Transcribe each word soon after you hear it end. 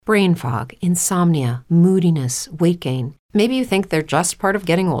Brain fog, insomnia, moodiness, weight gain. Maybe you think they're just part of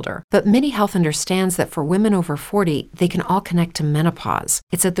getting older, but MIDI Health understands that for women over 40, they can all connect to menopause.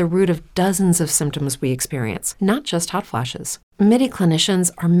 It's at the root of dozens of symptoms we experience, not just hot flashes. MIDI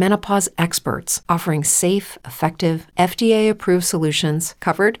clinicians are menopause experts, offering safe, effective, FDA-approved solutions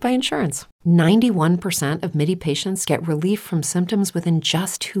covered by insurance. 91% of MIDI patients get relief from symptoms within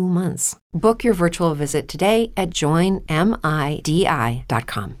just 2 months. Book your virtual visit today at joinmidi.com.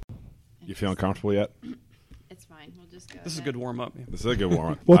 You feeling comfortable yet? It's fine. We'll just go. This is a good warm-up. This is a good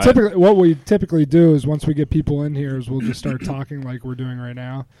warm-up. Well, typically, what we typically do is once we get people in here is we'll just start talking like we're doing right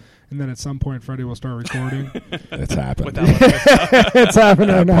now. And then at some point, Freddie will start recording. It's happened. It's happening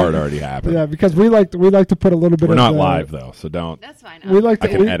right now. That part already happened. Yeah, because we like to put a little bit We're of not live, though, so don't. That's fine. We like to,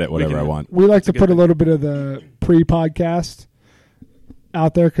 I can edit whatever I want. We like to put a little bit of the pre-podcast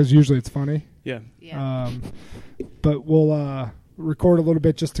out there because usually it's funny. Yeah. But we'll record a little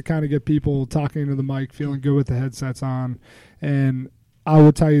bit just to kind of get people talking into the mic, feeling good with the headsets on. And I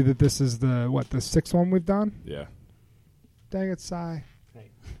will tell you that this is the sixth one we've done? Yeah. Dang it, Cy.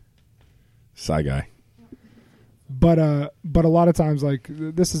 Sci guy. But a lot of times, like,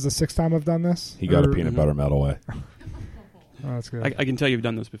 this is the sixth time I've done this. He got a peanut butter melt away. Oh, that's good. I can tell you've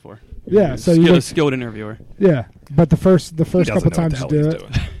done this before. Yeah, so you're you're a skilled interviewer. Yeah, but the first couple know times you what the do hell it,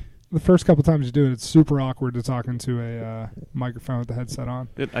 he's doing. the first couple times you do it, it's super awkward to talk into a microphone with the headset on.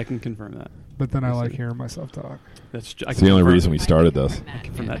 I can confirm that. But then I like hearing myself talk. That's the only reason we started this. I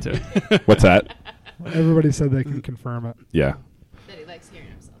can confirm that too. What's that? Everybody said they can confirm it. Yeah. That he likes hearing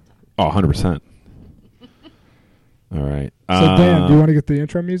himself talk. Oh, 100%. All right. So, Dan, do you want to get the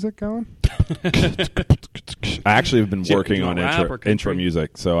intro music going? I actually have been working on intro country?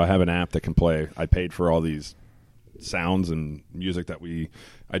 music, so I have an app that can play. I paid for all these sounds and music that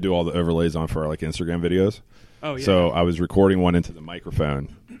I do all the overlays on for our Instagram videos. Oh, yeah. So I was recording one into the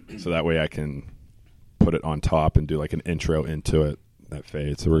microphone, so that way I can put it on top and do an intro into it that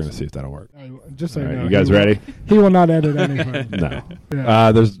fades. So we're going to see if that'll work. Just so all you right, know, you guys ready? He will not edit anything. No.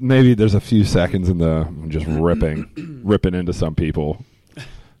 Yeah. There's a few seconds in the just ripping into some people.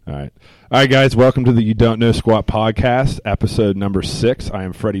 All right, guys. Welcome to the You Don't Know Squat podcast, episode number 6. I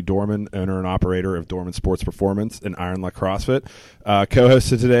am Freddie Dorman, owner and operator of Dorman Sports Performance and Iron Luck CrossFit.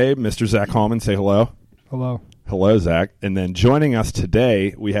 Co-hosted today, Mr. Zach Hallman. Say hello. Hello. Hello, Zach. And then joining us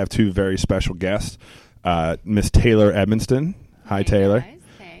today, we have two very special guests, Miss Taylor Edmonston. Hi, Taylor. Guys.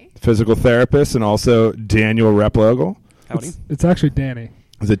 Hey. Physical therapist, and also Daniel Replogle. Howdy. It's actually Danny.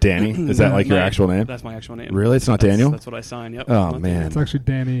 Is it Danny? Is that your actual name? That's my actual name. Really? It's not Daniel? That's what I signed, yep. Oh, man. It's actually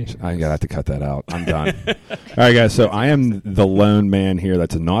Danny. I'm going to have to cut that out. I'm done. All right, guys. So I am the lone man here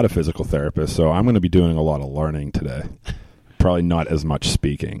that's not a physical therapist, so I'm going to be doing a lot of learning today. Probably not as much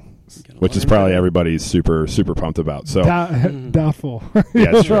speaking, which is probably everybody's super, super pumped about. So doubtful.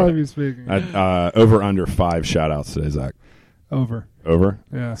 Yeah, You'll sure. probably be speaking. Over under 5 shout-outs today, Zach. Over. Over?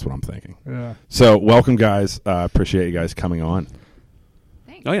 Yeah. That's what I'm thinking. Yeah. So welcome, guys. Appreciate you guys coming on.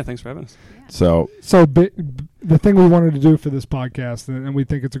 Thanks. Oh, yeah, thanks for having us. Yeah. So the thing we wanted to do for this podcast, and we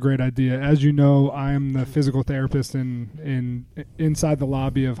think it's a great idea. As you know, I am the physical therapist inside the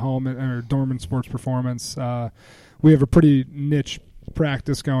lobby of Dorman Sports Performance. We have a pretty niche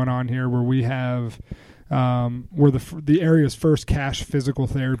practice going on here where we have we're the area's first cash physical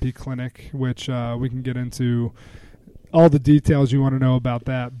therapy clinic, which we can get into all the details you want to know about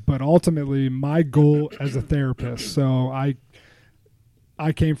that. But ultimately, my goal as a therapist, so I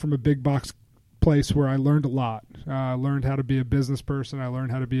came from a big box place where I learned a lot. I learned how to be a business person. I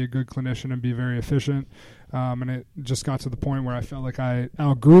learned how to be a good clinician and be very efficient. And it just got to the point where I felt like I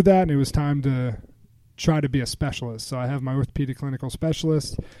outgrew that, and it was time to try to be a specialist. So I have my orthopedic clinical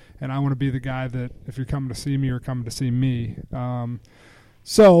specialist, and I want to be the guy that if you're coming to see me, you're coming to see me.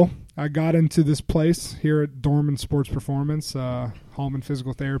 So I got into this place here at Dorman Sports Performance, Hallman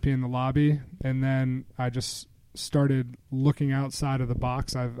Physical Therapy in the lobby, and then I just started looking outside of the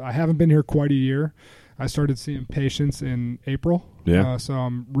box. I haven't been here quite a year. I started seeing patients in April. Yeah. So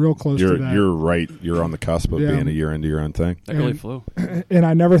I'm real close to that. You're right. You're on the cusp of being a year into your own thing. That really flew. And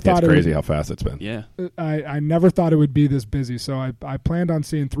I never thought it's crazy how fast it's been. Yeah. I never thought it would be this busy. So I planned on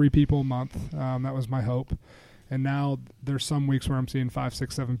seeing 3 people a month. That was my hope. And now there's some weeks where I'm seeing 5,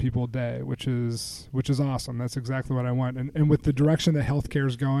 6, 7 people a day, which is awesome. That's exactly what I want. And with the direction that healthcare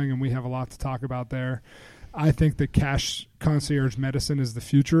is going, and we have a lot to talk about there, I think that cash concierge medicine is the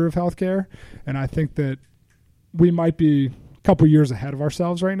future of healthcare. And I think that we might be a couple years ahead of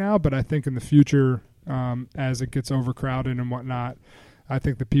ourselves right now, but I think in the future, as it gets overcrowded and whatnot, I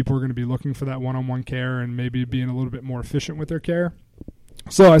think that people are going to be looking for that one-on-one care and maybe being a little bit more efficient with their care.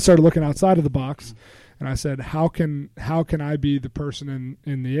 So I started looking outside of the box, And I said, how can I be the person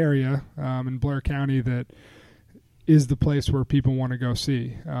in the area, in Blair County, that is the place where people want to go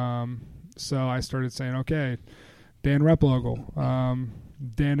see? So I started saying, okay, Dan Replogle.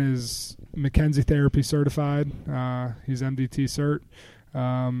 Dan is McKenzie Therapy certified. He's MDT cert,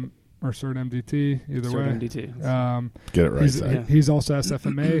 or cert MDT, either Cert way. MDT. Get it right. He's also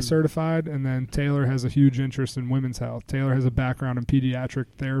SFMA certified, and then Taylor has a huge interest in women's health. Taylor has a background in pediatric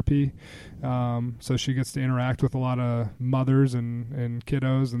therapy, so she gets to interact with a lot of mothers and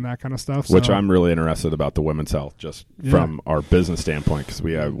kiddos and that kind of stuff. Which so, I'm really interested about the women's health, just from our business standpoint, because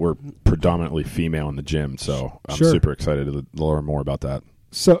we're predominantly female in the gym, so I'm super excited to learn more about that.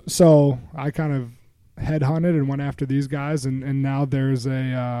 So I kind of headhunted and went after these guys, and now there's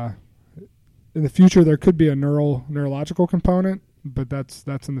a in the future there could be a neurological component, but that's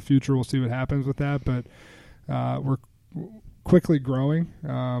in the future. We'll see what happens with that, but we're quickly growing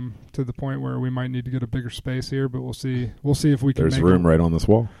to the point where we might need to get a bigger space here, but we'll see if we can. There's room right on this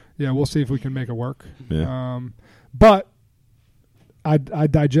wall. Yeah, we'll see if we can make it work. Yeah. But I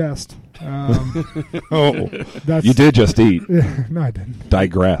digest. You did just eat. No, I didn't.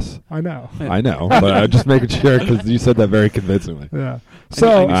 Digress. I know, but I'm just making sure because you said that very convincingly. Yeah.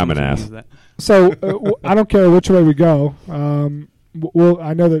 So I'm an ass. So I don't care which way we go.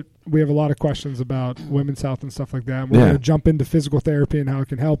 I know that we have a lot of questions about women's health and stuff like that. And we're going to jump into physical therapy and how it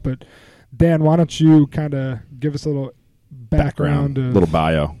can help. But Dan, why don't you kind of give us a little background, little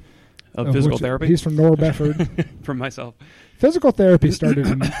bio of physical therapy? He's from Norwell Bedford. From myself. Physical therapy started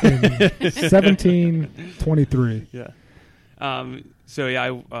in 1723. Yeah. I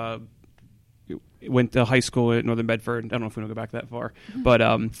went to high school at Northern Bedford. I don't know if we want to go back that far, but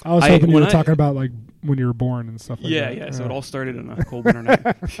I was hoping you were talking about like when you were born and stuff like that. Yeah. So it all started on a cold winter night.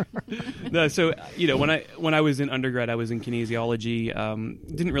 No, so when I was in undergrad, I was in kinesiology.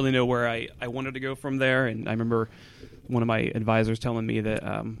 Didn't really know where I wanted to go from there, and I remember one of my advisors telling me that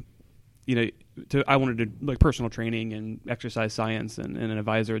I wanted to like personal training and exercise science, and an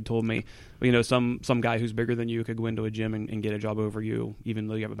advisor had told me, some guy who's bigger than you could go into a gym and get a job over you, even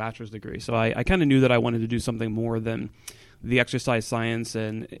though you have a bachelor's degree. So I kind of knew that I wanted to do something more than the exercise science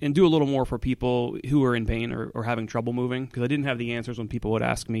and do a little more for people who are in pain or having trouble moving, because I didn't have the answers when people would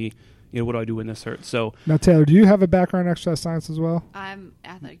ask me, what do I do when this hurts? So now, Taylor, do you have a background in exercise science as well? I'm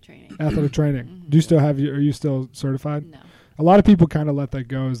athletic training. Athletic training. Mm-hmm. Do you still are you still certified? No. A lot of people kind of let that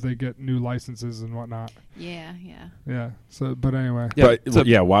go as they get new licenses and whatnot. Yeah. So, but anyway.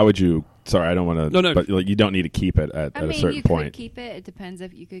 Why would you? Sorry, I don't want to. No. But you don't need to keep it at a certain point. You could keep it. It depends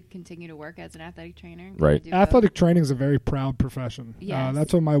if you could continue to work as an athletic trainer. Right. Athletic training is a very proud profession. Yes.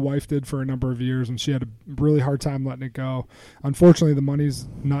 That's what my wife did for a number of years, and she had a really hard time letting it go. Unfortunately, the money's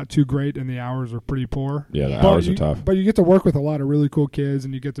not too great, and the hours are pretty poor. Yeah, the hours are tough. But you get to work with a lot of really cool kids,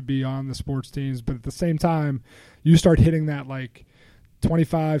 and you get to be on the sports teams. But at the same time, you start hitting that like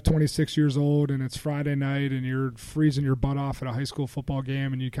 25, 26 years old, and it's Friday night, and you're freezing your butt off at a high school football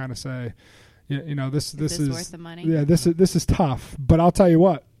game, and you kind of say, this is worth the money. Yeah, this is tough. But I'll tell you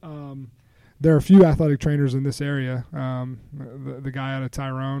what, there are a few athletic trainers in this area. The guy out of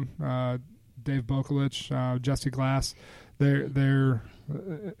Tyrone, Dave Bokelich, Jesse Glass. They're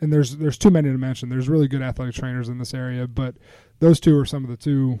and there's too many to mention. There's really good athletic trainers in this area, but those two are some of the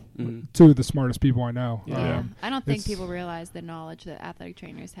two of the smartest people I know. Yeah. I don't think people realize the knowledge that athletic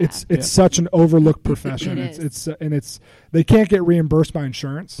trainers have. It's such an overlooked profession. It is. It's they can't get reimbursed by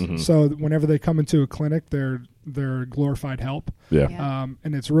insurance. Mm-hmm. So whenever they come into a clinic, they're glorified help. Yeah.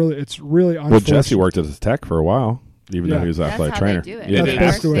 And it's really unfortunate. Well, Jesse worked as a tech for a while. Even though he was an athletic trainer. They do it. Yeah, they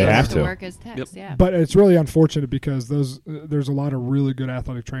have to work as techs, yeah. But it's really unfortunate because there's a lot of really good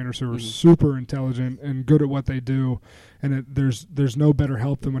athletic trainers who are super intelligent and good at what they do, and there's no better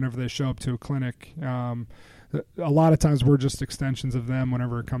help than whenever they show up to a clinic. A lot of times we're just extensions of them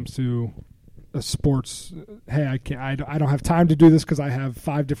whenever it comes to sports. Hey, I don't have time to do this because I have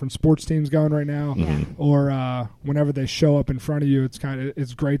 5 different sports teams going right now. Mm-hmm. Or whenever they show up in front of you,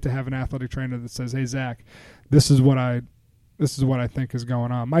 it's great to have an athletic trainer that says, "Hey, Zach, this is what I think is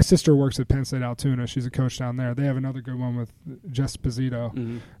going on." My sister works at Penn State Altoona. She's a coach down there. They have another good one with Jess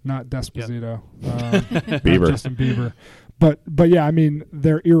Posito, not Desposito, Bieber. Justin Bieber. But yeah, I mean,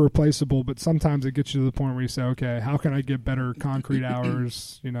 they're irreplaceable. But sometimes it gets you to the point where you say, okay, how can I get better concrete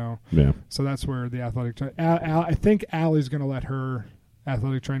hours? Yeah. So that's where the athletic. I think Allie's going to let her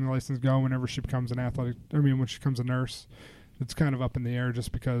athletic training license go whenever she becomes when she becomes a nurse. it's kind of up in the air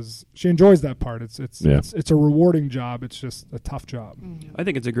just because she enjoys that part. It's a rewarding job. It's just a tough job. I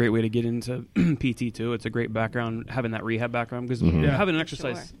think it's a great way to get into PT too. It's a great background, having that rehab background, because having an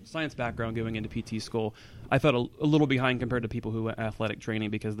exercise science background going into PT school, I felt a little behind compared to people who went athletic training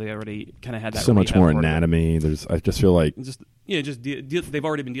because they already kind of had that. So much more anatomy. I just feel like they've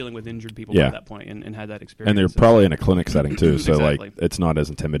already been dealing with injured people by that point and had that experience. And they're probably in a clinic setting too, so exactly. like it's not as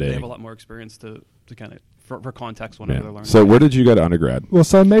intimidating. They have a lot more experience to kind of for context whenever they're learning. So where did you go to undergrad? Well,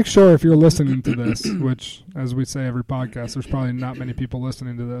 so make sure if you're listening to this, which as we say every podcast, there's probably not many people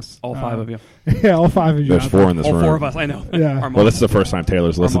listening to this. All 5 of you. Yeah, all 5 of you. There's 4 in this room. All 4 of us. I know. Yeah. Well, this is the first time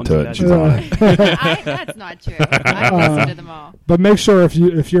Taylor's listened to it. And she's on it. That's not true. I listen to them all. But make sure if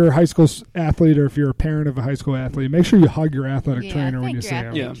you're a high school athlete or if you're a parent of a high school athlete, make sure you hug your athletic trainer when you see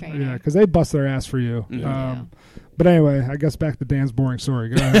him. Yeah, because they bust their ass for you. But anyway, I guess back to Dan's boring story.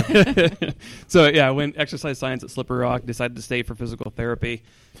 Go ahead. So I went exercise science at Slippery Rock. Decided to stay for physical therapy.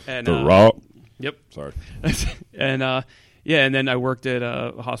 And the Rock. Yep. Sorry. And and then I worked at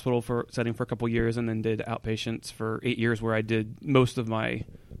a hospital setting for a couple years, and then did outpatients for 8 years, where I did most of my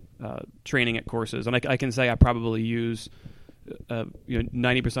training at courses. And I can say I probably use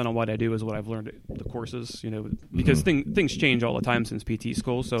 90% on what I do is what I've learned at the courses. Because things change all the time since PT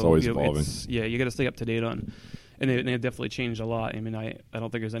school. So it's always evolving. You got to stay up to date on. And they definitely changed a lot. I mean, I don't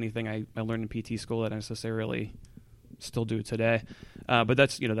think there's anything I learned in PT school that I necessarily still do today. But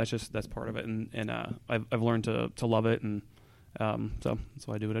that's part of it, and I've learned to love it, and so that's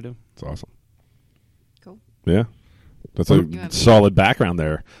why I do what I do. It's awesome. Cool. Yeah, that's a solid background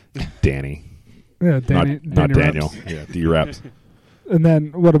there, Danny. Yeah, Danny. Not Daniel. Reps. Yeah, D reps. And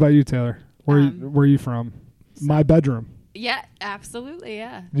then what about you, Taylor? Where are you from? My bedroom. Yeah, absolutely,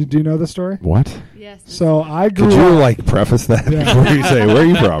 yeah. Do you know the story? What? Yes. So I grew Could you up, preface that before you say where are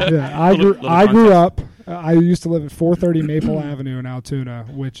you from? Yeah, I grew up. I used to live at 430 Maple Avenue in Altoona,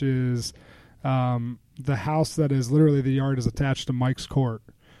 which is the house that is literally the yard is attached to Mike's court.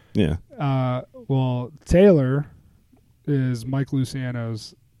 Yeah. Well, Taylor is Mike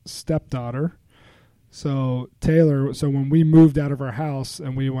Luciano's stepdaughter. So when we moved out of our house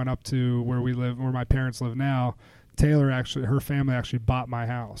and we went up to where my parents live now, her family actually bought my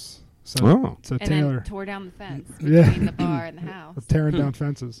house. So Taylor then tore down the fence between the bar and the house. Tearing down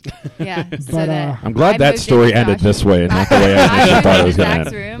fences. Yeah. But I'm glad that story ended this way and not the way I thought it was going to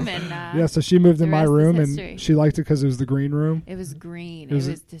end. Room and, so she moved in my room history. And she liked it because it was the green room. It was green. It was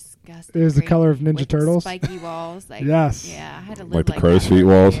disgusting. It was the color of Ninja Turtles. Spiky walls. Yes. Yeah, I had to live like the crow's feet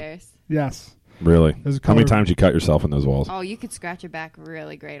walls. Yes. Really? How many times you cut yourself in those walls? Oh, you could scratch your back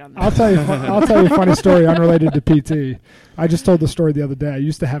really great on that. I'll tell you a funny story unrelated to PT. I just told the story the other day. I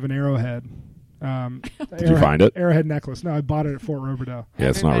used to have an arrowhead. Did you find it? Arrowhead necklace. No, I bought it at Fort Riverdale. Yeah,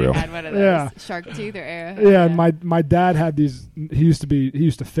 it's not real. Had one of those shark tooth or arrowhead. Yeah, and my dad had these. He used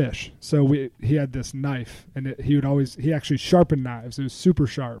to fish, so he had this knife, and he actually sharpened knives. It was super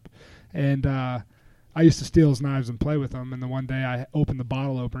sharp, and I used to steal his knives and play with them. And then one day I opened the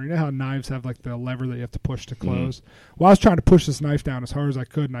bottle opener. You know how knives have like the lever that you have to push to close? Well, I was trying to push this knife down as hard as I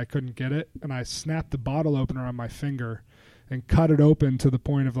could, and I couldn't get it. And I snapped the bottle opener on my finger and cut it open to the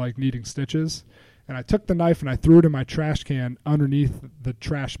point of like needing stitches. And I took the knife and I threw it in my trash can underneath the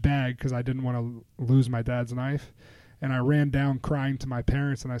trash bag because I didn't want to lose my dad's knife. And I ran down crying to my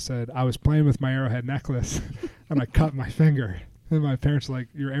parents, and I said, I was playing with my arrowhead necklace, and I cut my finger. And my parents were like,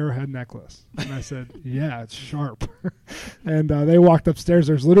 your arrowhead necklace. And I said, yeah, it's sharp. And they walked upstairs.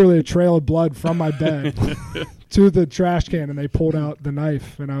 There's literally a trail of blood from my bed to the trash can, and they pulled out the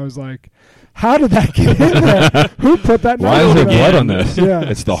knife. And I was like, how did that get in there? Who put that knife in there? Why is there blood on this? Yeah.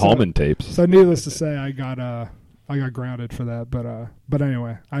 It's the Hallman tapes. So needless to say, I got grounded for that. But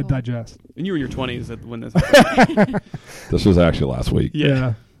anyway, I digest. And you were in your 20s when this happened. This was actually last week.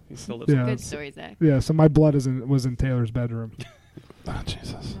 Yeah. He still lives. Good story, Zach. Yeah, so my blood was in Taylor's bedroom. Oh,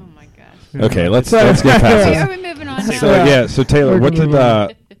 Jesus. Oh, my gosh. Yeah. Okay, let's get past this. Are we moving on So now? so Taylor,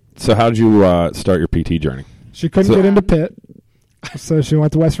 so how did you start your PT journey? She couldn't get into Pitt, so she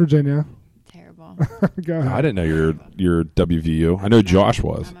went to West Virginia. Terrible. Go ahead. I didn't know you're WVU. I know Josh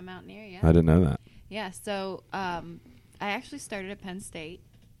was. I'm a mountaineer, yeah. I didn't know that. Yeah, so I actually started at Penn State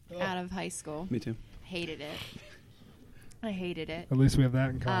out of high school. Me too. Hated it. I hated it. At least we have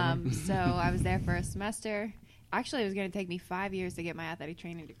that in common. So I was there for a semester. Actually, it was going to take me 5 years to get my athletic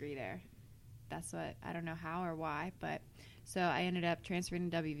training degree there. That's what, I don't know how or why, but so I ended up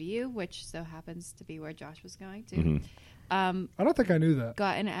transferring to WVU, which so happens to be where Josh was going to. Mm-hmm. I don't think I knew that.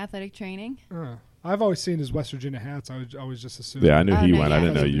 Got into athletic training. I've always seen his West Virginia hats. I always just assumed. Yeah, I knew he no, went. yeah, I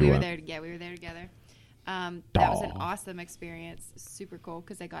didn't know you went. We were there together. That was an awesome experience. Super cool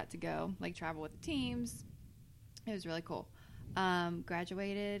because I got to go travel with the teams. It was really cool.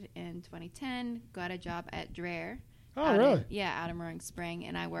 Graduated in 2010. Got a job at Dreher. Oh, really? Out in Roaring Spring,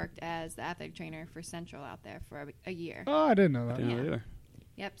 and I worked as the athletic trainer for Central out there for a year. Oh, I didn't know that. Didn't know either.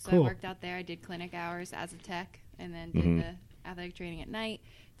 Yep. So Cool. I worked out there. I did clinic hours as a tech, and then did the athletic training at night.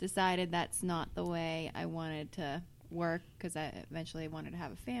 Decided that's not the way I wanted to work because I eventually wanted to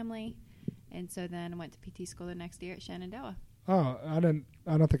have a family, and so then I went to PT school the next year at Shenandoah. Oh, I don't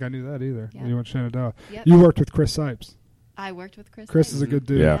think I knew that either. Yeah. When you went to Shenandoah. Yep. You worked with Chris Sipes. I worked with Chris. Chris Sipes. is a good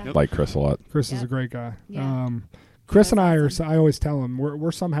dude. Yeah, Yep. like Chris a lot. Chris is Yep. a great guy. Yeah. Chris That's and I awesome. I always tell him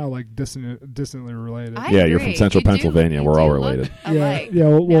we're somehow like distantly related. I Yeah, you're agree. from Central You do- Pennsylvania. you We're do all look related. alike. Yeah,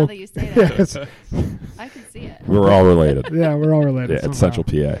 Now well, that you say yeah, that, it's- I can see it. We're all related. yeah, we're all related. Yeah, it's somehow. Central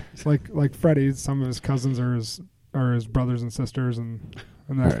PA. It's like Freddie. Some of his cousins are his brothers and sisters, and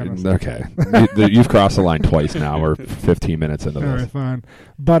that kind of stuff. Okay. You've crossed the line twice now. We're 15 minutes into All this. right, fine.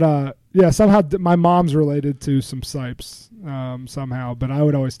 But yeah, somehow my mom's related to some Sipes somehow. But I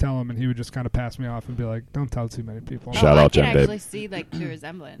would always tell him, and he would just kind of pass me off and be like, "Don't tell too many people." Shout I out, can Jen, babe. actually see like the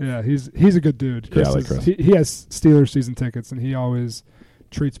resemblance. Yeah, he's a good dude. Yeah, I like is- Chris. He has Steelers season tickets, and he always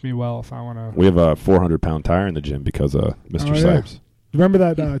treats me well if I want to. We have a 400-pound tire in the gym because of Mr. Oh, yeah. Sipes. Remember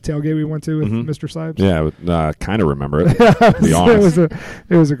that tailgate we went to with Mhm. Mr. Sipes? Yeah, kind of remember it. To be honest.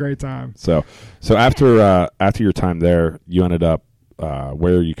 it was a great time. So after your time there, you ended up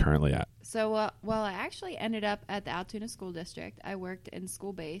where are you currently at? So, well, I actually ended up at the Altoona School District. I worked in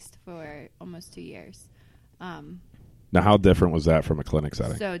school-based for almost 2 years. Now, how different was that from a clinic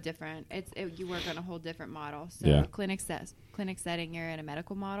setting? So different. You work on a whole different model. So Yeah. clinic setting, you're in a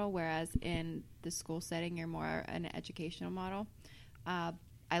medical model, whereas in the school setting, you're more an educational model.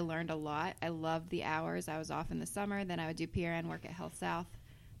 I learned a lot. I loved the hours. I was off in the summer. Then I would do PRN work at Health South,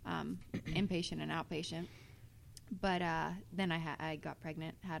 inpatient and outpatient. But then I got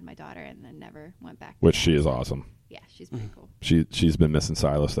pregnant, had my daughter, and then never went back. to Which that. she is awesome. Yeah, she's pretty cool. She's been missing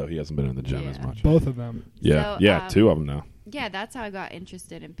Silas though. He hasn't been in the gym as Yeah. much. Both of them. Yeah, So, yeah, two of them now. Yeah, that's how I got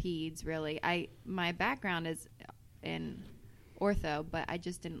interested in peds. Really, my background is in ortho, but I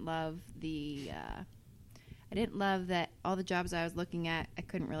just didn't love I didn't love that all the jobs I was looking at, I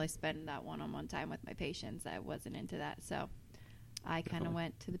couldn't really spend that one-on-one time with my patients. I wasn't into that, so I kind of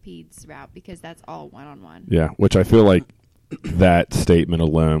went to the peds route because that's all one-on-one. Yeah, which I feel like that statement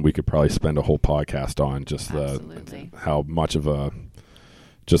alone, we could probably spend a whole podcast on just Absolutely. how much of a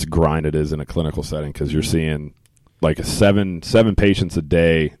just grind it is in a clinical setting because you're seeing like a seven patients a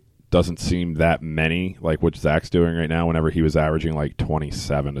day doesn't seem that many like what Zach's doing right now whenever he was averaging like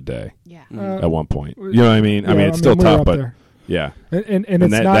 27 a day Yeah. at one point. You know what I mean? I Yeah, mean, it's still we were tough, up but there. yeah. And And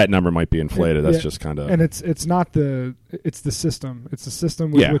it's that, not that number might be inflated. That's yeah, just kind of... and it's not it's the system. It's the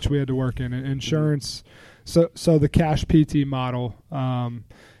system with Yeah. which we had to work in. And insurance. So the cash PT model.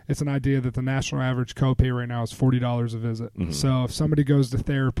 It's an idea that the national average copay right now is $40 a visit. Mhm. So if somebody goes to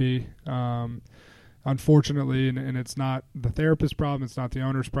therapy, unfortunately, and it's not the therapist's problem, it's not the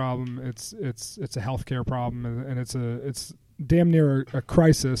owner's problem. It's a healthcare problem, and it's damn near a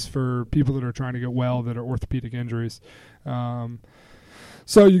crisis for people that are trying to get well that are orthopedic injuries.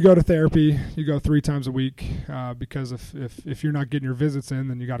 So you go to therapy, you go 3 times a week because if you're not getting your visits in,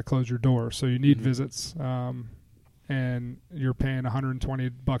 then you got to close your door. So you need visits, and you're paying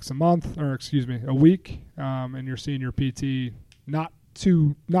 $120 a month, or excuse me, a week, and you're seeing your PT not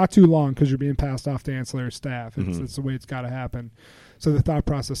too long because you're being passed off to ancillary staff. It's the way it's got to happen. So the thought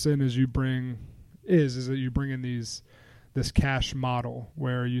process is you bring in this cash model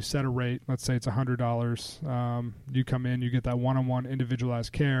where you set a rate. Let's say it's $100. You come in, you get that one-on-one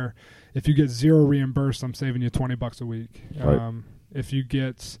individualized care. If you get zero reimbursed, I'm saving you $20 a week. Right. If you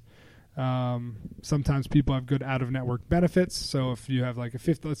get sometimes people have good out-of-network benefits. So if you have like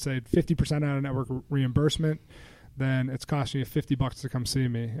let's say 50% out-of-network reimbursement, then it's costing you $50 to come see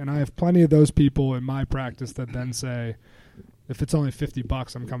me. And I have plenty of those people in my practice that then say, if it's only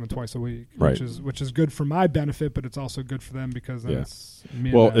 $50, I'm coming twice a week, Right. which is good for my benefit, but it's also good for them because then Yeah. it's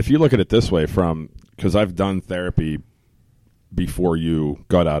me. Well, and them. if you look at it this way, because I've done therapy before you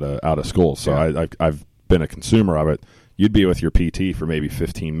got out of school, so Yeah. I've been a consumer of it. You'd be with your PT for maybe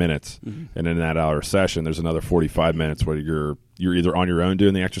 15 minutes, and in that hour session, there's another 45 minutes where you're either on your own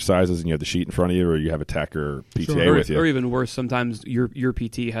doing the exercises and you have the sheet in front of you, or you have a tech or PTA with you. Or even worse, sometimes your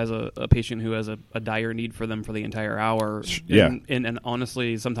PT has a patient who has a dire need for them for the entire hour. Yeah. And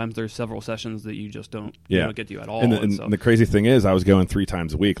honestly, sometimes there's several sessions that you just don't get to at all. And the crazy thing is, I was going 3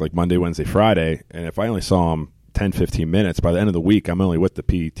 times a week, like Monday, Wednesday, Friday, and if I only saw him 10, 15 minutes, by the end of the week, I'm only with the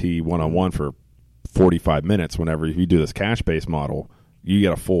PT one-on-one for 45 minutes. Whenever you do this cash-based model, you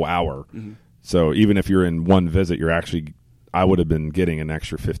get a full hour. So even if you're in one visit, I would have been getting an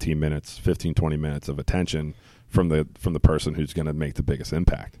extra 15, 20 minutes of attention from the person who's going to make the biggest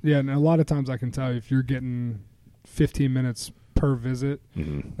impact. Yeah, and a lot of times I can tell if you're getting 15 minutes per visit,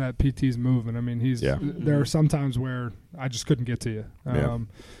 that PT's moving. I mean, there are some times where I just couldn't get to you.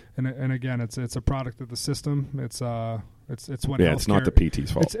 And again, it's a product of the system. It's what it's not the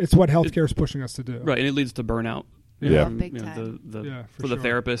PT's fault. It's what healthcare is pushing us to do. Right, and it leads to burnout. Big time. For the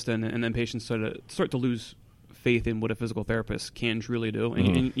therapist, and then patients start to lose faith in what a physical therapist can truly do.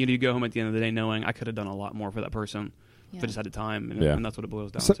 And you go home at the end of the day knowing I could have done a lot more for that person if I just had the time, and that's what it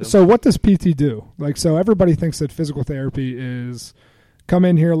boils down to. So what does PT do? So everybody thinks that physical therapy is come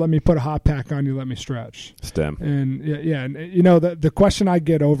in here, let me put a hot pack on you, let me stretch. STEM. And and the question I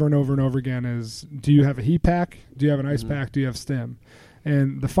get over and over and over again is, do you have a heat pack? Do you have an ice pack? Do you have STEM?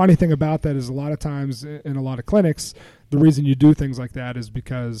 And the funny thing about that is a lot of times in a lot of clinics, the reason you do things like that is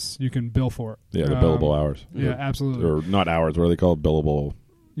because you can bill for it. Yeah, the billable hours. Yeah, absolutely. Or not hours, what are they called? Billable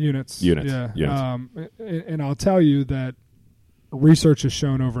units. Yeah. And I'll tell you that research has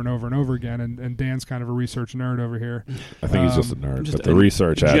shown over and over and over again, and Dan's kind of a research nerd over here. I think he's just a nerd, but the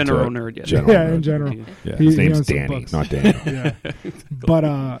research general nerd. In general. Yeah. His name's Danny, not Danny. Yeah.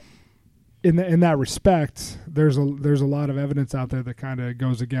 But in that respect, there's a lot of evidence out there that kind of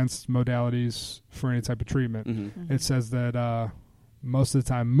goes against modalities for any type of treatment. It says that most of the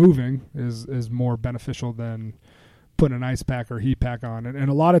time moving is more beneficial than putting an ice pack or heat pack on. And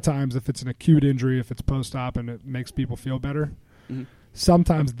a lot of times if it's an acute injury, if it's post-op and it makes people feel better,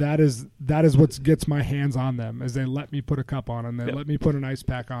 sometimes that is what gets my hands on them, is they let me put a cup on them, they let me put an ice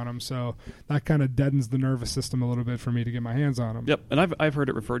pack on them, so that kind of deadens the nervous system a little bit for me to get my hands on them. Yep, and I've heard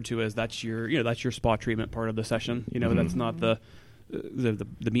it referred to as that's your spa treatment part of the session. That's not the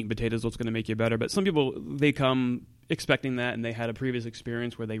meat and potatoes what's going to make you better. But some people, they come expecting that, and they had a previous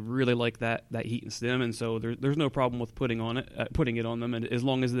experience where they really like that heat and stim, and so there's no problem with putting it on them, and as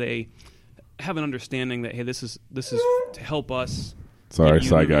long as they have an understanding that, hey, this is to help us. Sorry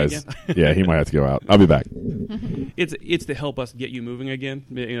guys. Yeah, he might have to go out. I'll be back. It's to help us get you moving again.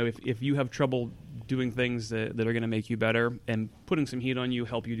 If you have trouble doing things that are going to make you better, and putting some heat on you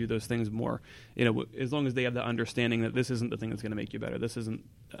help you do those things more. As long as they have the understanding that this isn't the thing that's going to make you better. This isn't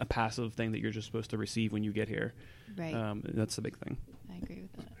a passive thing that you're just supposed to receive when you get here. Right. That's the big thing. I agree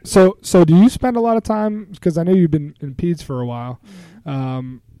with that. So do you spend a lot of time, because I know you've been in peds for a while,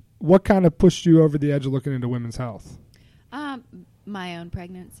 what kind of pushed you over the edge of looking into women's health? My own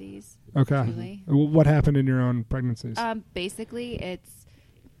pregnancies. Okay. Truly. What happened in your own pregnancies? Basically, it's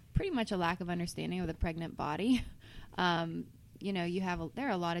pretty much a lack of understanding of the pregnant body. There are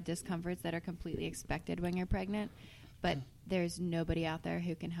a lot of discomforts that are completely expected when you're pregnant, but there's nobody out there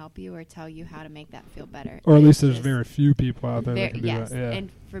who can help you or tell you how to make that feel better. Or at least there's very few people out there that can do that. Yeah.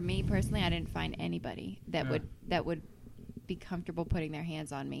 And for me personally, I didn't find anybody that would be comfortable putting their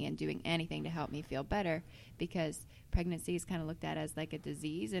hands on me and doing anything to help me feel better, because pregnancy is kind of looked at as like a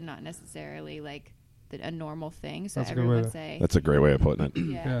disease and not necessarily like a normal thing. So everyone would say that's a great way of putting it.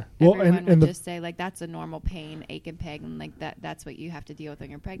 Yeah. Well, everyone would just say like that's a normal pain, ache and peg, and like that's what you have to deal with when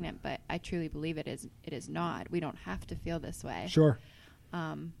you're pregnant. But I truly believe it is not. We don't have to feel this way. Sure.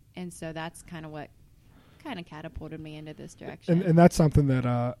 And so that's kind of what kind of catapulted me into this direction. And that's something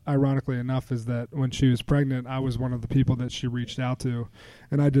that, ironically enough, is that when she was pregnant, I was one of the people that she reached out to,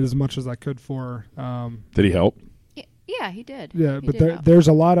 and I did as much as I could for her. Did he help? Yeah, he did. Yeah, but there's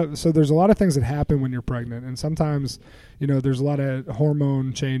a lot of things that happen when you're pregnant, and sometimes, there's a lot of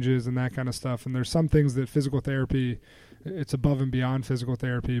hormone changes and that kind of stuff, and there's some things that physical therapy, it's above and beyond physical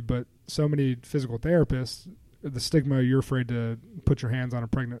therapy, but so many physical therapists, the stigma, you're afraid to put your hands on a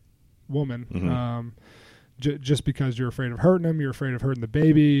pregnant woman, just because you're afraid of hurting them, you're afraid of hurting the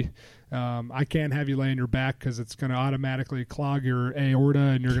baby. I can't have you lay on your back because it's going to automatically clog your aorta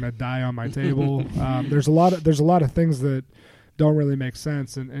and you're going to die on my table. There's a lot of things that don't really make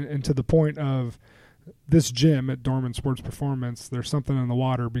sense, and to the point of this gym at Dorman Sports Performance, there's something in the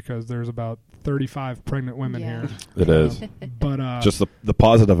water because there's about 35 pregnant women here. It is, but just the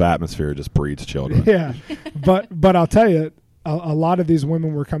positive atmosphere just breeds children. Yeah, but I'll tell you. A lot of these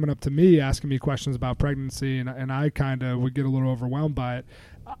women were coming up to me asking me questions about pregnancy, and I kind of would get a little overwhelmed by it.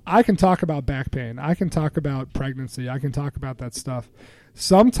 I can talk about back pain. I can talk about pregnancy. I can talk about that stuff.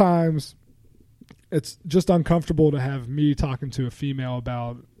 Sometimes it's just uncomfortable to have me talking to a female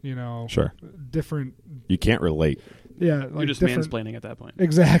about, Sure. different. You can't relate. Yeah, you're just mansplaining at that point.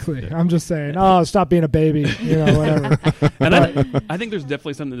 Exactly. Yeah. I'm just saying, stop being a baby, whatever. And I think there's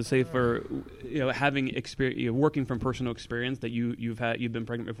definitely something to say for having experience, working from personal experience that you've been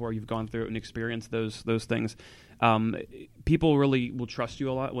pregnant before, you've gone through it and experienced those things. People really will trust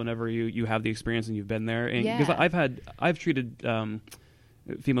you a lot whenever you have the experience and you've been there. And because I've treated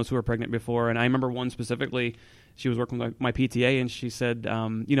females who were pregnant before. And I remember one specifically, she was working with my PTA, and she said,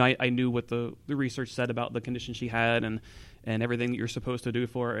 I knew what the research said about the condition she had and everything that you're supposed to do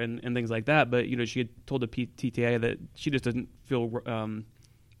for her and things like that. But, she had told the PTA that she just didn't feel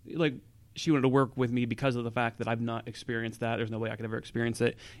like she wanted to work with me because of the fact that I've not experienced that. There's no way I could ever experience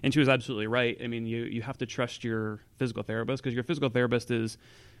it. And she was absolutely right. I mean, you have to trust your physical therapist, because your physical therapist is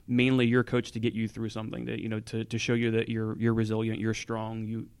mainly your coach to get you through something, to show you that you're resilient, you're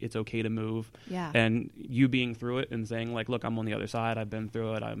strong, it's okay to move. Yeah. And you being through it and saying, like, look, I'm on the other side, I've been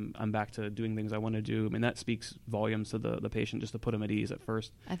through it, I'm back to doing things I want to do. I mean, that speaks volumes to the patient, just to put them at ease at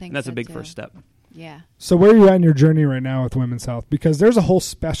first. I think and that's so a big too. first step. Yeah. So where are you at in your journey right now with Women's Health? Because there's a whole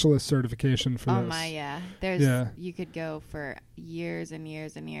specialist certification for Oh this. my, yeah. You could go for years and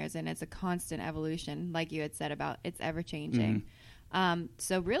years and years, and it's a constant evolution, like you had said about it's ever changing.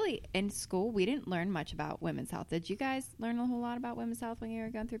 So really, in school, we didn't learn much about women's health. Did you guys learn a whole lot about women's health when you were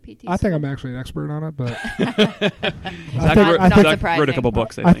going through PT? I think I'm actually an expert on it, but Not Zach surprising. wrote a couple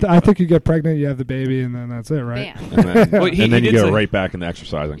books, I think you get pregnant, you have the baby, and then that's it, right? Bam. And then, Well, he and then you did go say- right back into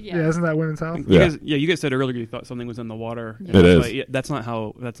exercising. Yeah. Isn't that Women's Health? You guys said earlier you thought something was in the water. Yeah. It is. But yeah, that's not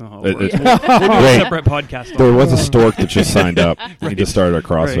how it It- works. it's- We'll do a Wait. separate podcast on There it. was a stork that just signed up. He just started a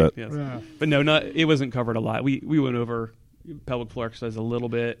CrossFit. Right, yes. Yeah. But no, it wasn't covered a lot. We went over pelvic floor exercise a little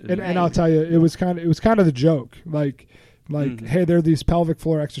bit. And I'll tell you, it was kind of the joke, like hey, there are these pelvic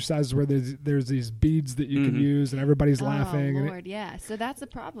floor exercises where there's these beads that you can use, and everybody's laughing. Oh, and Lord, yeah. So that's a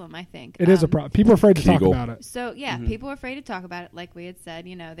problem, I think. it is a problem. People are afraid to talk Kegel. about it. So, yeah, people are afraid to talk about it. Like we had said,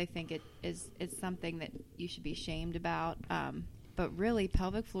 they think it's something that you should be shamed about. But really,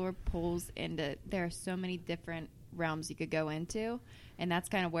 pelvic floor pulls into, there are so many different realms you could go into. And that's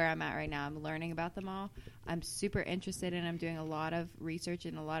kind of where I'm at right now. I'm learning about them all. I'm super interested in. I'm doing a lot of research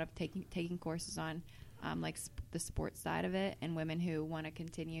and a lot of taking courses on the sports side of it, and women who want to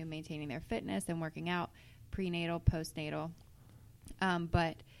continue maintaining their fitness and working out, prenatal, postnatal.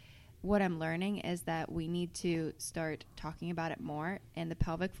 But what I'm learning is that we need to start talking about it more. And the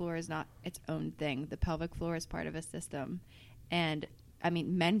pelvic floor is not its own thing. The pelvic floor is part of a system, and I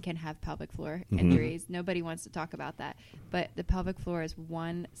mean, men can have pelvic floor injuries. Nobody wants to talk about that. But the pelvic floor is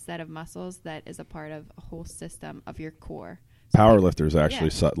one set of muscles that is a part of a whole system of your core. Powerlifters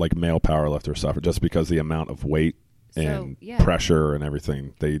actually, like male powerlifters, suffer just because the amount of weight and pressure and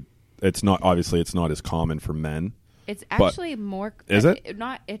everything. It's not as common for men. It's actually more. Is it?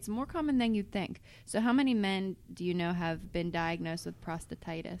 It's more common than you'd think. So, how many men do you know have been diagnosed with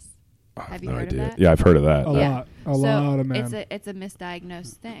prostatitis? Have you No heard idea. of that? Yeah, I've heard of that. A lot of men. It's a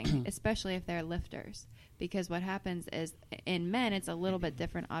misdiagnosed thing, especially if they're lifters. Because what happens is, in men, it's a little bit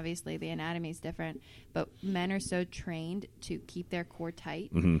different. Obviously, the anatomy is different. But men are so trained to keep their core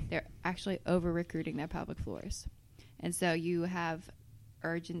tight, they're actually over-recruiting their pelvic floors. And so you have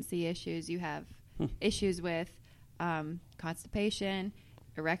urgency issues. You have issues with constipation,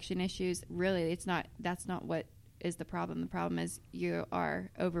 erection issues. Really, that's not what is the problem. The problem is you are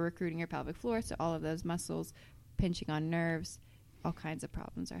over-recruiting your pelvic floor, so all of those muscles pinching on nerves, all kinds of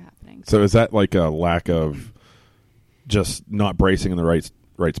problems are happening. So is that like a lack of just not bracing in the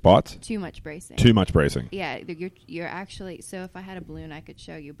right spots? Too much bracing. Too much bracing. Yeah, you're actually. So if I had a balloon, I could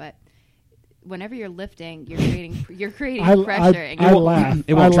show you. But whenever you're lifting, you're creating pressure. I laugh.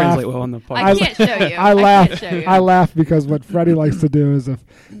 It won't I translate laugh. well on the podcast. I can't show you. I laugh. can't show you. I laugh because what Freddie likes to do is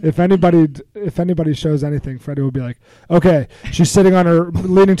if anybody shows anything, Freddie will be like, "Okay, she's sitting on her,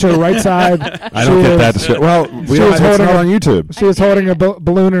 leaning to her right side." I don't get that. Well, she was it's not holding on YouTube. She was holding a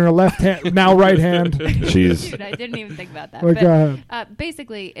balloon in her left hand, now right hand. She's. Dude, I didn't even think about that. Like, But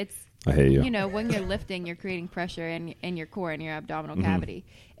basically, it's I hate you. when you're lifting, you're creating pressure in your core, in your abdominal cavity,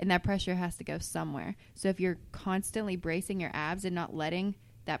 and that pressure has to go somewhere. So if you're constantly bracing your abs and not letting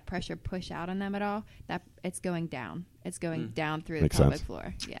that pressure push out on them at all, that it's going down. It's going down through Makes the pelvic sense.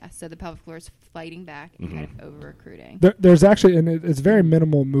 floor. Yeah. So the pelvic floor is fighting back and kind of over recruiting. There's actually, and it's very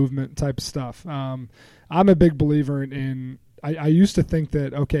minimal movement type stuff. I'm a big believer in. I used to think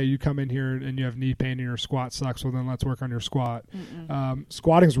that, okay, you come in here and you have knee pain and your squat sucks, well, then let's work on your squat.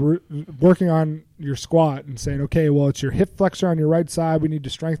 Squatting's working on your squat and saying, okay, well, it's your hip flexor on your right side. We need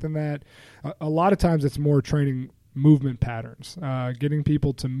to strengthen that. A lot of times it's more training movement patterns, getting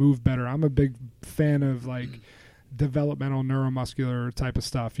people to move better. I'm a big fan of, like, developmental neuromuscular type of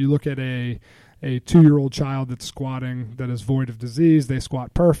stuff. You look at a 2-year-old child that's squatting that is void of disease, they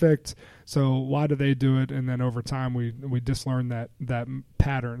squat perfect. So why do they do it? And then over time we dislearn that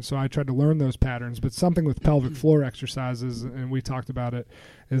pattern. So I tried to learn those patterns. But something with pelvic floor exercises, and we talked about it,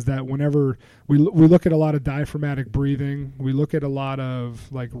 is that whenever we look at a lot of diaphragmatic breathing, we look at a lot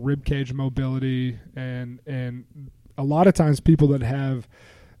of like rib cage mobility and a lot of times people that have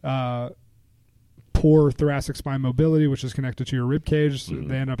poor thoracic spine mobility, which is connected to your rib cage,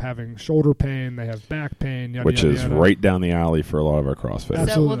 they end up having shoulder pain, they have back pain, yada, which yada, is yada. right down the alley for a lot of our CrossFit. Absolutely.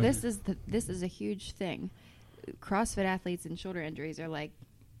 So, well, this is a huge thing. CrossFit athletes and shoulder injuries are like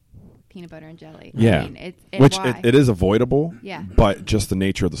peanut butter and jelly. Yeah. I mean, Which why? it is avoidable, Yeah. but just the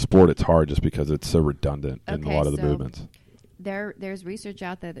nature of the sport, it's hard just because it's so redundant in a Okay, lot of the so movements. There's research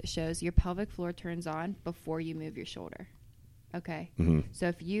out there that shows your pelvic floor turns on before you move your shoulder. Okay. Mm-hmm. So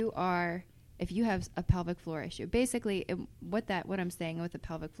if you have a pelvic floor issue, basically what I'm saying with the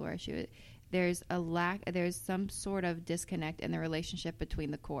pelvic floor issue, there's some sort of disconnect in the relationship between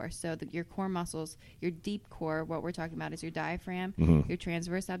the core. So your core muscles, your deep core, what we're talking about is your diaphragm, your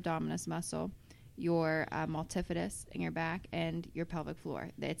transverse abdominis muscle, your multifidus in your back, and your pelvic floor.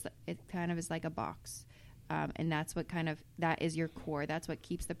 It kind of is like a box. And that's that is your core. That's what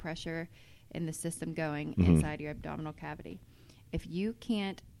keeps the pressure in the system going inside your abdominal cavity. If you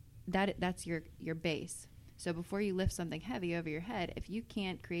can't, that's your base. So before you lift something heavy over your head, if you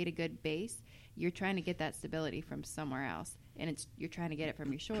can't create a good base, you're trying to get that stability from somewhere else, and you're trying to get it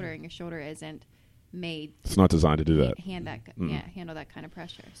from your shoulder, and your shoulder isn't made. It's not designed to do that. Handle that kind of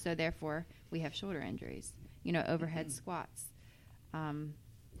pressure. So therefore, we have shoulder injuries. Overhead squats.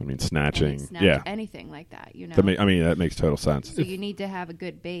 Snatching. Yeah. Anything like that. That makes total sense. So you need to have a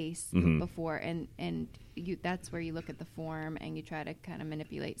good base before, and that's where you look at the form and you try to kind of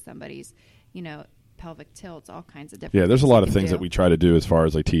manipulate somebody's, pelvic tilts, all kinds of different. Yeah, there's a lot of things do. that we try to do as far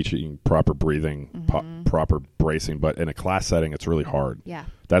as like teaching proper breathing, proper bracing, but in a class setting, it's really hard. Yeah.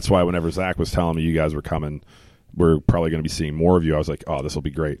 That's why whenever Zach was telling me you guys were coming, we're probably going to be seeing more of you, I was like, oh, this will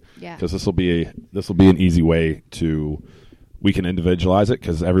be great. Yeah. Because this will be an easy way we can individualize it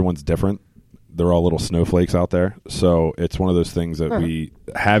because everyone's different. They're all little snowflakes out there. So it's one of those things that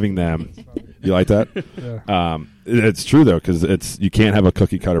having them, you like that? Yeah. It's true though, because you can't have a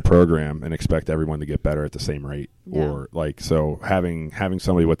cookie cutter program and expect everyone to get better at the same rate. No. So having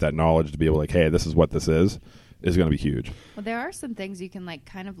somebody with that knowledge to be able to hey, this is what this is going to be huge. Well, there are some things you can like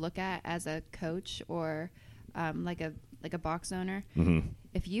kind of look at as a coach or like a box owner. Mm-hmm.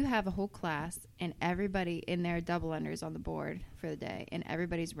 If you have a whole class and everybody in their double unders on the board for the day and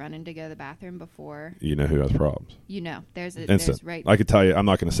everybody's running to go to the bathroom before, you know who has problems. There's Instant. right. I could tell you, I'm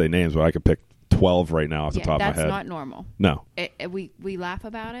not going to say names, but I could pick 12 right now off the top of my head. That's not normal. No. We laugh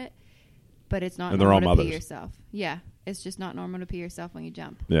about it, but it's not And they're all normal to pee mothers. yourself. Yeah. It's just not normal to pee yourself when you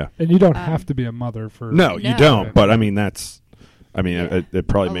jump. Yeah. And you don't have to be a mother for. No, you No. don't. But Yeah. it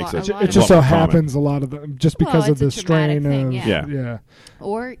probably A makes lot- it. a lot It of just a so lot more common. happens a lot of them just because of it's a the strain traumatic of thing, yeah.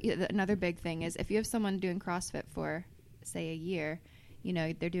 Or another big thing is if you have someone doing CrossFit for, say, a year,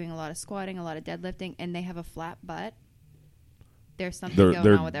 they're doing a lot of squatting, a lot of deadlifting, and they have a flat butt, there's something going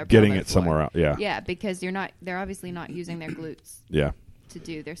on with their getting pelvic it somewhere floor. out. Yeah. Yeah, because they're obviously not using their glutes Yeah. to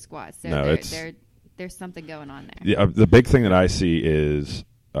do their squats. So No, there's something going on there. Yeah. The big thing that I see is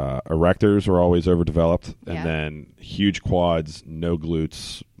erectors are always overdeveloped, and Yeah. then huge quads, no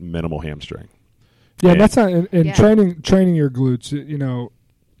glutes, minimal hamstring. Yeah, And- that's not in Yeah. training your glutes.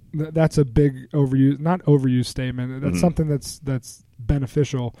 That's a big not overused statement. That's Mhm. something that's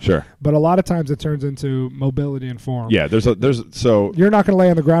beneficial. Sure. But a lot of times it turns into mobility and form. Yeah. So You're not going to lay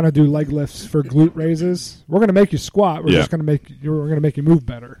on the ground and do leg lifts for glute raises. We're going to make you squat. We're Yeah. just going to make you move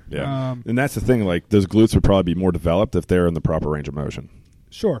better. yeah, and that's the thing. Like those glutes would probably be more developed if they're in the proper range of motion.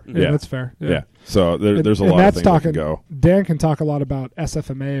 Sure. Yeah, Yeah. that's fair. Yeah. So there's a And lot of that's things that can talking- go. Dan can talk a lot about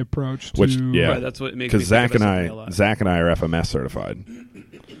SFMA approach to Which, yeah. Right, that's what makes Because me Zach think and of SFMA a lot. Zach and I are FMS certified.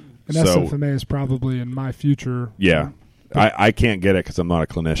 and so- SFMA is probably in my future. Yeah, I can't get it because I'm not a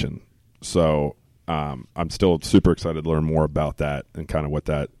clinician. So I'm still super excited to learn more about that and kind of what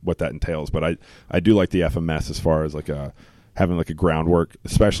that entails. But I do like the FMS as far as having a groundwork,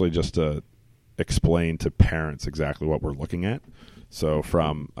 especially just to explain to parents exactly what we're looking at. So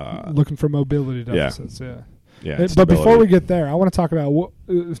from Looking for mobility deficits. Yeah. yeah, But before stability. we get there, I want to talk about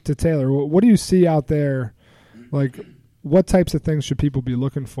to Taylor. What do you see out there? Like, what types of things should people be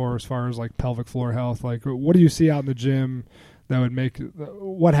looking for as far as like pelvic floor health? Like, what do you see out in the gym that would make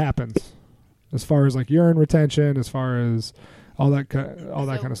what happens as far as like urine retention, as far as all that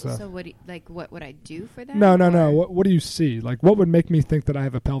kind of stuff? So what would I do for that? No. or- What do you see? Like, what would make me think that I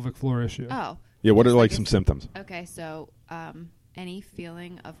have a pelvic floor issue? Oh. Yeah, what are Just like if- some symptoms? Okay, so any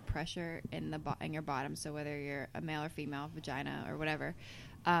feeling of pressure in in your bottom, so whether you're a male or female, vagina or whatever,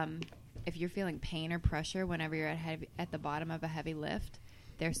 if you're feeling pain or pressure whenever you're at the bottom of a heavy lift,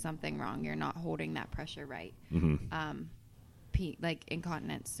 there's something wrong. You're not holding that pressure right. Mm-hmm. Like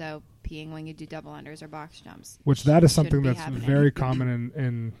incontinence, so peeing when you do double unders or box jumps. Which that is shouldn't something be that's happening. very common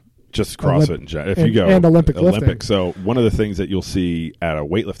in Just CrossFit in general. If you go and Olympic lifting. So one of the things that you'll see at a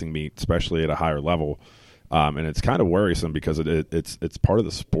weightlifting meet, especially at a higher level, and it's kind of worrisome because it's part of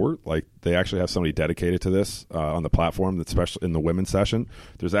the sport. Like they actually have somebody dedicated to this on the platform. That's especially in the women's session.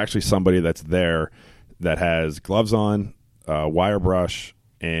 There's actually somebody that's there that has gloves on, wire brush,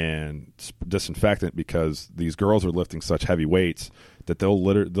 and disinfectant because these girls are lifting such heavy weights that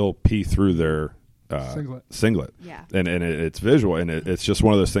they'll pee through their singlet. Yeah. And it's visual, and it's just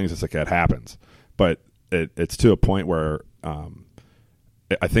one of those things that's like, that happens. But it's to a point where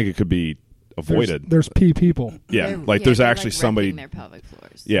I think it could be avoided. There's pee people. Yeah. There's they're, actually somebody. their pelvic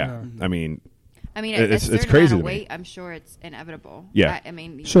floors. Yeah. I mean, it's it's crazy to weight, me. I'm sure it's inevitable. Yeah.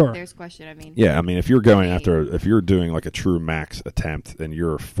 Sure. There's question. Yeah. I mean, if you're going if you're doing like a true max attempt and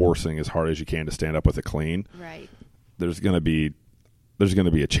you're forcing as hard as you can to stand up with a clean, right. There's going to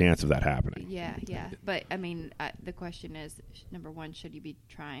be a chance of that happening. Yeah. But the question is, number one, should you be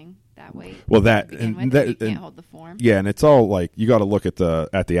trying that weight? Well, to begin with, if you can't hold the form. Yeah, and it's all like you got to look at the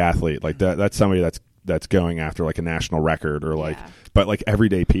athlete. Like that's somebody that's going after like a national record or like, but like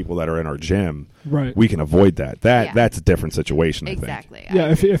everyday people that are in our gym, right? We can avoid that. That's a different situation. Exactly.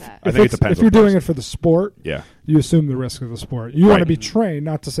 I think. If it depends. If you're doing it for the sport, yeah, you assume the risk of the sport. You want to be trained,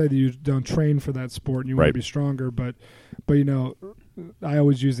 not to say that you don't train for that sport and you want to be stronger, but I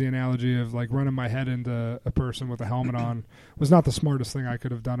always use the analogy of like running my head into a person with a helmet on was not the smartest thing I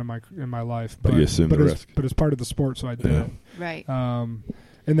could have done in my life. But you assume the risk. But it's part of the sport, so I did it. Right.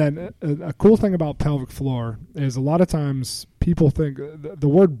 And then a cool thing about pelvic floor is a lot of times people think the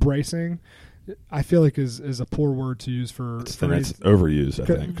word bracing, I feel like is a poor word to use for it's overused, I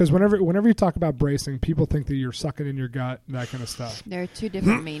think. Because whenever you talk about bracing, people think that you're sucking in your gut, that kind of stuff. There are two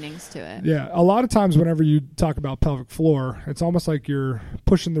different meanings to it. Yeah, a lot of times whenever you talk about pelvic floor, it's almost like you're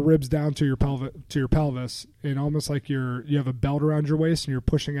pushing the ribs down to your pelvis, and almost like you have a belt around your waist and you're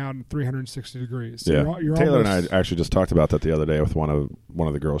pushing out in 360 degrees. So yeah, you're Taylor and I actually just talked about that the other day with one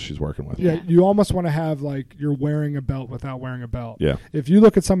of the girls she's working with. Yeah, you almost want to have like you're wearing a belt without wearing a belt. Yeah. If you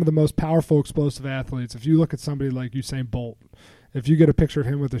look at some of the most powerful, explosive athletes, if you look at somebody like Usain Bolt, if you get a picture of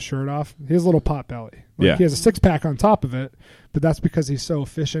him with his shirt off, he has a little pot belly. He has a six-pack on top of it, but that's because he's so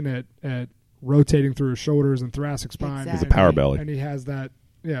efficient at rotating through his shoulders and thoracic spine. Exactly. He's a power belly. And he has that.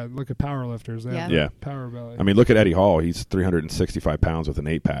 Yeah, look at power lifters. They have that power belly. I mean, look at Eddie Hall. He's 365 pounds with an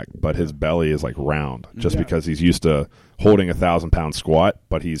 8-pack, but his belly is like round just because he's used to holding a 1,000-pound squat,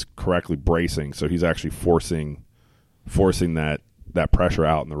 but he's correctly bracing, so he's actually forcing that pressure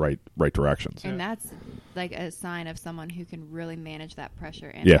out in the right directions. And that's like a sign of someone who can really manage that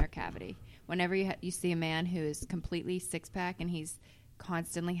pressure in their cavity. Whenever you see a man who is completely six-pack and he's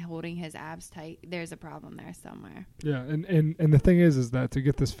constantly holding his abs tight, there's a problem there somewhere. Yeah, and the thing is that to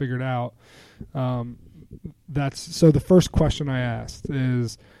get this figured out, so the first question I asked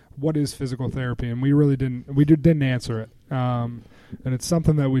is, what is physical therapy? And we really didn't answer it. And it's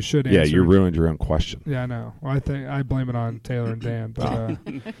something that we should answer. Yeah, you ruined your own question. Yeah, I know. Well, I think I blame it on Taylor and Dan,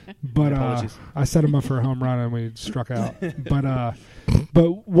 but I set him up for a home run and we struck out.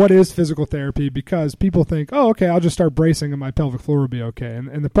 But what is physical therapy? Because people think, oh, okay, I'll just start bracing and my pelvic floor will be okay.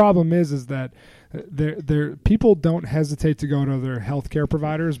 And the problem is that people don't hesitate to go to their healthcare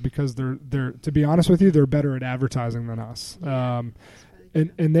providers because they're to be honest with you, they're better at advertising than us.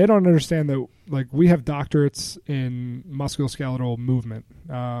 And they don't understand that, like, we have doctorates in musculoskeletal movement.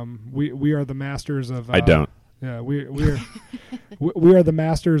 We are the masters of. I don't. Yeah, we are. we are the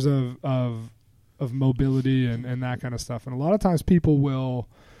masters of mobility and that kind of stuff. And a lot of times people will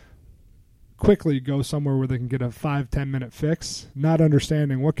quickly go somewhere where they can get a 5-10 minute fix, not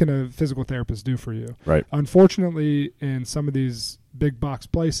understanding what can a physical therapist do for you. Right. Unfortunately, in some of these big box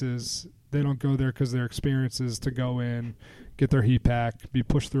places, they don't go there because their experience is to go in, get their heat pack, be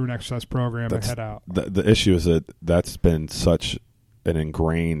pushed through an exercise program, and head out. The issue is that's been such an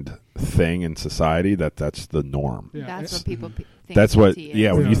ingrained thing in society that's the norm. Yeah. That's what people think. That's PT what. is.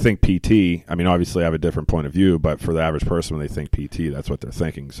 Yeah, when you think PT, I mean, obviously I have a different point of view, but for the average person, when they think PT, that's what they're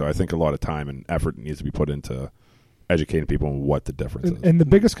thinking. So I think a lot of time and effort needs to be put into educating people on what the difference is. And the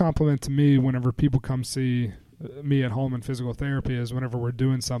biggest compliment to me whenever people come see me at home in physical therapy is whenever we're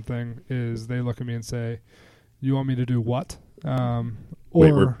doing something is they look at me and say, "You want me to do what?"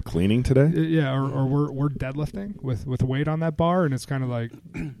 Wait, we're cleaning today? Yeah, or we're deadlifting with weight on that bar, and it's kind of like,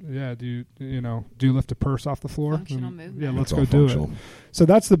 yeah, do you lift a purse off the floor? Functional movement. Yeah, let's It's go all do it. So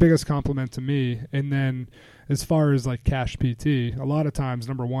that's the biggest compliment to me. And then as far as like cash PT, a lot of times,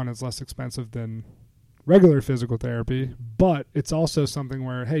 number one, it's less expensive than regular physical therapy, but it's also something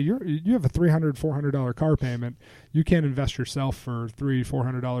where, hey, you have a $300-400 car payment. You can't invest yourself for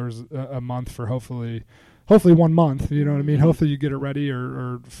 $300-400 a month for hopefully hopefully 1 month, you know what I mean? Hopefully you get it ready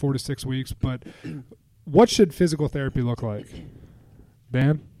or 4 to 6 weeks. But what should physical therapy look like?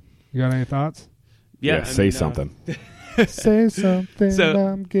 Dan, you got any thoughts? Yeah, say something. Say something. So,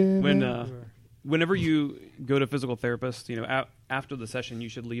 I'm giving. Whenever you go to a physical therapist, after the session, you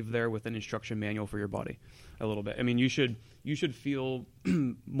should leave there with an instruction manual for your body a little bit. I mean, you should feel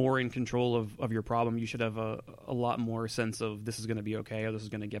more in control of your problem. You should have a lot more sense of this is going to be okay or this is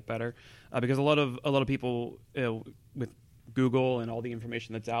going to get better, because a lot of people with Google and all the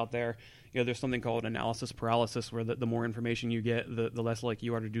information that's out there, there's something called analysis paralysis, where the more information you get, the less likely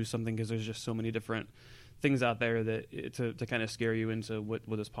you are to do something, because there's just so many different things out there that to kind of scare you into what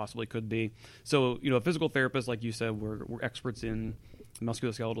this possibly could be. So, a physical therapist, like you said, we're experts in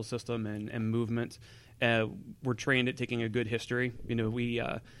musculoskeletal system and movement. We're trained at taking a good history. We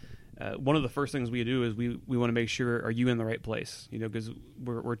one of the first things we do is we want to make sure, are you in the right place? Because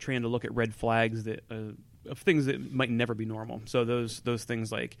we're trained to look at red flags that of things that might never be normal. So those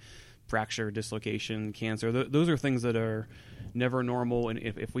things like fracture, dislocation, cancer, those are things that are never normal, and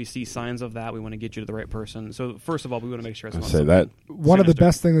if we see signs of that, we want to get you to the right person. So first of all, we want to make sure it's not say that one of the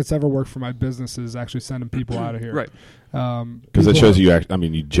best things that's ever worked for my business is actually sending people out of here, right? Because it shows you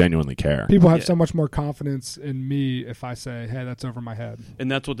you genuinely care. People have so much more confidence in me if I say, hey, that's over my head.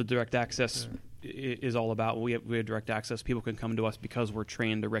 And that's what the direct access is all about. We have direct access. People can come to us because we're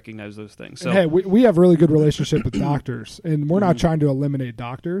trained to recognize those things. So, and hey, we have really good relationship with doctors, and we're not trying to eliminate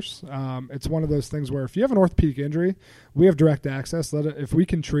doctors. It's one of those things where if you have an orthopedic injury, we have direct access. If we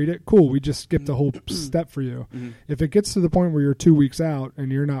can treat it, cool. We just skip the whole step for you. If it gets to the point where you're 2 weeks out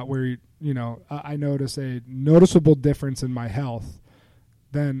and you're not where I notice a noticeable difference in my health,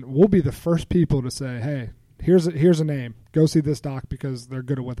 then we'll be the first people to say, hey, here's a name. Go see this doc because they're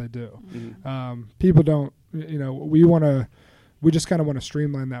good at what they do. People don't, we just kind of want to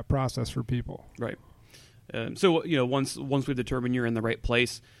streamline that process for people. Right. So, once we determine you're in the right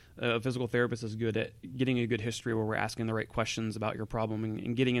place, a physical therapist is good at getting a good history where we're asking the right questions about your problem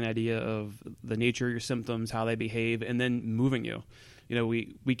and getting an idea of the nature of your symptoms, how they behave, and then moving you.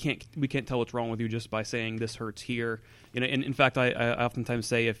 We can't tell what's wrong with you just by saying this hurts here. And in fact, I oftentimes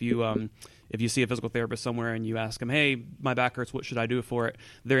say if you see a physical therapist somewhere and you ask them, hey, my back hurts, what should I do for it?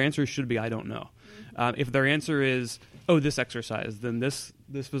 Their answer should be, I don't know. If their answer is, oh, this exercise, then this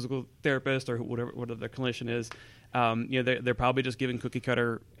physical therapist or whatever the clinician is, they're probably just giving cookie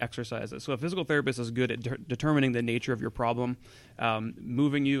cutter exercises. So a physical therapist is good at determining the nature of your problem,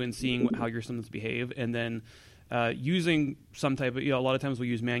 moving you and seeing how your symptoms behave, and then using some type of, a lot of times we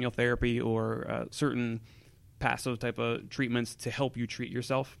use manual therapy or certain passive type of treatments to help you treat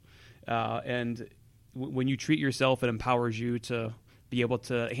yourself. And when you treat yourself, it empowers you to be able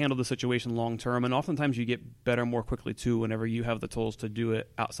to handle the situation long term. And oftentimes you get better more quickly too whenever you have the tools to do it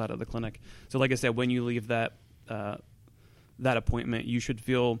outside of the clinic. So like I said, when you leave that appointment, you should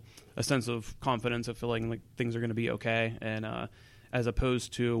feel a sense of confidence of feeling like things are going to be okay. And as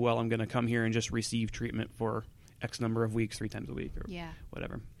opposed to, well, I'm going to come here and just receive treatment for X number of weeks, 3 times a week or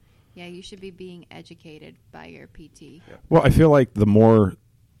whatever. Yeah, you should be being educated by your PT. Yeah. Well, I feel like the more,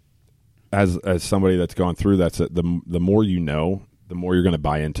 as somebody that's gone through that, the more you know, the more you're going to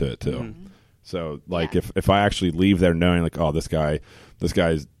buy into it too. Mm-hmm. So, like, if I actually leave there knowing, like, oh, this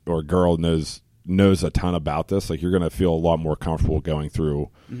guy's or girl knows a ton about this, like, you're going to feel a lot more comfortable going through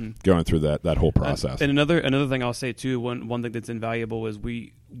that whole process. And another thing I'll say too, one thing that's invaluable is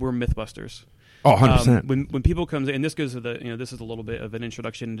we're Mythbusters. Oh, 100%. When people come in, and this goes to this is a little bit of an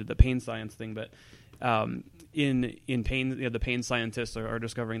introduction to the pain science thing, but in pain, the pain scientists are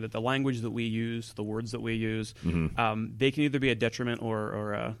discovering that the language that we use, the words that we use, they can either be a detriment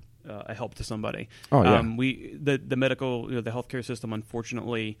or a help to somebody. Oh, yeah. The medical, the healthcare system,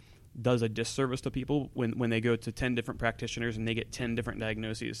 unfortunately, does a disservice to people when they go to 10 different practitioners and they get 10 different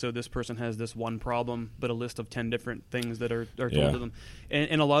diagnoses. So this person has this one problem, but a list of 10 different things that are told to them,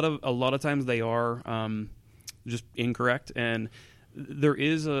 and a lot of times they are just incorrect. And there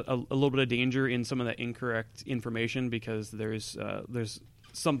is a little bit of danger in some of that incorrect information because there's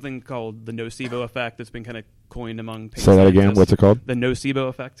something called the nocebo effect that's been kind of coined among pain Say that again. What's it called? The nocebo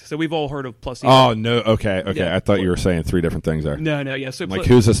effect. So we've all heard of placebo. Oh, no. Okay. Yeah. I thought you were saying 3 different things there. No. Yeah. So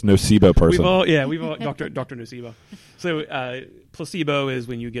who's this nocebo person? We've all Dr. Nocebo. So placebo is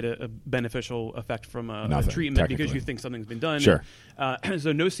when you get a beneficial effect from a treatment because you think something's been done. Sure.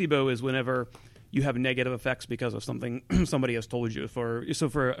 So nocebo is whenever you have negative effects because of something somebody has told you. For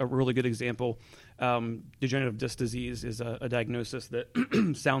a really good example, degenerative disc disease is a diagnosis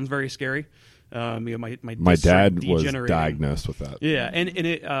that sounds very scary. My dad was diagnosed with that. Yeah, and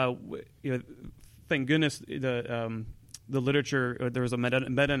it thank goodness the the literature, there was a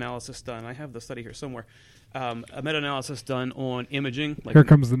meta-analysis done. I have the study here somewhere. A meta-analysis done on imaging. Here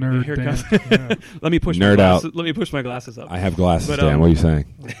comes the nerd. Here Dan. comes. Yeah. Let me push Nerd my glasses. out. Let me push my glasses up. I have glasses, But, Dan. What are you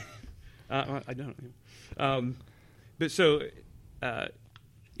saying? I don't. But so,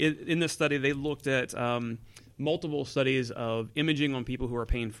 in this study, they looked at multiple studies of imaging on people who are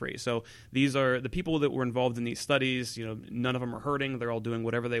pain-free. So these are the people that were involved in these studies. None of them are hurting. They're all doing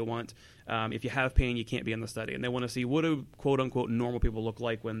whatever they want. If you have pain, you can't be in the study. And they want to see what do quote-unquote normal people look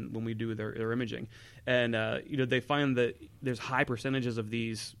like when we do their imaging. And they find that there's high percentages of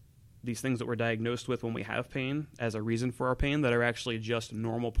these things that we're diagnosed with when we have pain as a reason for our pain that are actually just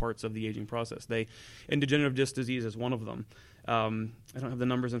normal parts of the aging process. And degenerative disc disease is one of them. I don't have the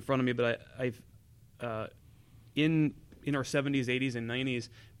numbers in front of me, but I've in our 70s, 80s, and 90s,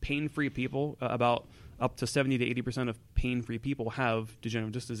 pain-free people, about up to 70 to 80% of pain-free people have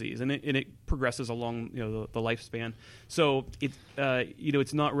degenerative disc disease, and it progresses along the lifespan. So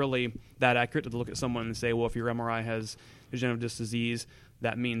it's not really that accurate to look at someone and say, well, if your MRI has degenerative disc disease,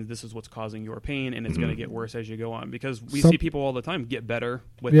 that means this is what's causing your pain, and it's going to get worse as you go on. Because we see people all the time get better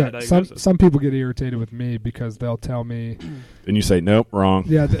with that diagnosis. Some people get irritated with me because they'll tell me, and you say, nope, wrong.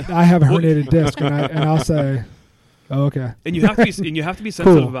 Yeah, I have a herniated disc, and I'll say, oh, okay. And you have to be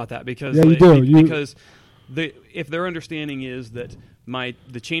sensitive about that because you do. Because if their understanding is that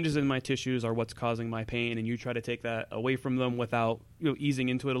the changes in my tissues are what's causing my pain, and you try to take that away from them without easing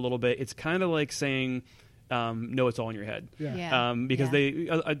into it a little bit, it's kind of like saying, no, it's all in your head. Because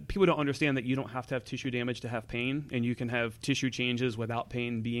people don't understand that you don't have to have tissue damage to have pain, and you can have tissue changes without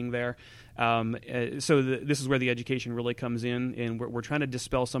pain being there. So this is where the education really comes in, and we're trying to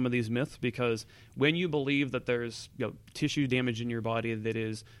dispel some of these myths, because when you believe that there's tissue damage in your body that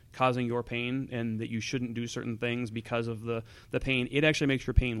is causing your pain and that you shouldn't do certain things because of the pain, it actually makes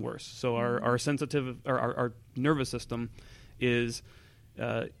your pain worse. So our nervous system is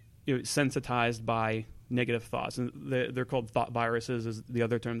sensitized by negative thoughts, and they're called thought viruses is the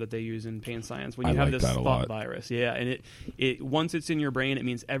other term that they use in pain science. When you have this thought virus, and it once it's in your brain, it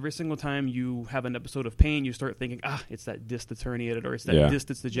means every single time you have an episode of pain, you start thinking, it's that disc that's herniated, or it's that disc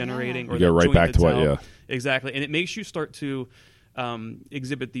that's degenerating, or you go right back to what, exactly, and it makes you start to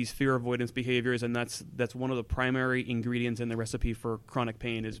exhibit these fear avoidance behaviors, and that's one of the primary ingredients in the recipe for chronic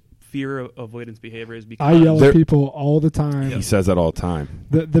pain is fear avoidance behaviors. Because I yell at people all the time. He says that all the time.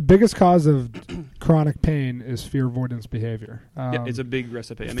 The biggest cause of chronic pain is fear avoidance behavior. It's a big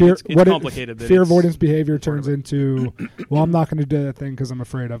recipe. I mean, it's complicated. Fear avoidance behavior turns into, well, I'm not going to do that thing because I'm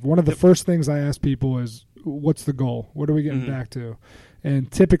afraid of. One of the first things I ask people is, what's the goal? What are we getting back to?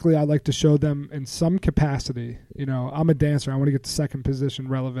 And typically I like to show them in some capacity. I'm a dancer. I want to get to second position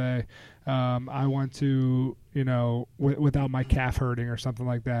releve. I want to, without my calf hurting or something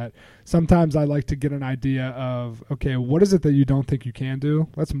like that. Sometimes I like to get an idea of, okay, what is it that you don't think you can do?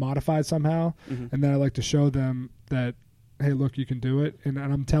 Let's modify it somehow. And then I like to show them that, hey, look, you can do it. And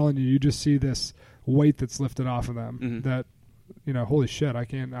I'm telling you, you just see this weight that's lifted off of them that, holy shit, I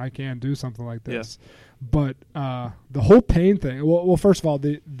can do something like this. Yeah. But the whole pain thing. Well, first of all,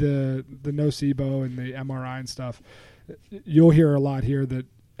 the nocebo and the MRI and stuff. You'll hear a lot here that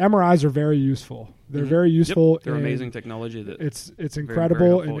MRIs are very useful. They're very useful. They're amazing technology. That it's incredible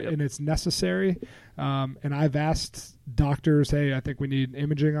very helpful, and it's necessary. And I've asked doctors, hey, I think we need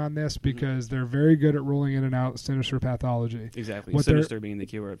imaging on this because they're very good at ruling in and out sinister pathology. Exactly. Sinister being the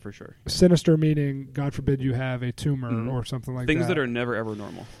keyword for sure. Sinister meaning, God forbid, you have a tumor or something like things that. Things that are never ever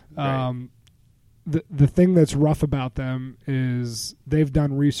normal. Right. The thing that's rough about them is they've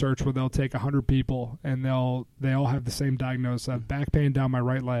done research where they'll take 100 people and they all have the same diagnosis. I have back pain down my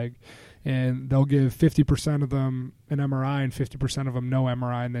right leg, and they'll give 50% of them an MRI and 50% of them no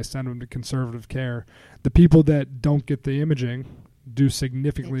MRI, and they send them to conservative care. The people that don't get the imaging do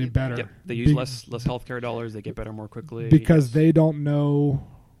significantly better. Yep. They use less healthcare dollars. They get better more quickly because they don't know.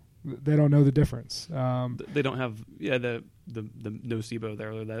 They don't know the difference. They don't have the nocebo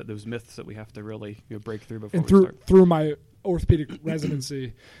there. Those myths that we have to really break through before we start. Through my orthopedic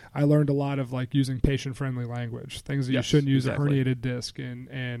residency, I learned a lot of using patient-friendly language, things that you shouldn't use a herniated disc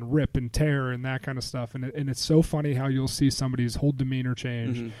and rip and tear and that kind of stuff. And it's so funny how you'll see somebody's whole demeanor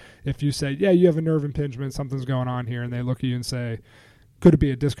change if you say, yeah, you have a nerve impingement, something's going on here, and they look at you and say, could it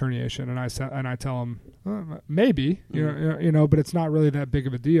be a disc herniation? And I tell them, maybe, but it's not really that big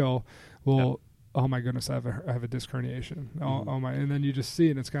of a deal. Well, oh my goodness, I have a disc herniation. Oh my, and then you just see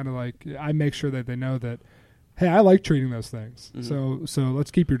it, and it's kind of like I make sure that they know that, hey, I like treating those things. So let's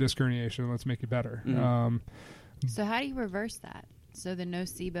keep your disc herniation. Let's make you better. So how do you reverse that? So the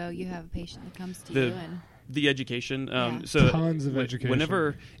nocebo, you have a patient that comes to you and The education. Yeah. So Tons of education.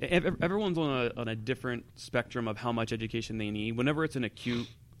 Whenever everyone's on a different spectrum of how much education they need. Whenever it's an acute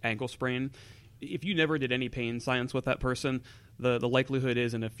ankle sprain, if you never did any pain science with that person, the likelihood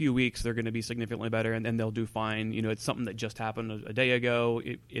is in a few weeks they're going to be significantly better and they'll do fine. It's something that just happened a day ago.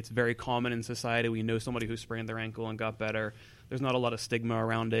 It's very common in society. We know somebody who sprained their ankle and got better. There's not a lot of stigma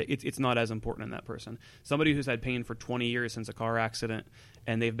around it. It's not as important in that person. Somebody who's had pain for 20 years since a car accident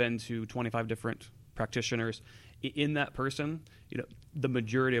and they've been to 25 different practitioners, in that person, the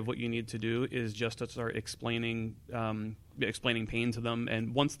majority of what you need to do is just to start explaining pain to them.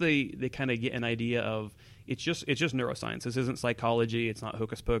 And once they kind of get an idea of it's just neuroscience. This isn't psychology. It's not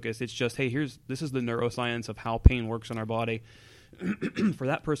hocus pocus. It's just, hey, this is the neuroscience of how pain works in our body. For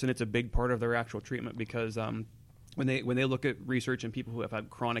that person, it's a big part of their actual treatment because when they look at research and people who have had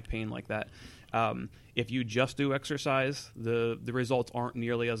chronic pain like that, if you just do exercise, the results aren't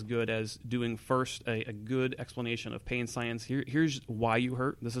nearly as good as doing first a good explanation of pain science. Here's why you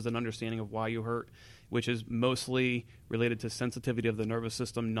hurt. This is an understanding of why you hurt, which is mostly related to sensitivity of the nervous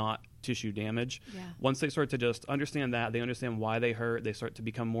system, not tissue damage. Yeah. Once they start to just understand that, they understand why they hurt, they start to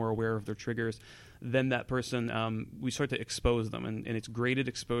become more aware of their triggers, then that person, we start to expose them. And it's graded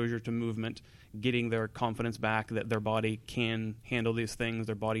exposure to movement, getting their confidence back that their body can handle these things,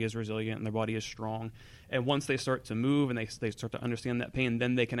 their body is resilient, and their body is strong. And once they start to move and they start to understand that pain,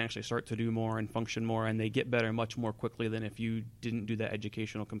 then they can actually start to do more and function more, and they get better much more quickly than if you didn't do that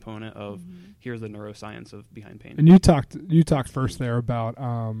educational component of here's the neuroscience of behind pain. And you talked first there about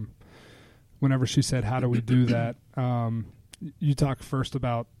whenever she said, how do we do that? You talked first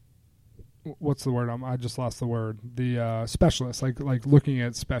about, what's the word? I just lost the word. The specialists, like looking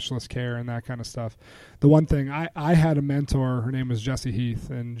at specialist care and that kind of stuff. The one thing, I had a mentor, her name was Jessie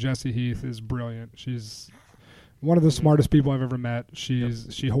Heath, and Jessie Heath is brilliant. She's one of the smartest people I've ever met.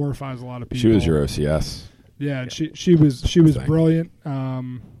 She horrifies a lot of people. She was your OCS. Yeah, she was brilliant.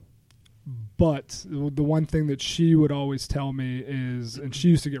 But the one thing that she would always tell me is, and she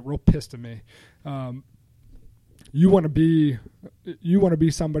used to get real pissed at me, you want to be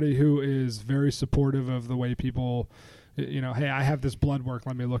somebody who is very supportive of the way people, hey, I have this blood work,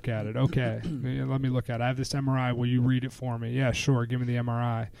 let me look at it. Okay, let me look at it. I have this MRI, will you read it for me? Yeah, sure, give me the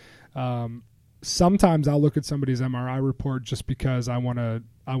MRI. Sometimes I'll look at somebody's MRI report just because I want to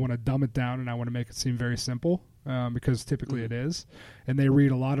dumb it down and I want to make it seem very simple. Because typically it is, and they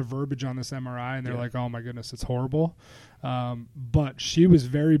read a lot of verbiage on this MRI and they're like, oh my goodness, it's horrible. But she was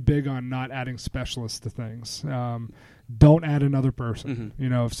very big on not adding specialists to things. Don't add another person.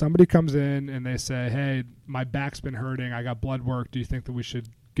 If somebody comes in and they say, hey, my back's been hurting, I got blood work, do you think that we should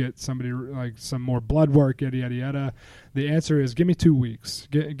get somebody like some more blood work, yada yada yada? The answer is, give me 2 weeks.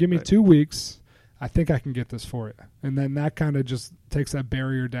 Give me 2 weeks. I think I can get this for you. And then that kind of just takes that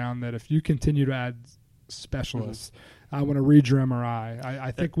barrier down, that if you continue to add specialists, I want to read your MRI,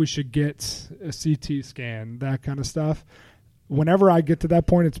 I think we should get a CT scan, that kind of stuff. Whenever I get to that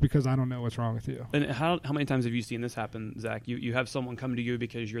point, it's because I don't know what's wrong with you. And how many times have you seen this happen, Zach? You have someone come to you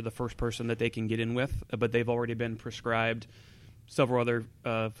because you're the first person that they can get in with, but they've already been prescribed several other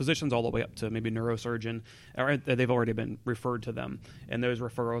physicians, all the way up to maybe neurosurgeon, or they've already been referred to them. And those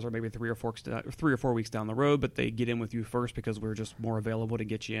referrals are maybe 3 or 4 weeks down the road, but they get in with you first because we're just more available to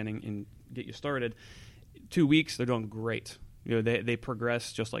get you in and get you started. 2 weeks, they're doing great. They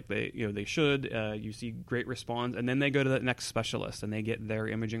progress just like they should. You see great response, and then they go to the next specialist and they get their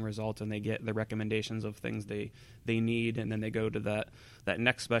imaging results and they get the recommendations of things they need, and then they go to that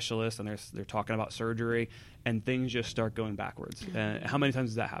next specialist and they're talking about surgery, and things just start going backwards. How many times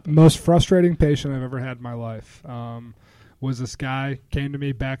does that happen? Most frustrating patient I've ever had in my life was this guy. Came to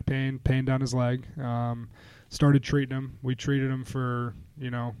me, back pain down his leg. Started treating him. We treated him for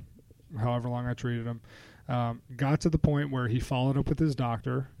however long I treated him. Got to the point where he followed up with his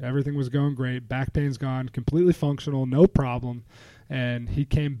doctor. Everything was going great. Back pain's gone, completely functional, no problem. And he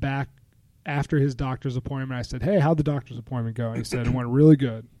came back after his doctor's appointment. I said, hey, how'd the doctor's appointment go? And he said, it went really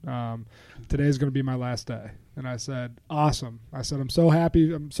good. Today's going to be my last day. And I said, awesome. I said, I'm so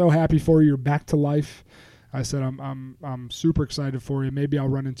happy. I'm so happy for you. You're back to life. I said, I'm super excited for you. Maybe I'll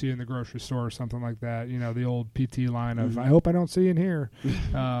run into you in the grocery store or something like that. The old PT line of, I hope I don't see you in here.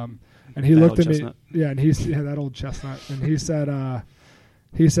 And he looked at me, and that old chestnut. And he said,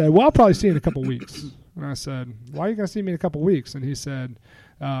 well, I'll probably see you in a couple weeks. And I said, why are you going to see me in a couple weeks? And he said,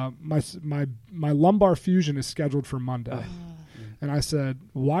 my lumbar fusion is scheduled for Monday. And I said,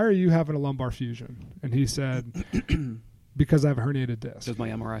 why are you having a lumbar fusion? And he said, because I have a herniated disc. Because my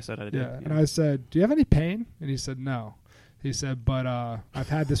MRI said I did. Yeah. And I said, do you have any pain? And he said, no. He said, but I've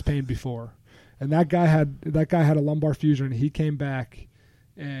had this pain before. And that guy had a lumbar fusion, and he came back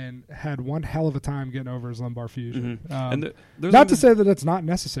and had one hell of a time getting over his lumbar fusion. And there's not to say that it's not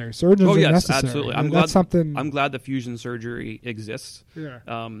necessary. Surgeons oh are yes, necessary. absolutely. I'm glad the fusion surgery exists. Yeah.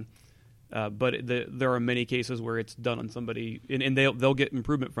 But there are many cases where it's done on somebody, and they'll get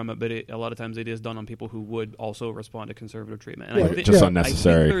improvement from it. But a lot of times it is done on people who would also respond to conservative treatment. And Right. Just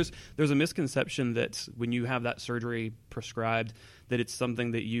unnecessary. I think there's a misconception that when you have that surgery prescribed, that it's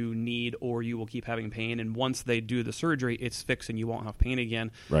something that you need or you will keep having pain. And once they do the surgery, it's fixed and you won't have pain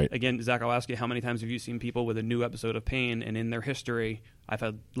again. Right. Again, Zach, I'll ask you, how many times have you seen people with a new episode of pain, and in their history, I've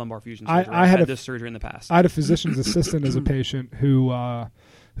had lumbar fusion surgery. I had this surgery in the past. I had a physician's assistant as a patient who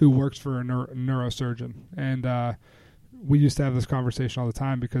works for a neurosurgeon, and we used to have this conversation all the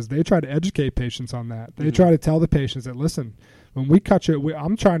time because they try to educate patients on that. They try to tell the patients that, listen, when we cut you,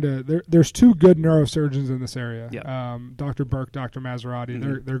 I'm trying to. There's two good neurosurgeons in this area. Yep. Dr. Burke, Dr.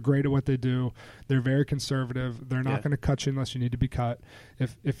 Maserati. They're great at what they do. They're very conservative. They're not going to cut you unless you need to be cut.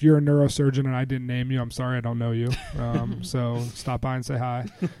 If you're a neurosurgeon and I didn't name you, I'm sorry, I don't know you. So stop by and say hi.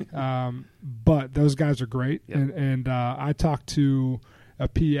 But those guys are great, and I talked to a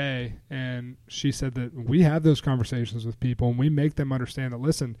PA, and she said that we have those conversations with people and we make them understand that,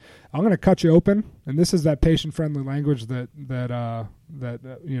 listen, I'm going to cut you open, and this is that patient-friendly language that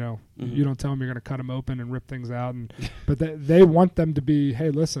you know, you don't tell them you're going to cut them open and rip things out, and but they want them to be,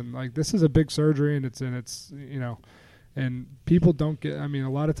 hey, listen, like, this is a big surgery, and it's you know, and people don't get. I mean,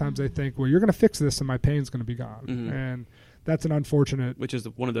 a lot of times they think, well, you're going to fix this and my pain's going to be gone, and that's an unfortunate. Which is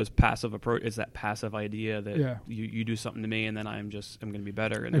one of those passive approach. Is that passive idea that you do something to me and then I'm going to be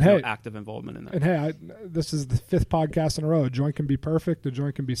better, and there's no active involvement in that. And hey, this is the 5th podcast in a row. A joint can be perfect. A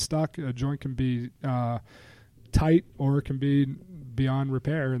joint can be stuck. A joint can be tight, or it can be beyond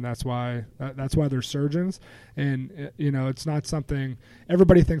repair, and that's why they're surgeons. And you know, it's not something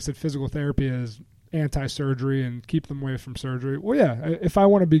everybody thinks that physical therapy is anti-surgery and keep them away from surgery. Well, yeah, if I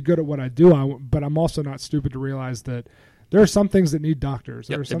want to be good at what I do, but I'm also not stupid to realize that there are some things that need doctors.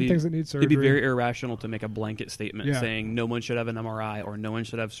 There are some things that need surgery. It'd be very irrational to make a blanket statement saying no one should have an MRI or no one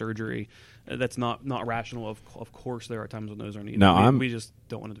should have surgery. That's not rational. Of course, there are times when those are needed. Now, we just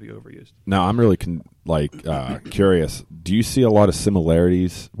don't want it to be overused. Now, I'm really curious. Do you see a lot of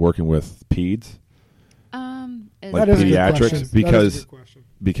similarities working with peds? Like pediatrics?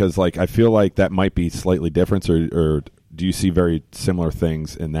 Because like, I feel like that might be slightly different, or do you see very similar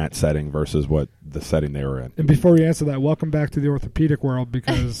things in that setting versus what the setting they were in? And before we answer that, welcome back to the orthopedic world,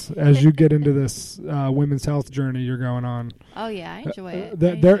 because as you get into this women's health journey you're going on. Oh yeah, I enjoy it.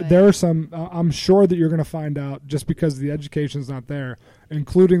 There are some. I'm sure that you're going to find out, just because the education's not there,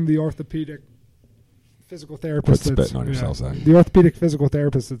 including the orthopedic physical therapist. Quit spitting on yourself, Zach. The orthopedic physical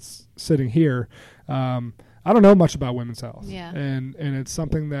therapist that's sitting here. I don't know much about women's health, and it's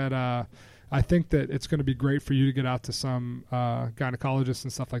something that I think that it's going to be great for you to get out to some gynecologists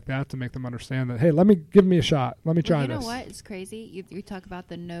and stuff like that to make them understand that, hey, give me a shot. Let me try this. You know what? It's crazy. You talk about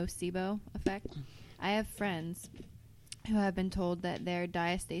the nocebo effect. I have friends who have been told that their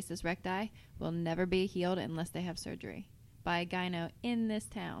diastasis recti will never be healed unless they have surgery by a gyno in this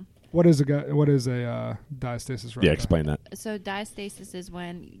town. What is a diastasis recti? Yeah, explain that. So diastasis is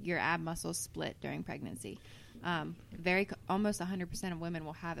when your ab muscles split during pregnancy. Almost 100% of women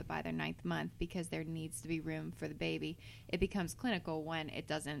will have it by their 9th month because there needs to be room for the baby. It becomes clinical when it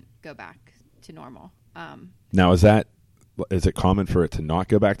doesn't go back to normal. Now, is it common for it to not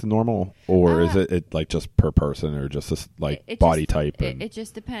go back to normal, or is it like just per person, or just this body type? It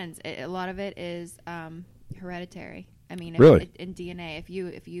just depends. A lot of it is hereditary. I mean, really? In DNA,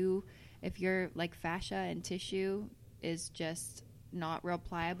 if your like fascia and tissue is just not real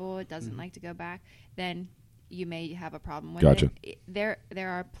pliable, it doesn't like to go back, then you may have a problem with it. There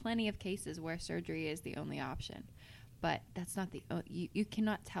are plenty of cases where surgery is the only option, but that's not you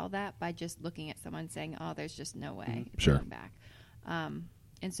cannot tell that by just looking at someone saying, oh, there's just no way it's going back.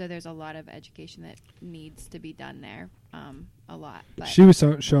 And so there's a lot of education that needs to be done there, a lot. But she was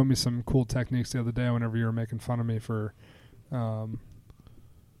showing me some cool techniques the other day whenever you were making fun of me for who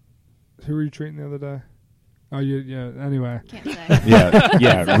were you treating the other day? Oh, yeah. Anyway. Can't say.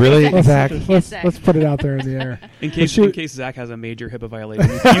 yeah. Really, Zach? Let's put it out there in the air. In case Zach has a major HIPAA violation,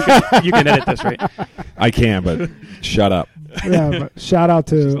 you can edit this, right? I can, but shut up. Yeah, but shout out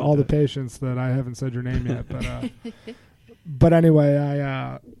to all the patients that I haven't said your name yet. But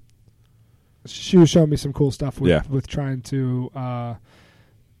anyway, she was showing me some cool stuff with trying to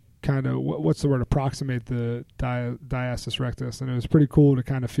kind of what's the word, approximate the diastasis rectus, and it was pretty cool to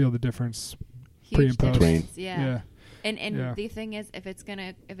kind of feel the difference. Pre and post. Yeah. And the thing is, if it's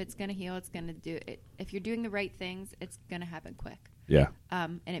gonna heal, it's gonna do it. If you're doing the right things, it's gonna happen quick. Yeah.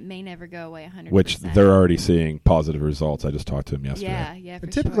 And it may never go away 100%. Which they're already seeing positive results. I just talked to him yesterday. Yeah, for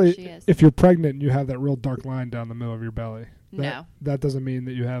And typically, sure she is. if you're pregnant and you have that real dark line down the middle of your belly, No. that doesn't mean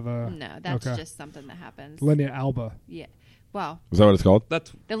that you have a No, that's okay. just something that happens. linea alba. Yeah. Well, Is that what it's called?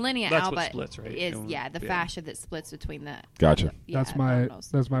 That's the linea That's alba what splits, right? is Yeah. the fascia that splits between the Gotcha. That's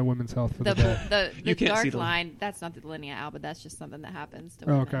my women's health for the day. the You can't see dark the- line. That's not the linea alba. That's just something that happens to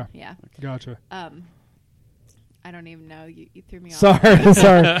Oh, women. okay. Yeah. Gotcha. I don't even know. You threw me off.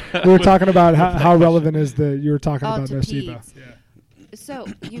 Sorry. We were talking about how relevant is you were talking Oh, about to nocebo. peds. So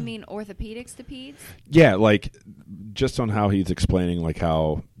you mean orthopedics to peds? Yeah, like just on how he's explaining like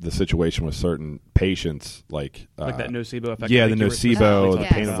how the situation with certain patients, like that nocebo effect. Yeah, like the you were nocebo, specifically the talking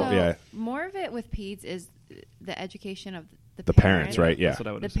pain about. of yeah, More of it with peds is the education of the parents, right? Yeah, That's what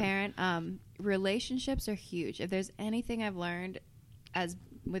I would The assume. parent. Relationships are huge. If there's anything I've learned as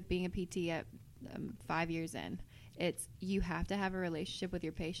with being a PT at 5 years in, it's you have to have a relationship with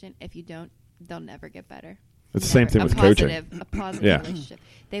your patient. If you don't, they'll never get better. It's the same thing A with coaching. A positive Yeah. relationship.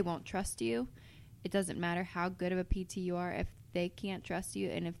 They won't trust you. It doesn't matter how good of a PT you are. If they can't trust you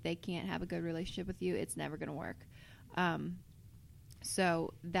and if they can't have a good relationship with you, it's never going to work.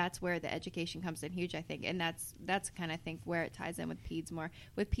 So that's where the education comes in huge, I think. And that's kind of, I think, where it ties in with peds more.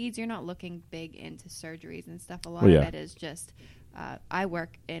 With peds, you're not looking big into surgeries and stuff. A lot Well, yeah. of it is just, I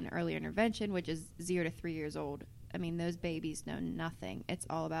work in early intervention, which is 0 to 3 years old. I mean, those babies know nothing. It's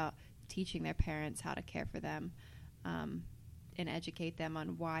all about teaching their parents how to care for them and educate them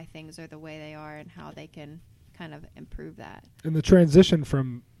on why things are the way they are and how they can kind of improve that. And the transition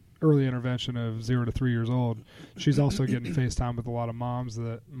from early intervention of 0 to 3 years old, she's also getting FaceTime with a lot of moms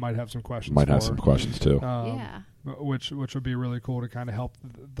that might have some questions. Might have for some her. questions too. Yeah. Which would be really cool to kind of help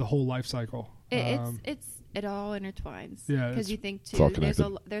the whole life cycle. It all intertwines. Yeah, because you think it's all too.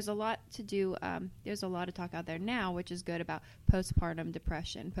 There's a lot to do. There's a lot of talk out there now, which is good about postpartum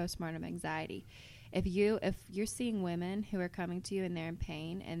depression, postpartum anxiety. If you're seeing women who are coming to you and they're in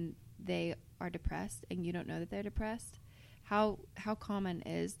pain and they are depressed and you don't know that they're depressed, how common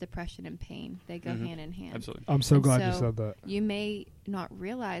is depression and pain? They go hand in hand. Absolutely. I'm so And glad you so said that. You may not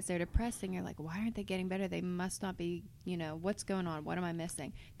realize they're depressed and you're like, why aren't they getting better? They must not be, what's going on? What am I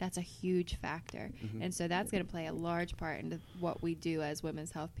missing? That's a huge factor. And so that's going to play a large part into what we do as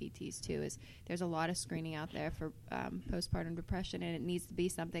women's health PTs too, is there's a lot of screening out there for postpartum depression, and it needs to be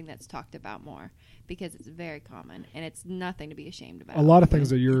something that's talked about more because it's very common and it's nothing to be ashamed about. A lot of things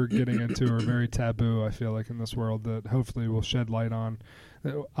that you're getting into are very taboo, I feel like, in this world that hopefully will shed light on.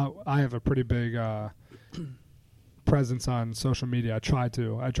 I have a pretty big presence on social media. I try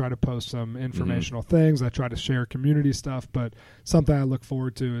to post some informational things. I try to share community stuff, but something I look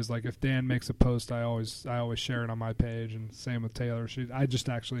forward to is like if Dan makes a post, I always share it on my page, and same with Taylor. I just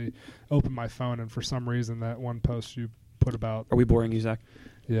actually opened my phone, and for some reason that one post you put about Are we boring you, Zach?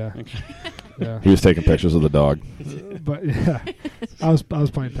 yeah. He was taking pictures of the dog. But yeah, I was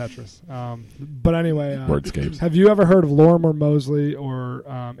playing Tetris. But anyway, Wordscapes. have you ever heard of Lorimer Moseley or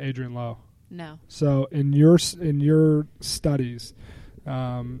Adrian Lowe? No. So in your studies,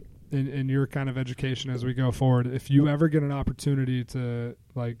 in your kind of education as we go forward, if you ever get an opportunity to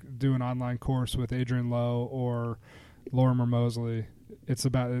like do an online course with Adrian Lowe or Lorimer Moseley,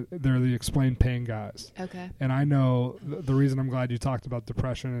 they're the Explain Pain guys. Okay. And I know the reason I'm glad you talked about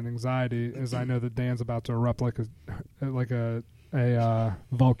depression and anxiety is I know that Dan's about to erupt like a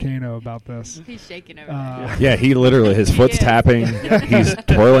volcano about this. He's shaking over there. Yeah, he literally his foot's Yeah. tapping. He's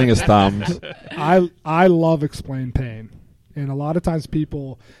twirling his thumbs. I love Explain Pain, and a lot of times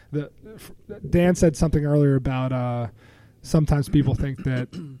Dan said something earlier about sometimes people think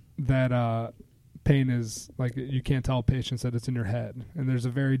that pain is like you can't tell patients that it's in your head, and there's a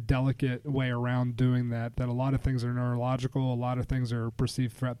very delicate way around doing that a lot of things are neurological, a lot of things are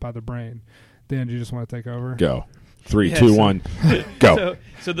perceived threat by the brain. Dan, do you just want to take over? Go. 3, Yeah, 2, so- 1, go.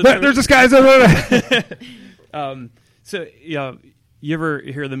 So the There's this guy's So yeah, you ever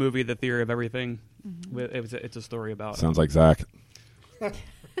hear the movie The Theory of Everything? It's a story about Sounds like Zach.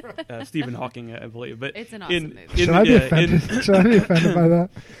 Stephen Hawking, I believe. But It's an awesome movie. Should I be offended? Should I be offended by that?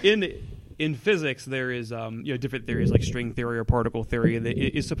 In physics, there is different theories like string theory or particle theory that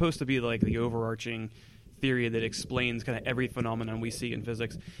is supposed to be like the overarching theory that explains kind of every phenomenon we see in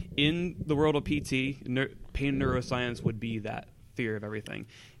physics. In the world of PT, pain neuroscience would be that theory of everything.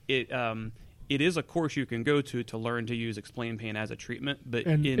 It is a course you can go to learn to use Explain Pain as a treatment, but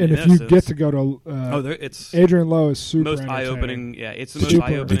And in if essence, you get to go to it's Adrian Lowe is super most entertaining. eye-opening. Yeah, it's the most Super.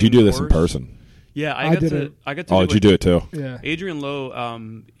 eye-opening. Did you do this in course. person? Yeah, I did it. I got to. Oh, did you do it too? Yeah. Adrian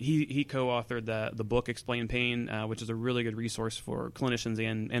Lowe, he co-authored the book Explain Pain, which is a really good resource for clinicians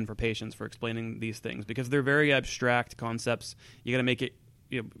and for patients for explaining these things, because they're very abstract concepts. You got to make it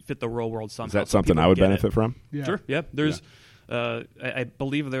fit the real world somehow. Is that something I would benefit from? Yeah. Sure. Yeah. There's, I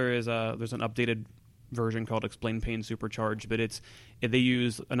believe there's an updated version called Explain Pain Supercharged, but they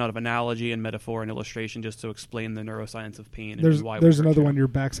use a lot of analogy and metaphor and illustration just to explain the neuroscience of pain. There's and why there's another one. Your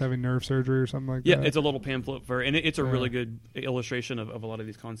back's having nerve surgery or something like that. Yeah, it's a little pamphlet and it's a really good illustration of a lot of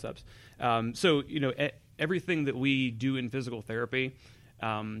these concepts. So everything that we do in physical therapy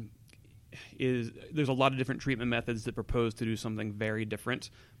there's a lot of different treatment methods that propose to do something very different,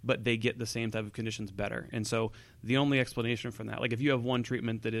 but they get the same type of conditions better. And so the only explanation from that, like if you have one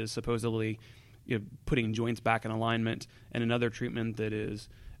treatment that is supposedly putting joints back in alignment, and another treatment that is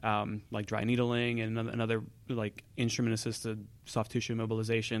like dry needling, and another like instrument-assisted soft tissue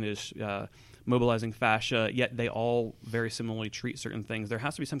mobilization is mobilizing fascia, yet they all very similarly treat certain things. There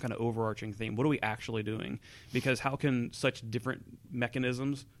has to be some kind of overarching theme. What are we actually doing? Because how can such different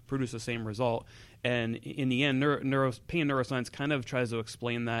mechanisms produce the same result? And in the end, pain neuroscience kind of tries to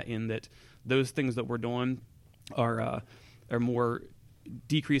explain that, in that those things that we're doing are more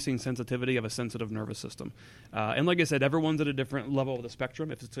decreasing sensitivity of a sensitive nervous system. And like I said, everyone's at a different level of the spectrum.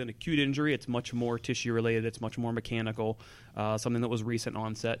 If it's an acute injury, it's much more tissue related, it's much more mechanical, something that was recent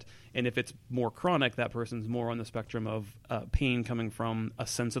onset. And if it's more chronic, that person's more on the spectrum of pain coming from a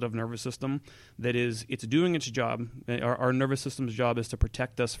sensitive nervous system that it's doing its job. Our nervous system's job is to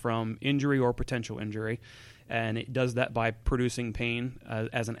protect us from injury or potential injury. And it does that by producing pain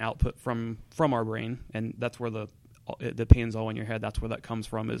as an output from our brain. And that's where the pain's all in your head. That's where that comes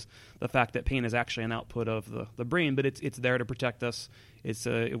from, is the fact that pain is actually an output of the brain, but it's there to protect us. It's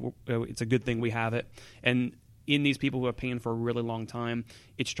a good thing we have it. And in these people who have pain for a really long time,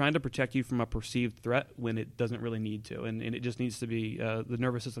 it's trying to protect you from a perceived threat when it doesn't really need to. And it just needs to be, the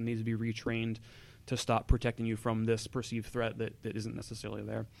nervous system needs to be retrained to stop protecting you from this perceived threat that isn't necessarily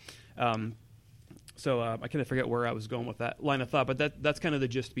there. So I kind of forget where I was going with that line of thought, but that's kind of the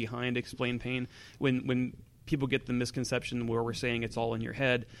gist behind Explain Pain. When people get the misconception where we're saying it's all in your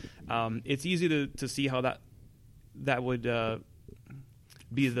head, it's easy to see how that would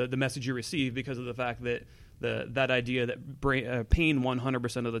be the message you receive, because of the fact that that idea that pain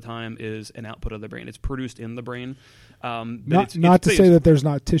 100% of the time is an output of the brain. It's produced in the brain. Not to say that there's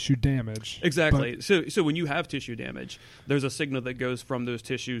not tissue damage. Exactly. So when you have tissue damage, there's a signal that goes from those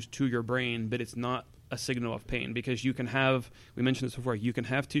tissues to your brain, but it's not a signal of pain, because you can have, we mentioned this before, you can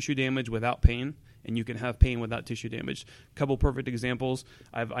have tissue damage without pain, and you can have pain without tissue damage. Couple perfect examples.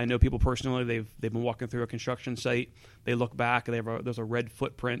 I know people personally. They've been walking through a construction site. They look back. There's a red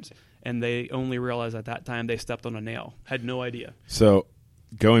footprint, and they only realize at that time they stepped on a nail. Had no idea. So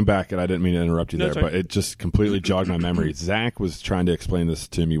going back, and I didn't mean to interrupt you No, there, sorry. but it just completely jogged my memory. Zach was trying to explain this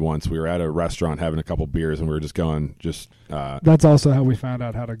to me once. We were at a restaurant having a couple beers, and we were just going, That's also how we found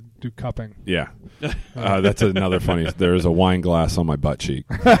out how to do cupping. yeah. That's another funny. There was a wine glass on my butt cheek.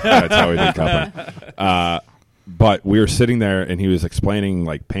 That's how we did cupping. But we were sitting there, and he was explaining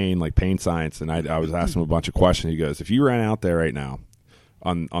like pain science, and I was asking him a bunch of questions. He goes, if you ran out there right now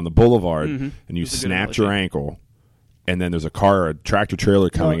on the boulevard and you That's a good snapped your analogy. ankle, and then there's a car or a tractor trailer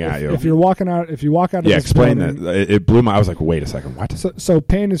coming at you. If you walk out of yeah, this explain building, that. It blew my. I was like, wait a second, what? So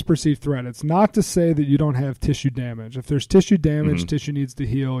pain is perceived threat. It's not to say that you don't have tissue damage. If there's tissue damage, tissue needs to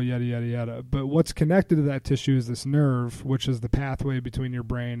heal, yada, yada, yada. But what's connected to that tissue is this nerve, which is the pathway between your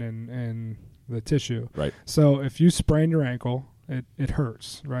brain and the tissue. Right. So if you sprain your ankle, it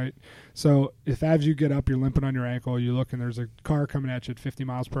hurts, right? So if as you get up, you're limping on your ankle, you look and there's a car coming at you at 50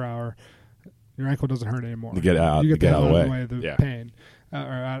 miles per hour, your ankle doesn't hurt anymore. You get out. You get get the out hell of the out way. of the way of the Yeah. pain, or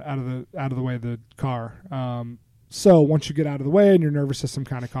out of the way of the car. So once you get out of the way and your nervous system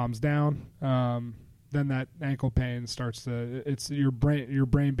kind of calms down, then that ankle pain starts to. It's your brain. Your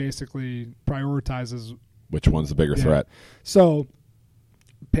brain basically prioritizes Which one's the bigger threat? So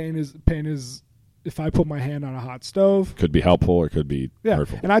pain is. If I put my hand on a hot stove, Could be helpful or could be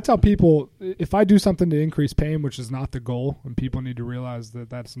hurtful. and I tell people, if I do something to increase pain, which is not the goal, and people need to realize that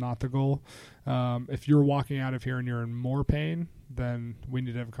that's not the goal. If you're walking out of here and you're in more pain, then we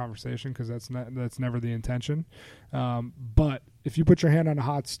need to have a conversation, because that's never the intention. But if you put your hand on a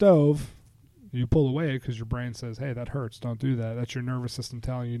hot stove, you pull away because your brain says, hey, that hurts, don't do that. That's your nervous system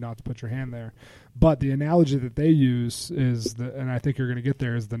telling you not to put your hand there. But the analogy that they use is, and I think you're going to get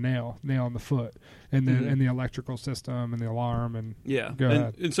there, is the nail in the foot, and the electrical system and the alarm. And Yeah. Go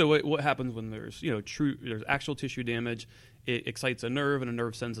ahead. And so what happens when there's there's actual tissue damage? It excites a nerve, and a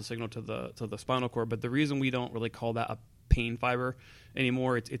nerve sends a signal to the spinal cord. But the reason we don't really call that a pain fiber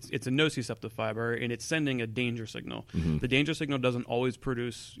anymore. It's a nociceptive fiber, and it's sending a danger signal. The danger signal doesn't always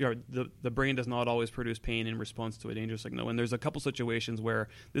produce, the brain does not always produce pain in response to a danger signal. And there's a couple situations where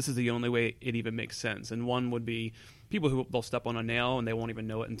this is the only way it even makes sense. And one would be people who they'll step on a nail and they won't even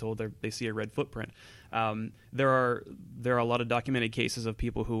know it until they see a red footprint. There are a lot of documented cases of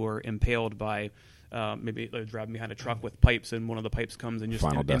people who are impaled by maybe they're driving behind a truck with pipes, and one of the pipes comes and just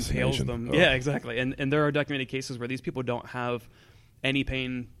impales them. Oh. Yeah, exactly. And there are documented cases where these people don't have any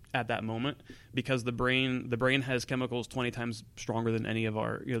pain at that moment because the brain has chemicals 20 times stronger than any of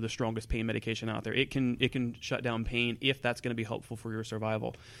our the strongest pain medication out there. It can shut down pain if that's going to be helpful for your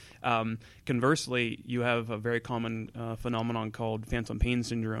survival. Conversely, you have a very common phenomenon called phantom pain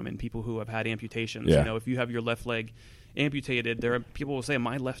syndrome in people who have had amputations. Yeah. If you have your left leg amputated, there are people will say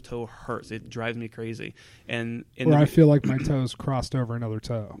my left toe hurts, it drives me crazy, or I feel like my toes crossed over another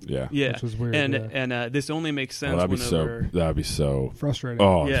toe. Yeah, which is weird. And this only makes sense that'd be so frustrating.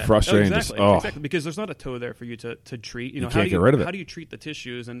 Oh, yeah. frustrating. Exactly, because there's not a toe there for you to treat. You can't get rid of it. How do you treat the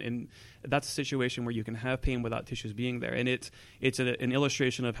tissues? And that's a situation where you can have pain without tissues being there. And it's an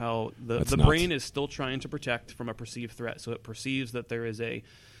illustration of how the brain is still trying to protect from a perceived threat. So it perceives that there is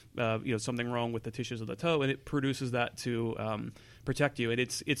something wrong with the tissues of the toe, and it produces that to protect you. And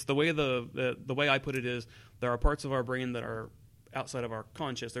it's the way the way I put it is there are parts of our brain that are outside of our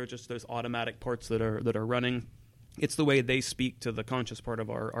conscious. They're just those automatic parts that are running. It's the way they speak to the conscious part of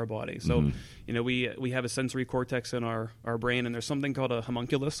our body. So, we have a sensory cortex in our brain, and there's something called a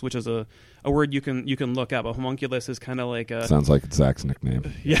homunculus, which is a word you can look up. A homunculus is kind of like a... Sounds like it's Zach's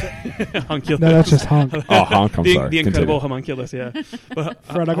nickname. Yeah. Homunculus. No, that's just honk. Oh, honk, I'm sorry. The incredible Continue. homunculus, yeah. But,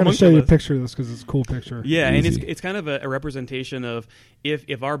 Fred, I'm going to show you a picture of this because it's a cool picture. Yeah, Easy. and it's kind of a representation of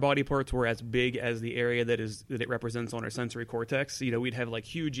if our body parts were as big as the area that it represents on our sensory cortex, we'd have like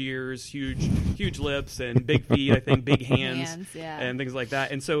huge ears, huge lips, and big feet, I think, big hands, and things like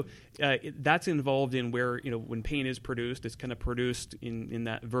that. And so that's involved in where, when pain is produced, it's kind of produced in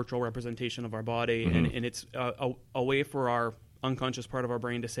that virtual representation of our body, and it's a way for our unconscious part of our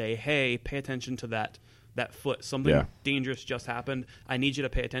brain to say, hey, pay attention to that foot. Something dangerous just happened. I need you to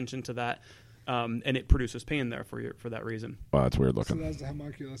pay attention to that. And it produces pain there for that reason. Wow, that's weird looking. So that's the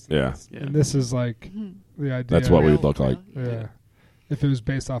homunculus. Yeah. And this is like the idea. That's what we would look like. Yeah. If it was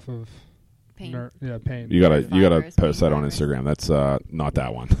based off of Pain. pain. You gotta Fibers, post that pain on fibers. Instagram. That's not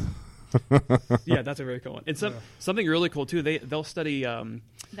that one. Yeah, that's a very cool one. And something really cool too. They'll study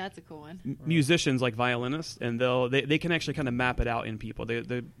That's a cool one. musicians like violinists, and they can actually kind of map it out in people.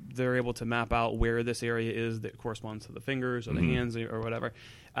 They're able to map out where this area is that corresponds to the fingers or the hands or whatever.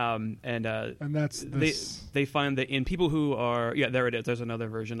 And that's this. they find that in people who are there it is. There's another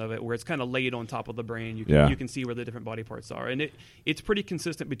version of it where it's kind of laid on top of the brain. You can see where the different body parts are, and it's pretty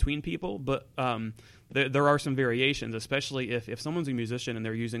consistent between people. But there are some variations, especially if someone's a musician and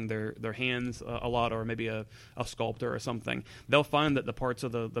they're using their hands a lot, or maybe a sculptor or something. They'll find that the parts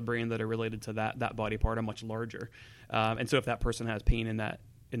of the brain that are related to that body part are much larger, and so if that person has pain in that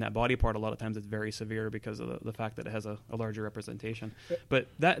body part, a lot of times it's very severe because of the fact that it has a larger representation. But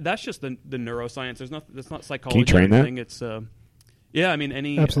that's just the neuroscience. It's not psychology. Can you train or anything. that?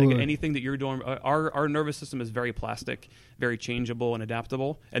 It's anything that you're doing. Our nervous system is very plastic, very changeable and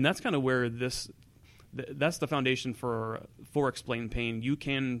adaptable, and that's kind of where that's the foundation for explained pain. You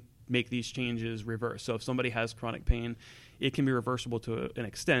can make these changes reverse. So if somebody has chronic pain, it can be reversible to an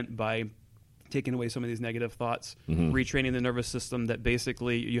extent by taking away some of these negative thoughts, retraining the nervous system. That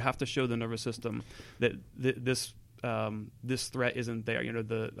basically you have to show the nervous system that this threat isn't there.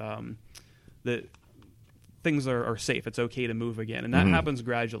 The things are safe. It's okay to move again. And that happens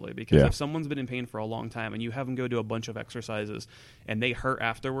gradually because if someone's been in pain for a long time and you have them go do a bunch of exercises and they hurt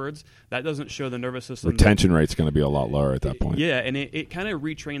afterwards, that doesn't show the nervous system. Retention rate's going to be a lot lower at that point. Yeah, and it kind of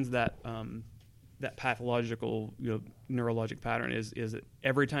retrains that pathological, neurologic pattern is that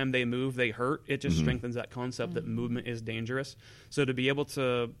every time they move, they hurt. It just strengthens that concept that movement is dangerous. So to be able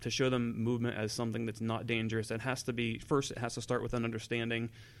to show them movement as something that's not dangerous, it has to start with an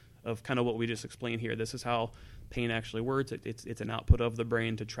understanding of kind of what we just explained here. This is how pain actually works. It's an output of the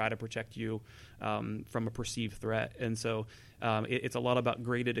brain to try to protect you from a perceived threat. And so it's a lot about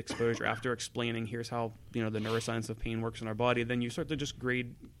graded exposure. After explaining here's how the neuroscience of pain works in our body, then you start to just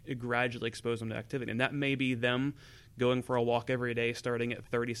gradually expose them to activity. And that may be them going for a walk every day starting at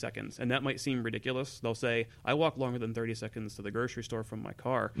 30 seconds. And that might seem ridiculous. They'll say, I walk longer than 30 seconds to the grocery store from my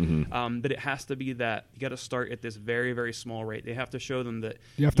car. But it has to be that you got to start at this very, very small rate. They have to show them that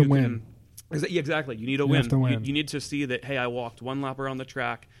You have to win. Exactly. You need to You win. have to win. You need to see that, hey, I walked one lap around the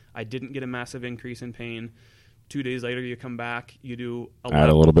track. I didn't get a massive increase in pain. 2 days later, you come back, you do Add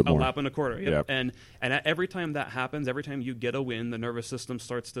a little bit more. lap and a quarter. Yep. Yep. And every time that happens, every time you get a win, the nervous system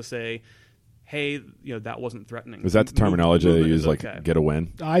starts to say, hey, that wasn't threatening. Is that the terminology they Movement use, is like okay. get a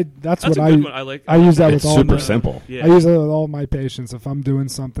win? That's a what good one. I like. I use that It's with all super my, simple. Yeah. I use it with all my patients. If I'm doing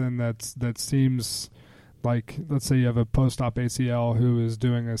something that seems like, let's say you have a post-op ACL who is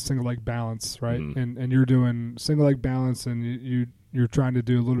doing a single leg balance, right? Mhm. And you're doing single leg balance, and you're trying to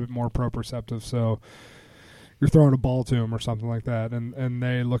do a little bit more proprioceptive. So you're throwing a ball to them or something like that, and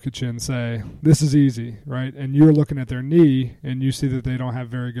they look at you and say, this is easy, right? And you're looking at their knee, and you see that they don't have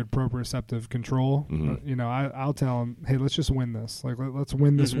very good proprioceptive control. Mhm. I'll tell them, hey, let's just win this. Like, let's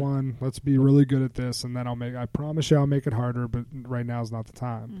win this one. Let's be really good at this, and then I promise you I'll make it harder, but right now is not the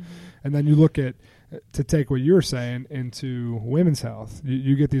time. And then you look at, to take what you're saying into women's health,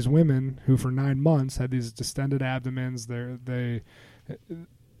 you get these women who for 9 months had these distended abdomens.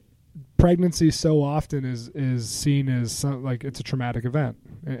 Pregnancy so often is seen as like it's a traumatic event,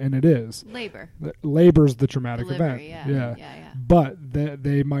 and it is. Labor's the traumatic event. Yeah. But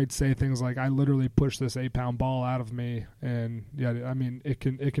they might say things like, "I literally pushed this 8-pound ball out of me," and I mean, it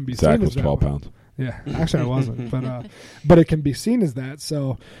can be Zach seen was as that 12 way. pounds. Yeah, actually I wasn't, but it can be seen as that.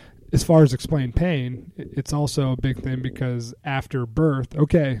 So, as far as explained pain, it's also a big thing because after birth,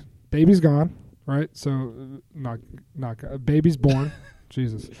 okay, baby's gone, right? So, not baby's born.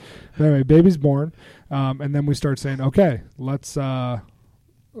 Jesus. But anyway, baby's born, and then we start saying, okay, let's get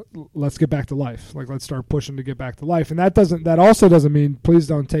back to life. Like, let's start pushing to get back to life. And that also doesn't mean, please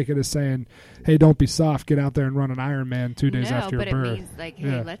don't take it as saying, hey, don't be soft, get out there and run an Ironman 2 days after your birth. No, but it means like,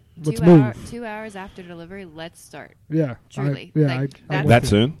 hey, let's move. 2 hours after delivery, let's start. Yeah, Truly. That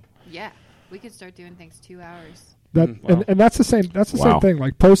soon? Yeah, we could start doing things 2 hours. And that's the same. That's the same thing.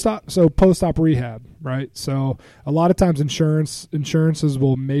 Like post-op rehab, right? So a lot of times insurances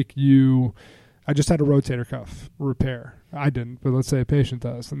will make you. I just had a rotator cuff repair. I didn't, but let's say a patient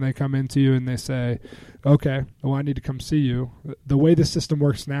does, and they come into you and they say, "Okay, well, I need to come see you." The way the system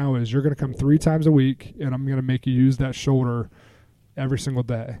works now is you're going to come 3 times a week, and I'm going to make you use that shoulder every single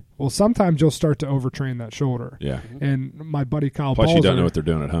day. Well, sometimes you'll start to overtrain that shoulder. Yeah. And my buddy Kyle Plus, Balzer, you don't know what they're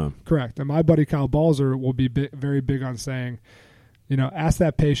doing at home. Correct. And my buddy Kyle Balzer will be very big on saying, ask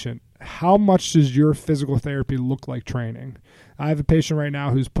that patient, how much does your physical therapy look like training? I have a patient right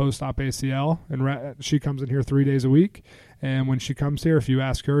now who's post-op ACL, and she comes in here 3 days a week. And when she comes here, if you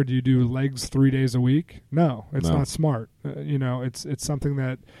ask her, do you do legs 3 days a week? No, it's not smart. It's something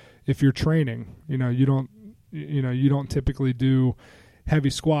that if you're training, you don't typically do heavy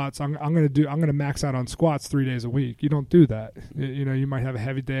squats. I'm going to max out on squats 3 days a week. You don't do that. You might have a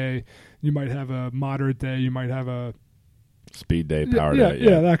heavy day, you might have a moderate day, you might have a speed day, power day.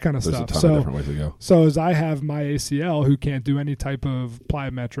 Yeah, that kind of There's stuff. There's a ton of different ways to go. So as I have my ACL who can't do any type of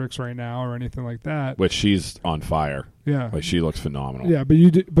plyometrics right now or anything like that. Which she's on fire. Yeah. Like she looks phenomenal. Yeah, but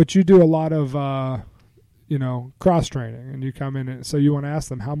you do a lot of cross training, and you come in, and so you want to ask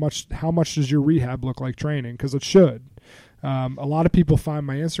them how much does your rehab look like training, because it should. A lot of people find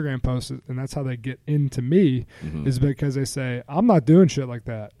my Instagram posts, and that's how they get into me, is because they say, I'm not doing shit like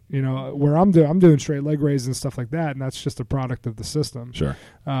that. Where I'm doing straight leg raises and stuff like that, and that's just a product of the system. Sure.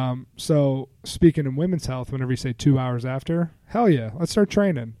 So speaking in women's health, whenever you say 2 hours after, hell yeah, let's start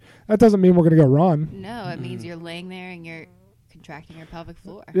training. That doesn't mean we're going to go run. No, it means you're laying there and you're contracting your pelvic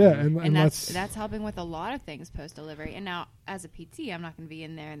floor. Yeah, and that's helping with a lot of things post-delivery. And now, as a PT, I'm not going to be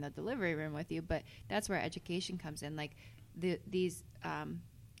in there in the delivery room with you, but that's where education comes in. Like these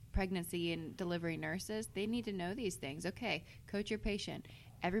pregnancy and delivery nurses, they need to know these things. Okay, coach your patient.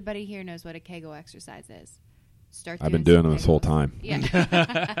 Everybody here knows what a Kegel exercise is. I've been doing them this whole time. Yeah.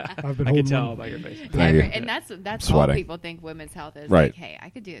 I can tell by your face. And that's all people think women's health is. Right. Like, hey, I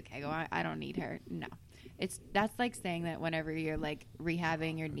could do a Kegel. I don't need her. No. That's like saying that whenever you're like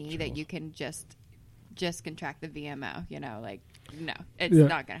rehabbing your knee that you can just contract the VMO, no, it's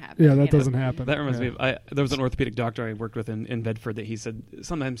not going to happen. Yeah, that doesn't happen. That reminds me of, there was an orthopedic doctor I worked with in Bedford that he said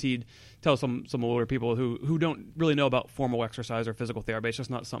sometimes he'd tell some older people who don't really know about formal exercise or physical therapy. It's just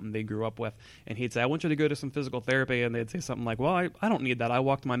not something they grew up with. And he'd say, I want you to go to some physical therapy. And they'd say something like, well, I don't need that. I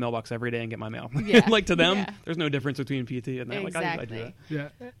walk to my mailbox every day and get my mail. Yeah. Like to them, there's no difference between PT and that. Exactly. Like, I do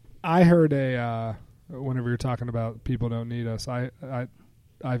that. Yeah. I heard whenever you're talking about people don't need us, I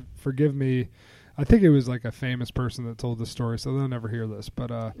forgive me, I think it was like a famous person that told this story, so they'll never hear this.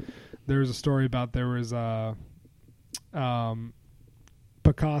 But there was a story about Picasso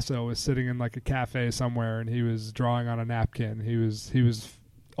was sitting in like a cafe somewhere, and he was drawing on a napkin. He was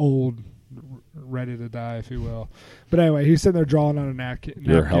old, ready to die, if you will. But anyway, he's sitting there drawing on a napkin.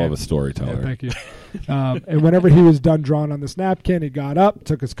 You're a hell of a storyteller. Yeah, thank you. And whenever he was done drawing on this napkin, he got up,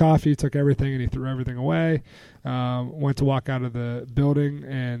 took his coffee, took everything, and he threw everything away. Went to walk out of the building,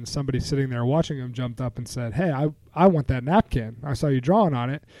 and somebody sitting there watching him jumped up and said, "Hey, I want that napkin. I saw you drawing on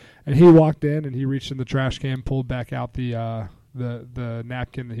it." And he walked in, and he reached in the trash can, pulled back out the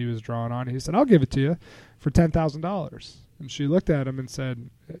napkin that he was drawing on. He said, "I'll give it to you for $10,000. And she looked at him and said,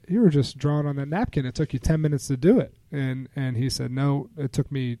 "You were just drawing on that napkin. It took you 10 minutes to do it." And he said, "No, it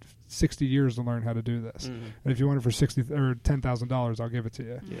took me 60 years to learn how to do this. And if you want it for $10,000, I'll give it to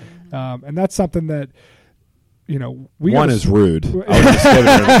you." Yeah. And that's something that, one is rude. I was just giving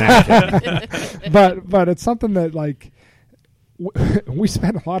her a napkin. but it's something that like we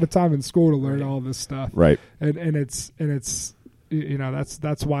spend a lot of time in school to learn all this stuff, Right. And it's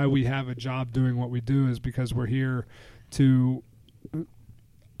that's why we have a job doing what we do, is because we're here to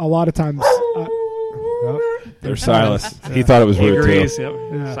a lot of times. There's Silas. He thought it was He rude agrees. too. Yep.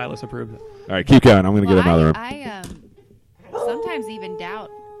 Yeah. Silas approved. All right, keep going. I'm going to get another one. I sometimes even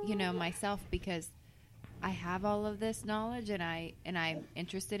doubt, myself, because I have all of this knowledge and I'm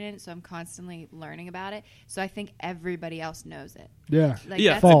interested in it, so I'm constantly learning about it. So I think everybody else knows it. Yeah.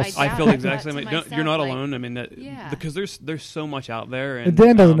 Yeah, false. I feel the exact same way. myself, You're not like, alone. I mean, because there's so much out there. And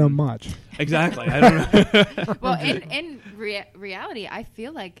Dan doesn't know much. Exactly. I don't know. Well, in reality, I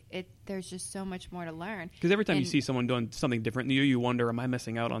feel like there's just so much more to learn. Because every time you see someone doing something different than you wonder, am I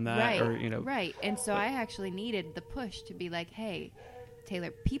missing out on that? Right, Or, right. And so I actually needed the push to be like, hey,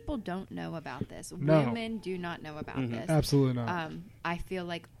 Taylor, people don't know about this. No. Women do not know about this. Absolutely not. I feel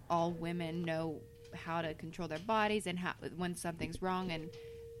like all women know how to control their bodies and how when something's wrong,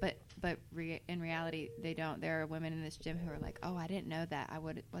 but in reality they don't. There are women in this gym who are like, "Oh, I didn't know that. I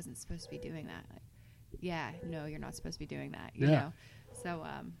wasn't supposed to be doing that." Like, yeah, no, you're not supposed to be doing that. You know? So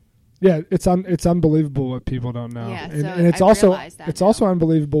yeah, it's unbelievable what people don't know. Yeah, and, so and it's I also realize that now. also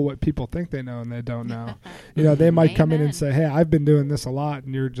unbelievable what people think they know and they don't know. They might come in Amen. and say, "Hey, I've been doing this a lot,"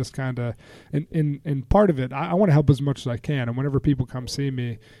 and you're just kind of in part of it. I want to help as much as I can, and whenever people come see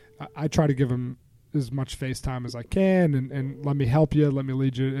me, I try to give them as much face time as I can, and let me help you, let me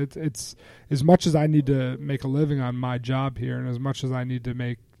lead you. It's as much as I need to make a living on my job here, and as much as I need to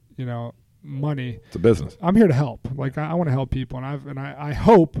make money. It's a business. I'm here to help. Like I want to help people, and I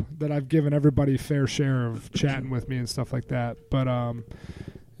hope that I've given everybody fair share of chatting with me and stuff like that. But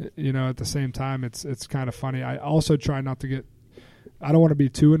at the same time, it's kind of funny. I also try not to get. I don't want to be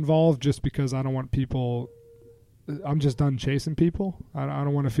too involved, just because I don't want people. I'm just done chasing people. I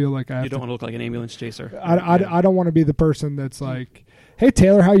don't want to feel like I have you don't want to look like an ambulance chaser. I don't want to be the person that's like, "Hey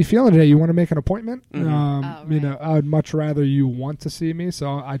Taylor, how you feeling today? You want to make an appointment?" Mm-hmm. Right. I would much rather you want to see me.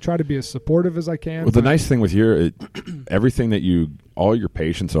 So I try to be as supportive as I can. Well, the nice thing with everything that all your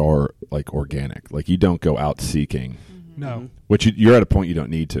patients are like organic. Like you don't go out seeking. No. Which you're at a point you don't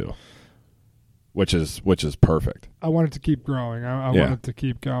need to. Which is perfect. I want it to keep growing. I want it to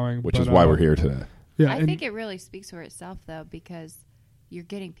keep going. Which is why we're here today. Yeah, I think it really speaks for itself, though, because you're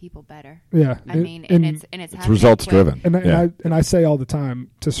getting people better. Yeah, I mean, and it's happening results quick. driven. And I say all the time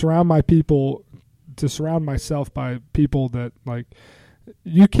to surround myself by people that like.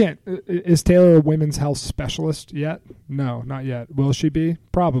 You can't. Is Taylor a women's health specialist yet? No, not yet. Will she be?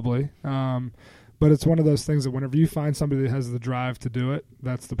 Probably. But it's one of those things that whenever you find somebody that has the drive to do it,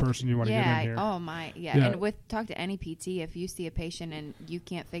 that's the person you want to get in here. Oh my, yeah. And talk to any PT. If you see a patient and you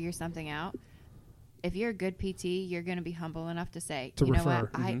can't figure something out, if you're a good PT, you're going to be humble enough to say, to you refer. know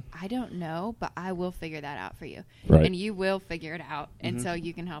what, I don't know, but I will figure that out for you. Right. And you will figure it out, and so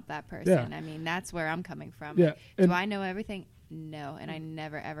you can help that person. Yeah. I mean, that's where I'm coming from. Yeah. Do I know everything? No, and I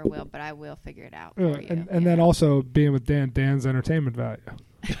never ever will, but I will figure it out for you. And then also being with Dan's entertainment value.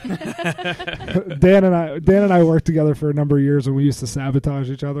 Dan and I worked together for a number of years, and we used to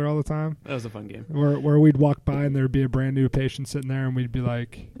sabotage each other all the time. That was a fun game. Where we'd walk by and there'd be a brand new patient sitting there, and we'd be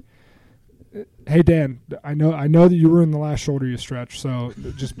like, "Hey Dan, I know that you ruined the last shoulder you stretched, so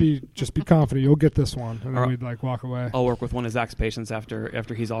just be confident, you'll get this one." And then we'd like walk away. I'll work with one of Zach's patients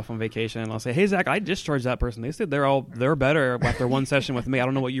after he's off on vacation, and I'll say, "Hey Zach, I discharged that person. They said they're better after one session with me. I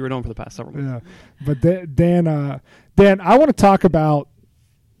don't know what you were doing for the past several months." Yeah, but Dan, I want to talk about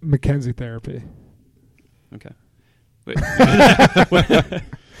McKenzie therapy. Okay.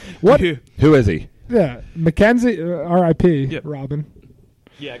 What? Who is he? Yeah, McKenzie, R.I.P. Yep. Robin.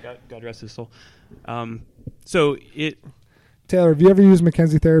 Yeah, God rest his soul. Taylor, have you ever used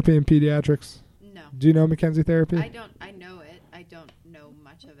McKenzie therapy in pediatrics? No. Do you know McKenzie therapy? I don't. I know it. I don't know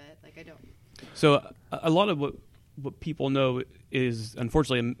much of it. Like I don't. So a lot of what people know is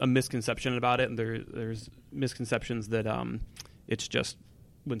unfortunately a misconception about it, and there's misconceptions that it's just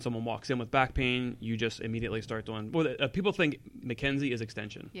when someone walks in with back pain, you just immediately start doing. Well, people think McKenzie is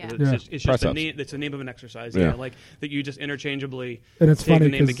extension. Yeah. It's just Press-ups. it's the name of an exercise. Yeah. Like that you just interchangeably And it's take funny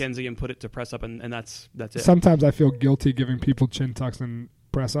the name 'cause McKenzie and put it to press up, and that's it. sometimes I feel guilty giving people chin tucks and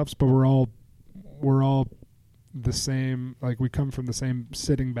press ups, but we're all the same. Like we come from the same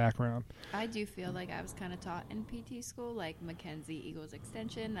sitting background. I do feel like I was kind of taught in PT school, like McKenzie equals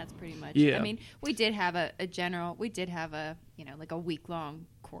extension. That's pretty much. Yeah. I mean, we did have a like a week-long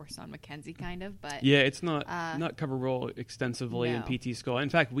course on McKenzie, kind of, but Yeah, it's not coverable extensively in No. PT school. In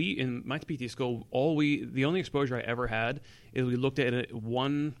fact, in my PT school, the only exposure I ever had is we looked at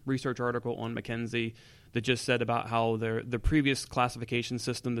one research article on McKenzie that just said about how the previous classification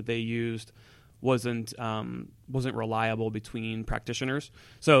system that they used wasn't reliable between practitioners.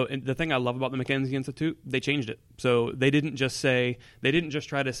 So the thing I love about the McKenzie Institute, they changed it. So they didn't just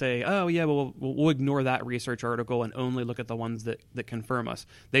try to say, oh yeah, well we'll ignore that research article and only look at the ones that confirm us.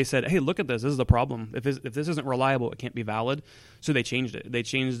 They said, hey, look at this. This is the problem. If this isn't reliable, it can't be valid. So they changed it. They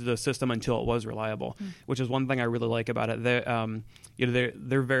changed the system until it was reliable, which is one thing I really like about it.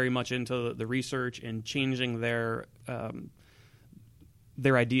 They're very much into the research and changing their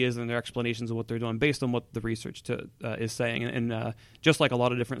ideas and their explanations of what they're doing based on what the research is saying. And just like a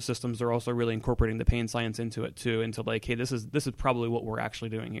lot of different systems, they're also really incorporating the pain science into it too, into like, hey, this is probably what we're actually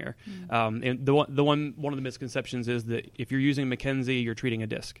doing here. And one of the misconceptions is that if you're using McKenzie, you're treating a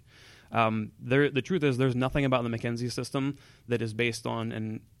disc. The truth is there's nothing about the McKenzie system that is based on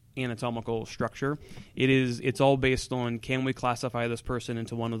an anatomical structure. It's all based on, can we classify this person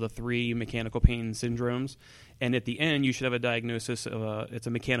into one of the 3 mechanical pain syndromes, and at the end you should have a diagnosis of it's a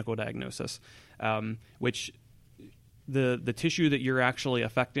mechanical diagnosis, which the tissue that you're actually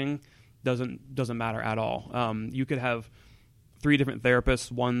affecting doesn't matter at all. You could have 3 different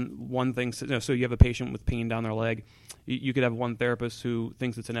therapists. One thinks, so you have a patient with pain down their leg. You could have one therapist who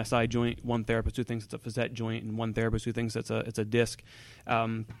thinks it's an SI joint, one therapist who thinks it's a facet joint, and one therapist who thinks it's a disc.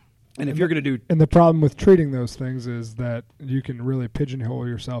 And if you're going to do... And the problem with treating those things is that you can really pigeonhole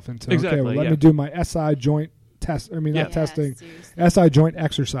yourself into, Exactly, okay, well, let yeah. me do my SI joint test. I mean, Yeah. not testing, seriously. SI joint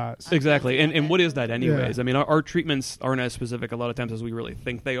exercise. Exactly, and what is that anyways? Yeah. I mean, our treatments aren't as specific a lot of times as we really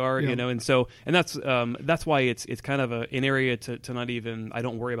think they are, Yeah. and that's why it's kind of an area to not even, I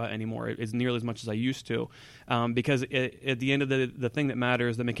don't worry about anymore as nearly as much as I used to, because at the end of the thing that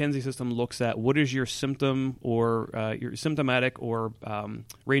matters, the McKenzie system looks at what is your symptom or your symptomatic or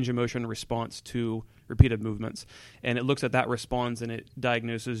range of motion response to repeated movements, and it looks at that response and it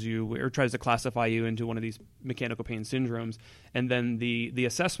diagnoses you or tries to classify you into one of these mechanical pain syndromes, and then the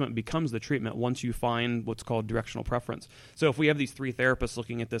assessment becomes the treatment once you find what's called directional preference. So if we have these 3 therapists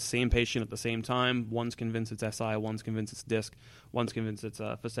looking at this same patient at the same time, one's convinced it's SI, one's convinced it's disc, one's convinced it's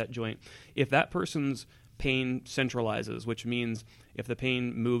a facet joint, if that person's pain centralizes, which means if the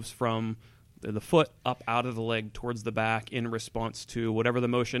pain moves from the foot up out of the leg towards the back in response to whatever the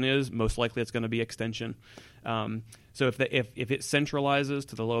motion is, most likely it's going to be extension. So if it centralizes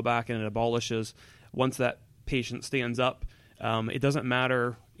to the low back and it abolishes, once that patient stands up, it doesn't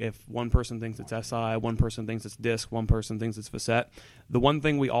matter if one person thinks it's SI, one person thinks it's disc, one person thinks it's facet. The one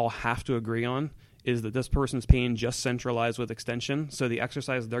thing we all have to agree on is that this person's pain just centralized with extension, so the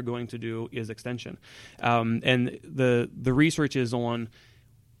exercise they're going to do is extension. And the research is on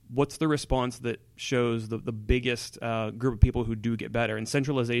what's the response that shows the biggest group of people who do get better. And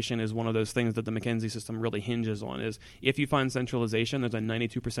centralization is one of those things that the McKenzie system really hinges on, is if you find centralization, there's a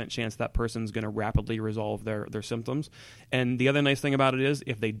 92% chance that person's going to rapidly resolve their symptoms. And the other nice thing about it is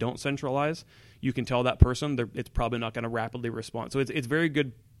if they don't centralize, you can tell that person it's probably not going to rapidly respond. So it's very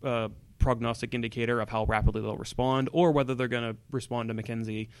good prognostic indicator of how rapidly they'll respond or whether they're going to respond to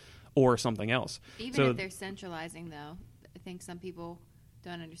McKenzie or something else. Even if they're centralizing, though, I think some people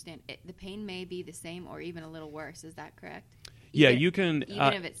don't understand. The pain may be the same or even a little worse. Is that correct? Yeah, Even- you can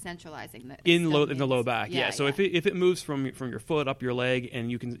Even if it's centralizing in the low back. Yeah. So yeah. if it moves from your foot up your leg,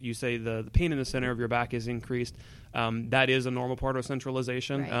 and you say the pain in the center of your back is increased, that is a normal part of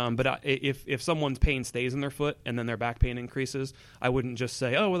centralization. Right. But if someone's pain stays in their foot and then their back pain increases, I wouldn't just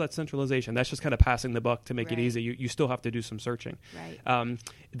say, oh well, that's centralization. That's just kind of passing the buck to make it Right. easy. You still have to do some searching. Right.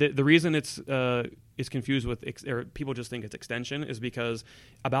 The reason it's confused with or people just think it's extension is because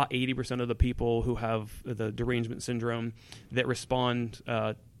about 80% of the people who have the derangement syndrome that respond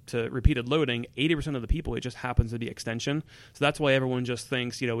to to repeated loading, 80% of the people, it just happens to be extension. So that's why everyone just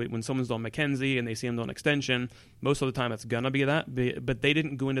thinks, when someone's doing McKenzie and they see them doing extension, most of the time it's going to be that. But they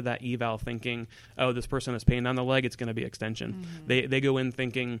didn't go into that eval thinking, oh, this person has pain down the leg, it's going to be extension. They go in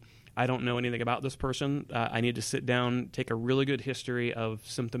thinking, I don't know anything about this person. I need to sit down, take a really good history of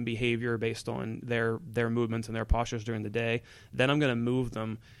symptom behavior based on their movements and their postures during the day. Then I'm going to move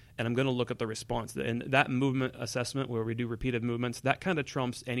them, and I'm going to look at the response. And that movement assessment where we do repeated movements, that kind of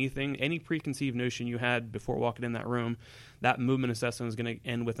trumps anything, any preconceived notion you had before walking in that room. That movement assessment is going to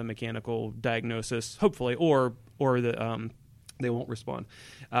end with a mechanical diagnosis, hopefully, or they won't respond.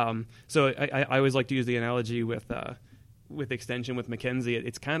 So I always like to use the analogy with extension with McKenzie.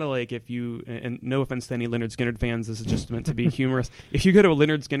 It's kind of like if you, and no offense to any Lynyrd Skynyrd fans, this is just meant to be humorous. If you go to a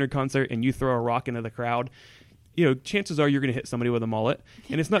Lynyrd Skynyrd concert and you throw a rock into the crowd, chances are you're going to hit somebody with a mullet,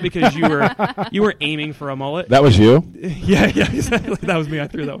 and it's not because you were aiming for a mullet. That was you? Yeah, exactly. That was me. I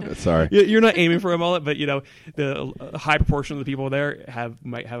threw that one. Sorry. You're not aiming for a mullet, but the high proportion of the people there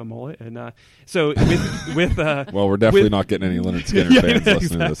might have a mullet, and so with well, we're definitely not getting any Lynyrd Skynyrd fans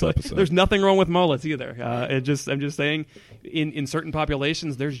listening to this episode. There's nothing wrong with mullets either. I'm just saying, in certain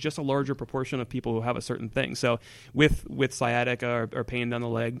populations, there's just a larger proportion of people who have a certain thing. So with sciatica or pain down the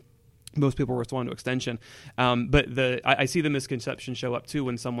leg, most people respond to extension. But I see the misconception show up too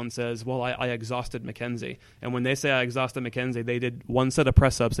when someone says, well, I exhausted McKenzie. And when they say I exhausted McKenzie, they did one set of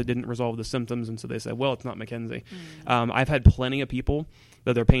press-ups that didn't resolve the symptoms, and so they say, well, it's not McKenzie. I've had plenty of people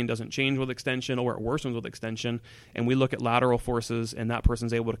that their pain doesn't change with extension or it worsens with extension, and we look at lateral forces, and that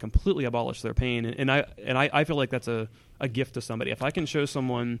person's able to completely abolish their pain. And I feel like that's a gift to somebody. If I can show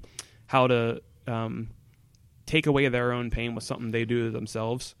someone how to take away their own pain with something they do to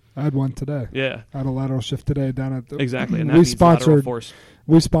themselves. I had one today. Yeah. I had a lateral shift today down at the... Exactly, and that means lateral force.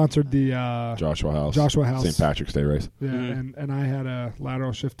 We sponsored the... Joshua House. St. Patrick's Day race. Yeah, and I had a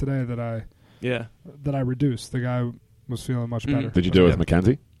lateral shift today that I reduced. The guy was feeling much better. Did you do it with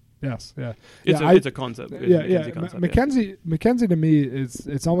McKenzie? Yes, yeah. It's a concept. McKenzie to me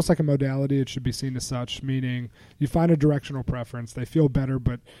it's almost like a modality. It should be seen as such, meaning you find a directional preference. They feel better,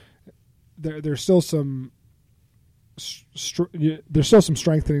 but there's still some... there's still some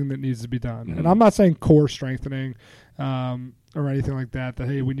strengthening that needs to be done, and I'm not saying core strengthening or anything like that. That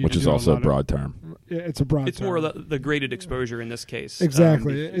hey, we need which to is do also a broad term. It's a broad. It's term. more of the graded exposure in this case.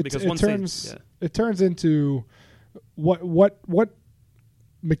 Exactly. It turns into what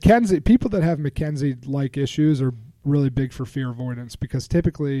McKenzie people that have McKenzie like issues are really big for fear avoidance, because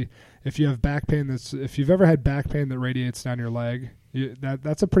typically if you have back pain if you've ever had back pain that radiates down your leg,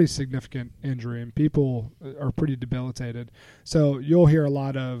 that's a pretty significant injury, and people are pretty debilitated. So you'll hear a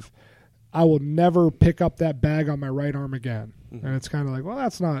lot of, I will never pick up that bag on my right arm again. And it's kind of like, well,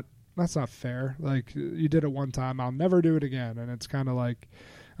 that's not fair. Like, you did it one time, I'll never do it again. And it's kind of like,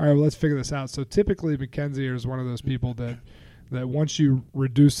 all right, well, let's figure this out. So typically McKenzie is one of those people that once you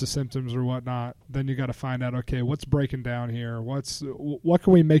reduce the symptoms or whatnot, then you got to find out, okay, what's breaking down here? What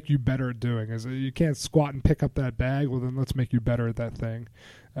can we make you better at doing? Is it, you can't squat and pick up that bag? Well, then let's make you better at that thing.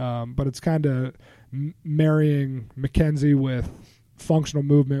 But it's kind of marrying McKenzie with functional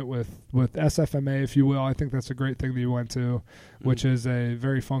movement with SFMA, if you will. I think that's a great thing that you went to, which is a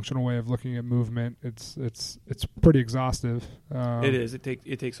very functional way of looking at movement. It's pretty exhaustive. It is. It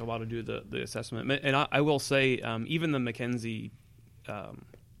takes a while to do the assessment. And I will say, even the McKenzie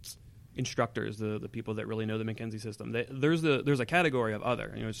instructors, the people that really know the McKenzie system, there's a category of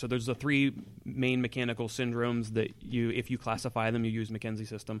other. So there's the three main mechanical syndromes that if you classify them, you use McKenzie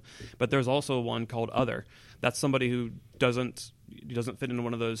system. But there's also one called other. That's somebody who doesn't fit into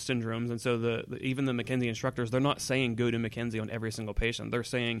one of those syndromes. And so even the McKenzie instructors, they're not saying go to McKenzie on every single patient. They're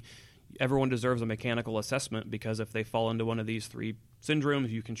saying everyone deserves a mechanical assessment, because if they fall into one of these three syndromes,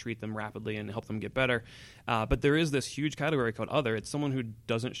 you can treat them rapidly and help them get better. But there is this huge category called other. It's someone who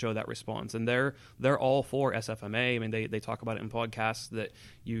doesn't show that response, and they're all for SFMA. I mean, they talk about it in podcasts that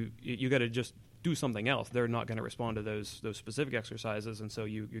you got to just do something else. They're not going to respond to those specific exercises, and so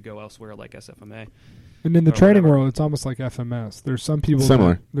you go elsewhere like SFMA. And in the training world, it's almost like FMS. There's some people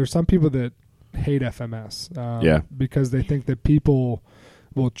that hate FMS, because they think that people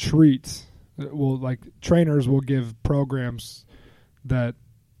trainers will give programs that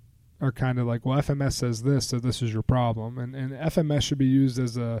are kind of like, well, FMS says this, so this is your problem. And FMS should be used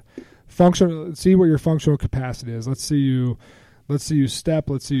as a functional, see what your functional capacity is. Let's see you step,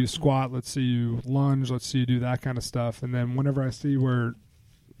 let's see you squat, let's see you lunge, let's see you do that kind of stuff. And then whenever I see where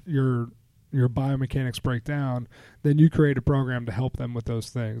your biomechanics break down, then you create a program to help them with those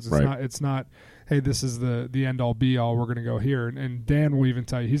things. It's not, hey, this is the end all be all, we're going to go here. And Dan will even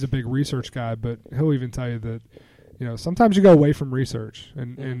tell you, he's a big research guy, but he'll even tell you that, sometimes you go away from research,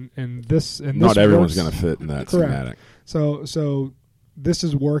 and this not everyone's going works. to fit in that Correct. schematic. So this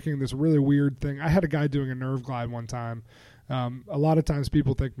is working. This really weird thing. I had a guy doing a nerve glide one time. A lot of times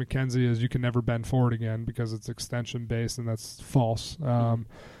people think Mackenzie is you can never bend forward again because it's extension based, and that's false.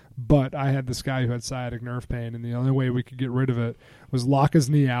 But I had this guy who had sciatic nerve pain, and the only way we could get rid of it was lock his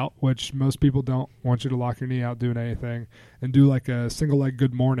knee out, which most people don't want you to lock your knee out doing anything, and do like a single leg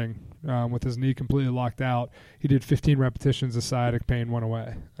good morning with his knee completely locked out. He did 15 repetitions, the sciatic pain went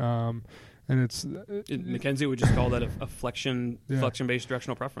away. And it's Mackenzie would just call that a flexion based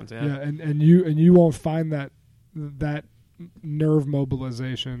directional preference. Yeah, and you won't find that nerve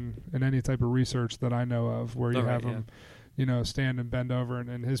mobilization in any type of research that I know of where you have him stand and bend over,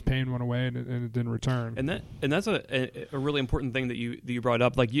 and his pain went away and it didn't return. And that's a really important thing that you brought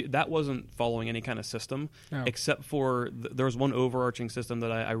up. Like that wasn't following any kind of system, except for there was one overarching system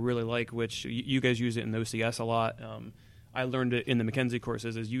that I really like, which you guys use it in OCS a lot. I learned it in the Mackenzie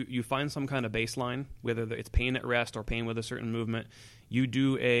courses. Is you find some kind of baseline, whether it's pain at rest or pain with a certain movement. You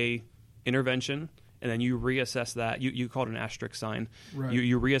do a intervention, and then you reassess that. You call it an asterisk sign. Right.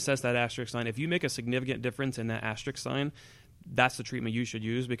 You reassess that asterisk sign. If you make a significant difference in that asterisk sign, that's the treatment you should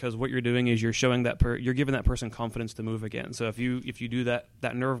use, because what you're doing is you're showing you're giving that person confidence to move again. So if you do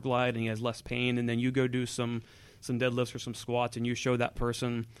that nerve glide and he has less pain, and then you go do some deadlifts or some squats and you show that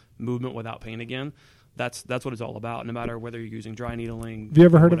person movement without pain again, that's what it's all about, no matter whether you're using dry needling. Have you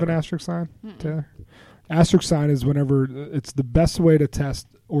ever heard of an asterisk sign, Taylor? Asterisk sign is whenever it's the best way to test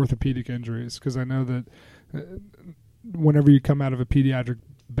orthopedic injuries, because I know that whenever you come out of a pediatric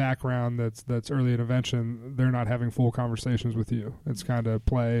background that's early intervention, they're not having full conversations with you. It's kind of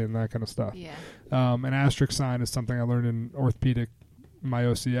play and that kind of stuff. Yeah. An asterisk sign is something I learned in orthopedic, my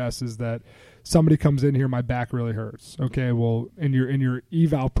OCS, is that somebody comes in here, my back really hurts. Okay, well, in your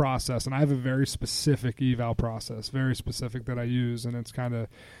eval process, and I have a very specific eval process, very specific, that I use, and it's kind of,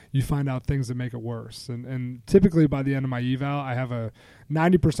 you find out things that make it worse. And typically by the end of my eval, I have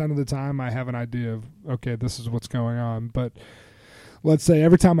 90% of the time I have an idea of, okay, this is what's going on. But let's say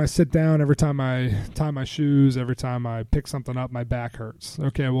every time I sit down, every time I tie my shoes, every time I pick something up, my back hurts.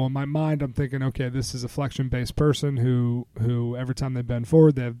 Okay, well, in my mind, I'm thinking, okay, this is a flexion-based person who every time they bend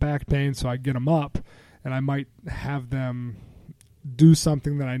forward, they have back pain, so I get them up, and I might have them do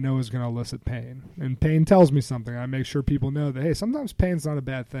something that I know is going to elicit pain. And pain tells me something. I make sure people know that, hey, sometimes pain's not a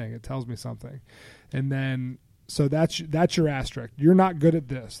bad thing. It tells me something. And then so that's your asterisk. You're not good at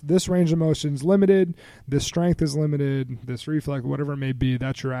this. This range of motion is limited. This strength is limited. This reflex, whatever it may be,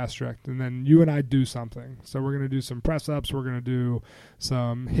 that's your asterisk. And then you and I do something. So we're going to do some press-ups. We're going to do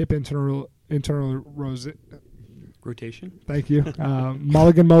some hip internal rotation. Thank you.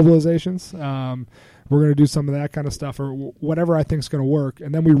 Mulligan mobilizations. We're going to do some of that kind of stuff, or whatever I think is going to work.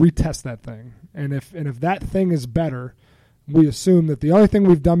 And then we retest that thing. And if that thing is better, we assume that the only thing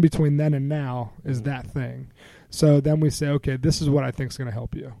we've done between then and now is that thing. So then we say, okay, this is what I think is going to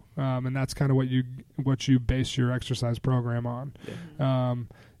help you, and that's kind of what you base your exercise program on. Yeah.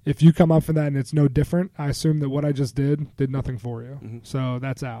 If you come up for that and it's no different, I assume that what I just did nothing for you. Mm-hmm. So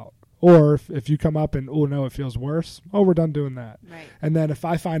that's out. Or if you come up and, oh, no, it feels worse, oh, we're done doing that. Right. And then if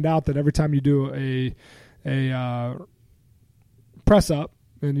I find out that every time you do a press up,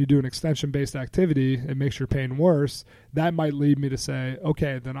 and you do an extension-based activity, it makes your pain worse, that might lead me to say,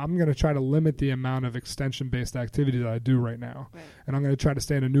 okay, then I'm going to try to limit the amount of extension-based activity that I do right now. Right. And I'm going to try to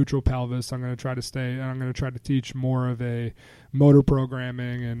stay in a neutral pelvis. I'm going to try to teach more of a motor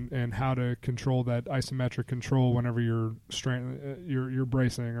programming and how to control that isometric control whenever you're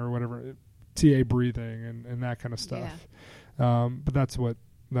bracing or whatever, TA breathing and that kind of stuff. Yeah. But that's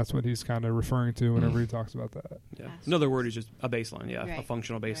what he's kind of referring to whenever he talks about that. Yeah. Another word is just a baseline, right. A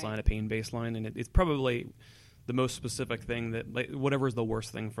functional baseline, right. A pain baseline, and it's probably the most specific thing that, like, whatever is the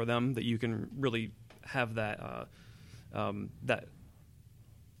worst thing for them, that you can really have that that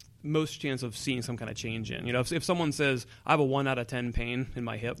most chance of seeing some kind of change in. You know, if someone says, I have a 1 out of 10 pain in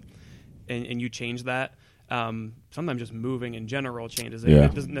my hip, and you change that, sometimes just moving in general changes it. Yeah.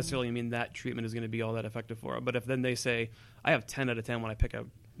 It doesn't necessarily mean that treatment is going to be all that effective for it. But if then they say, I have 10 out of 10 when I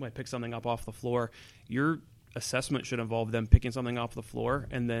pick something up off the floor, your assessment should involve them picking something off the floor,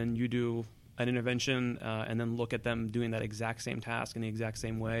 and then you do an intervention and then look at them doing that exact same task in the exact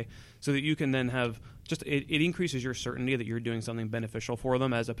same way, so that you can then have just it increases your certainty that you're doing something beneficial for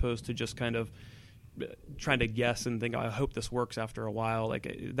them, as opposed to just kind of trying to guess and think, oh, I hope this works after a while.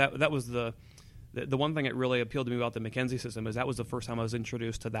 Like that was the one thing that really appealed to me about the Mackenzie system is that was the first time I was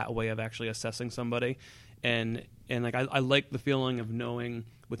introduced to that way of actually assessing somebody. and like I like the feeling of knowing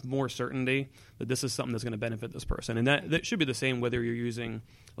with more certainty that this is something that's going to benefit this person. And that should be the same whether you're using,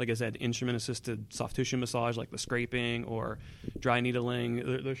 like I said, instrument-assisted soft tissue massage like the scraping or dry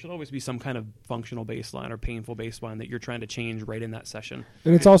needling. There should always be some kind of functional baseline or painful baseline that you're trying to change right in that session.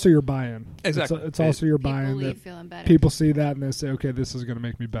 And it's also your buy-in. Exactly. It's also your People buy-in leave that feeling better. people see that and they say, okay, this is going to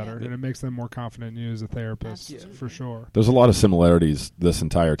make me better. Yeah. And it makes them more confident in you as a therapist, Absolutely. for sure. There's a lot of similarities this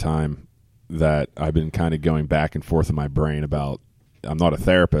entire time that I've been kind of going back and forth in my brain about. I'm not a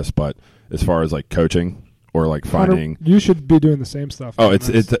therapist, but as far as like coaching or like finding, You should be doing the same stuff. oh,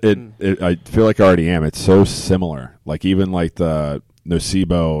 man. I feel like I already am. It's so similar. Like even like the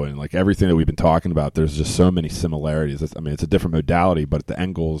nocebo and like everything that we've been talking about, there's just so many similarities. It's a different modality, but the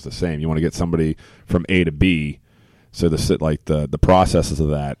end goal is the same. You want to get somebody from A to B. So the processes of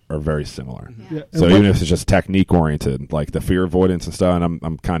that are very similar. Yeah. Yeah. So And even what- if it's just technique oriented, like the fear avoidance and stuff, and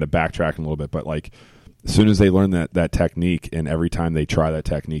I'm kind of backtracking a little bit, but like as soon as they learn that technique, and every time they try that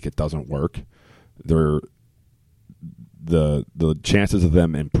technique, it doesn't work, the chances of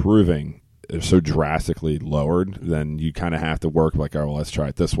them improving are so drastically lowered. Then you kind of have to work like, oh, well, let's try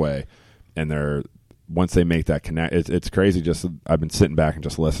it this way, and once they make that connect, it's crazy. Just I've been sitting back and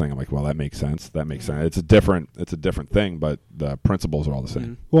just listening. I'm like, well, that makes sense. That makes sense. It's a different thing, but the principles are all the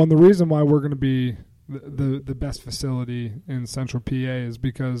same. Well, and the reason why we're going to be the best facility in Central PA is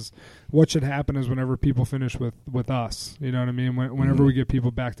because what should happen is whenever people finish with us, you know what I mean? Whenever we get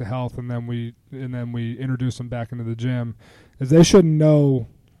people back to health and then we introduce them back into the gym, is they should know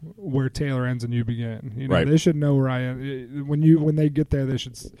where Taylor ends and you begin. You know, Right. They should know where I am. When they get there,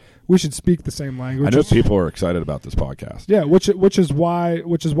 we should speak the same language. I know people are excited about this podcast. Yeah, which is why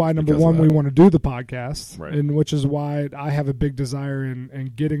number Because of one, that. we want to do the podcast, Right. and which is why I have a big desire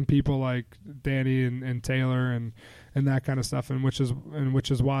in getting people like Danny and Taylor and that kind of stuff, and which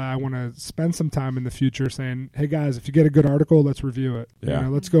is why I want to spend some time in the future saying, hey guys, if you get a good article, let's review it. Yeah. You know,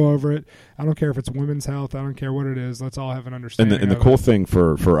 let's go over it. I don't care if it's women's health. I don't care what it is. Let's all have an And understanding. the of cool it. thing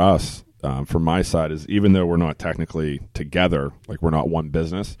for us, from my side, is even though we're not technically together, like we're not one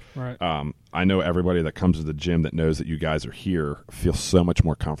business, Right. I know everybody that comes to the gym that knows that you guys are here feels so much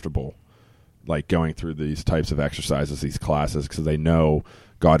more comfortable, like going through these types of exercises, these classes, because they know,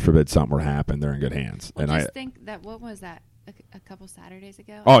 God forbid something were to happen, they're in good hands. Well, And just think that what was that a couple Saturdays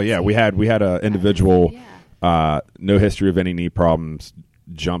ago? oh yeah, we had an individual, Yeah. no history of any knee problems,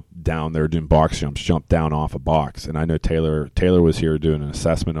 jump down there doing box jumps, jump down off a box. And I know Taylor was here doing an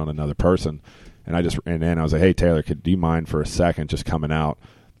assessment on another person, and I was like, hey Taylor, do you mind for a second just coming out?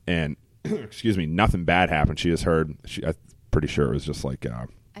 And excuse me, nothing bad happened. She just heard, I'm pretty sure it was just like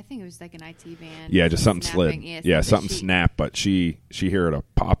I think it was like an IT band. yeah, just something snapping. slid. Yeah, Something she- snapped, but she heard a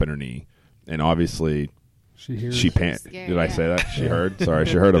pop in her knee, and obviously She hears. she panicked. scared, Did I yeah. say that? She heard. Sorry,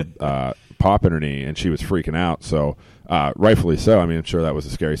 she heard a pop in her knee, and she was freaking out. So rightfully so. I mean, I'm sure that was a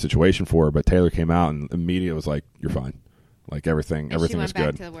scary situation for her. But Taylor came out and immediately was like, "You're fine. Like everything And she went is back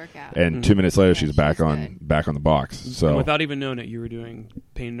good." to the workout. And 2 minutes later, Yeah, she's she back was on good. back on the box. So And without even knowing it, you were doing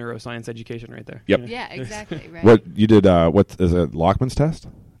pain neuroscience education right there. Yep. Yeah, exactly. Right. what you did? What is it? Lockman's test?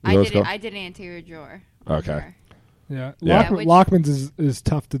 Is that what it's called? I did an anterior drawer. Okay. Drawer. Yeah, Yeah. Lockman's is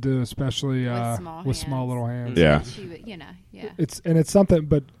tough to do, especially With small small hands. little hands. Yeah. She would, yeah. It's something,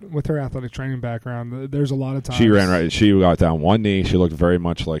 but with her athletic training background, there's a lot of times She ran right. She got down one knee. She looked very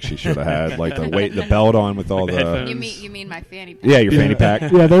much like she should have had like the belt on with all the Headphones. You mean my fanny pack? yeah, your fanny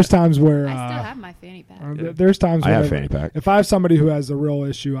pack. Yeah, there's times where I still have my fanny pack. there's times I when have fanny pack. if I have somebody who has a real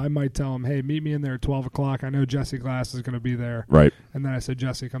issue, I might tell them, "Hey, meet me in there at 12 o'clock. I know Jesse Glass is going to be there." Right. And then I said,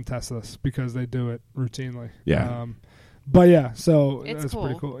 "Jesse, come test this," because they do it routinely. Yeah. But yeah, so It's that's cool.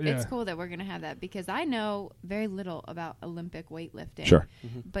 pretty cool. Yeah. It's cool that we're going to have that because I know very little about Olympic weightlifting. Sure.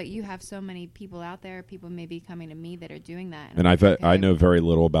 But you have so many people out there, people maybe coming to me that are doing that. And I'm like, I okay, know very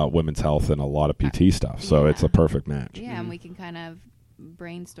little about women's health and a lot of PT stuff, so it's a perfect match. Yeah, and we can kind of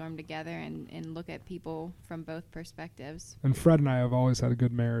brainstorm together and look at people from both perspectives. And Fred and I have always had a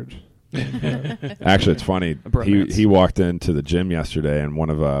good marriage. Actually, it's funny. bromance. He walked into the gym yesterday, and one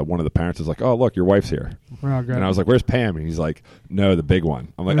of the parents was like, "Oh, look, your wife's here." Wow, good. And I was like, "Where's Pam?" And he's like, "No, the big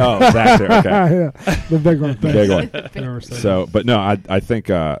one." I'm like, "Oh, Zach's here." Okay, yeah, the big one. the big one. Never said So, but no, I think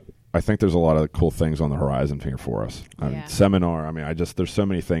there's a lot of cool things on the horizon here for us. Yeah. Seminar. I mean, there's so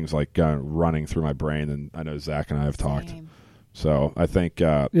many things like running through my brain, and I know Zach and I have talked. Same. So I think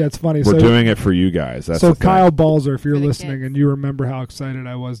yeah, it's funny. we're so, doing it for you guys. That's so the thing. Kyle Balzer, if you're For the listening kids. and you remember how excited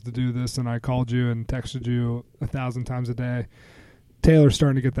I was to do this, and I called you and texted you 1,000 times a day. Taylor's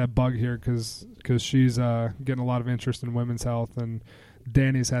starting to get that bug here because she's getting a lot of interest in women's health, and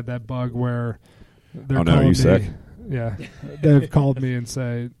Danny's had that bug where they're Oh, no, calling you me. sick? they've called me and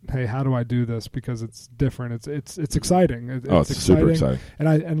say, "Hey, how do I do this?" Because it's different. It's exciting. It's super exciting.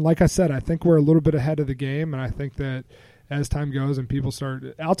 And like I said, I think we're a little bit ahead of the game, and I think that as time goes and people start,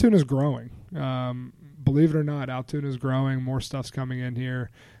 Altoona is growing. Believe it or not, Altoona is growing. More stuff's coming in here,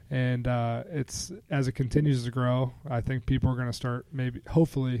 and it's as it continues to grow, I think people are going to start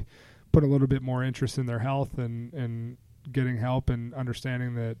hopefully put a little bit more interest in their health and getting help and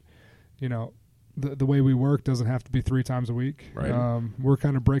understanding that, the way we work doesn't have to be 3 times a week. Right. We're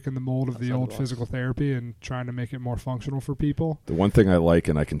kind of breaking the mold of the Outside old the box. physical therapy and trying to make it more functional for people. The one thing I like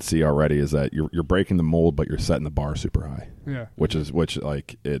and I can see already is that you're breaking the mold, but you're setting the bar super high. Yeah.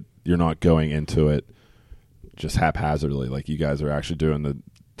 You're not going into it just haphazardly. Like, you guys are actually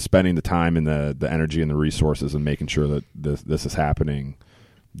spending the time and the energy and the resources and making sure that this is happening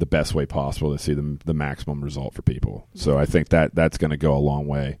the best way possible to see the maximum result for people. So I think that's going to go a long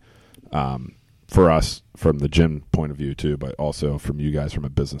way for us from the gym point of view too, but also from you guys from a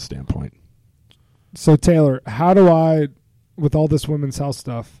business standpoint. So Taylor, how do I, with all this women's health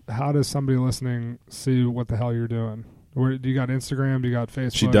stuff, how does somebody listening see what the hell you're doing? Where do you got Instagram? Do you got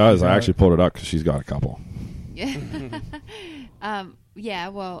Facebook? She does. I actually pulled it up because she's got a couple. Yeah. Yeah.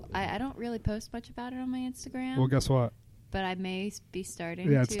 Well, I don't really post much about it on my Instagram. Well, guess what? But I may be starting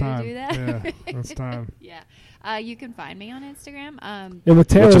Yeah, it's to time. do that. Yeah, it's time. Yeah. You can find me on Instagram. And with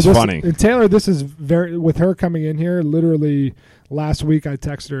Taylor, Which is funny. And Taylor, this is with her coming in here, literally last week I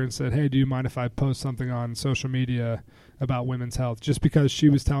texted her and said, "Hey, do you mind if I post something on social media about women's health?" Just because she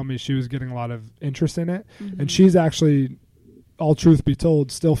was telling me she was getting a lot of interest in it. Mm-hmm. And she's actually, all truth be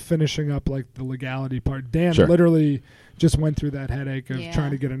told, still finishing up like the legality part. Dan Sure. literally just went through that headache of Yeah.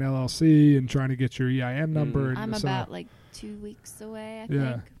 trying to get an LLC and trying to get your EIN number. And I'm so- about like 2 weeks away, I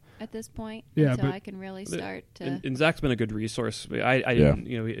Yeah. think, at this point. Yeah, until but- I can really start to. And Zach's been a good resource. I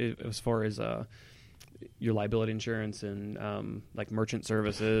didn't, as far as your liability insurance and like merchant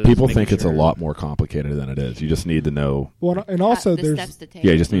services. People making think it's a sure- lot more complicated than it is. You just need to know. Well, and also the there's steps to take.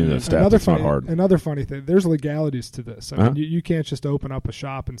 Yeah, you just need to know steps. another It's not funny, hard. another funny thing. There's legalities to this. I Uh-huh. mean, you can't just open up a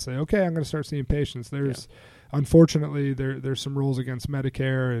shop and say, "Okay, I'm going to start seeing patients." There's, unfortunately, there's some rules against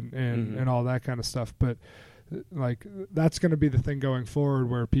Medicare and all that kind of stuff. But like that's going to be the thing going forward,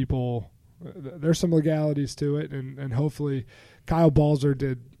 where people there's some legalities to it, and hopefully, Kyle Balzer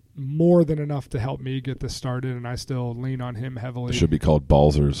did more than enough to help me get this started, and I still lean on him heavily. It should be called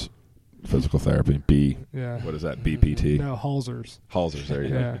Balzer's Physical Therapy. Yeah. What is that? BPT. No, Halsers. Halsers. There you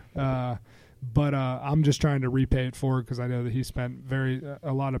go. Yeah. But I'm just trying to repay it forward because I know that he spent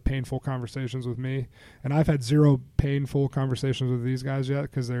a lot of painful conversations with me, and I've had 0 painful conversations with these guys yet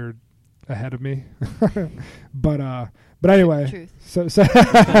because they're ahead of me. But anyway, Truth. so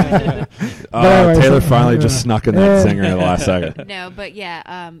Taylor finally just snuck in that zinger at the last second. No, but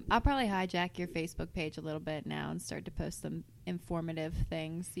yeah, I'll probably hijack your Facebook page a little bit now and start to post some informative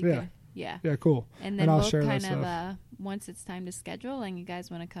things. Yeah, cool. And then I'll we'll share that kind stuff. of once it's time to schedule and you guys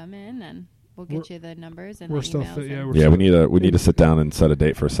want to come in, and we'll get you the numbers and we're the still emails. fit- yeah, and- we're Yeah, we need to sit down and set a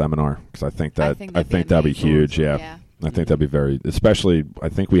date for a seminar because I think that'd be amazing. huge. Yeah. Yeah. I think that'd be especially I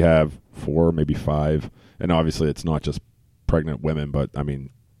think we have 4, maybe 5, and obviously it's not just pregnant women, but I mean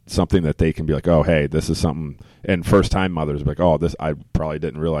something that they can be like, oh, hey, this is something, and first time mothers be like, oh, this I probably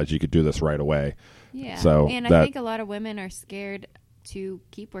didn't realize you could do this right away. Yeah. So and I that- think a lot of women are scared to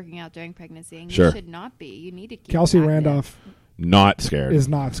keep working out during pregnancy, and Sure. you should not be. You need to keep Kelsey active. Randolph Not scared. is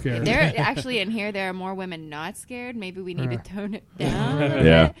not scared. There actually in here there are more women not scared. Maybe we need to tone it down a little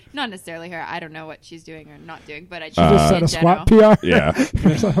Yeah. bit. Not necessarily her. I don't know what she's doing or not doing, but I She just set in a squat general. PR Yeah.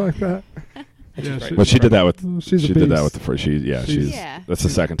 or something like that. Yeah, But she did that with She's a she did that beast. with the first. She's Yeah. that's the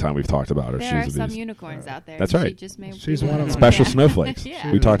second time we've talked about her. There are She's a some beast. unicorns out there. That's She right. just may She's be one of them. Special Yeah. snowflakes.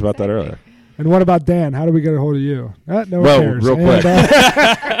 Yeah. We talked about that Exactly. earlier. And what about Dan? How do we get a hold of you? No one Well, cares. real And,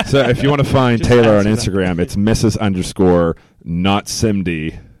 quick. So if you want to find Just Taylor on answer that. Instagram, it's Mrs. not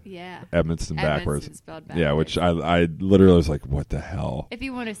Simdy Yeah. Edmonston backwards. Edmonston spelled Yeah, which backwards. I literally was like, what the hell? If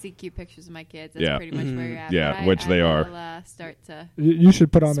you want to see cute pictures of my kids, that's Yeah. pretty much where you're at. Yeah, But which they are. will, start to you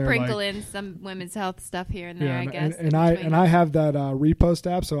should put on there sprinkle like, in some women's health stuff here and there. yeah, I guess. and I have that repost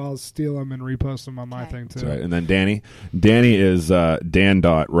app, so I'll steal them and repost them on my Okay. thing too. That's right. And then Danny is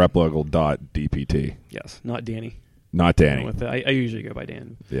dan.replogal.dpt. Yes, not Danny. Not Danny. I usually go by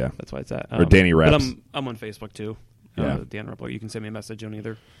Dan. Yeah. That's why it's at. Or Danny But Reps. I'm on Facebook too. Yeah. Dan Replo. You can send me a message on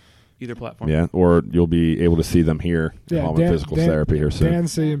either platform. Yeah, or you'll be able to see them here at Yeah, Home and Physical Therapy here soon.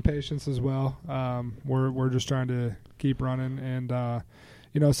 Dan's seeing patients as well. We're just trying to keep running, and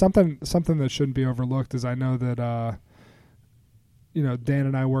something that shouldn't be overlooked is I know that Dan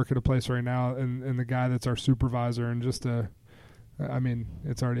and I work at a place right now, and the guy that's our supervisor, and just a I mean,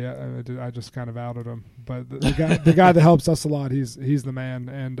 it's already. I just kind of outed him, but the guy that helps us a lot, he's the man,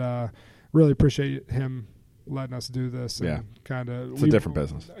 and really appreciate him letting us do this. And Yeah. kind of. It's a different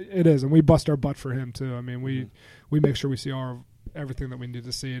business. It is, and we bust our butt for him too. I mean, we make sure we see everything that we need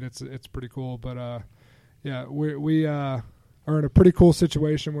to see, and it's pretty cool. But yeah, we are in a pretty cool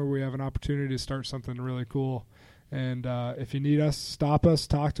situation where we have an opportunity to start something really cool. And if you need us, stop us,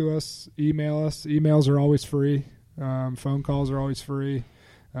 talk to us, email us. Emails are always free. Phone calls are always free.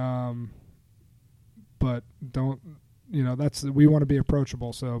 But don't, we want to be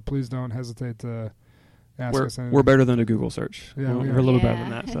approachable. So please don't hesitate to ask us anything. We're better than a Google search. Yeah, we're a little better than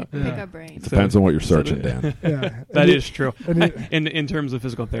that. So. Pick our brains. Depends on what you're searching, Dan. Yeah, That is true. and In terms of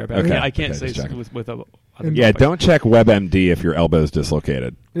physical therapy, Okay. I can't Okay, say just checking. with a Yeah, don't check WebMD if your elbow's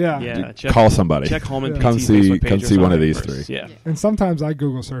dislocated. Yeah, check, Call somebody. check Holman Yeah. PT Come see- Facebook page come or see one of something these first. three. Yeah. And sometimes I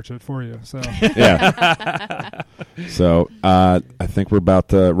Google search it for you. So Yeah. So I think we're about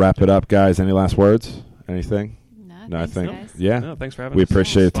to wrap it up, guys. Any last words? Anything? No, I thanks, think guys. yeah. No, thanks for having We us.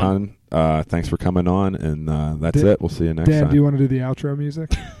 appreciate it a It's fun. ton. Thanks for coming on, and that's Dan- it. We'll see you next Dan, time. do you want to do the outro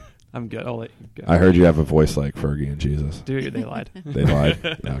music? I'm good. I'll let you go. I heard you have a voice like Fergie and Jesus. Dude, they lied. They lied.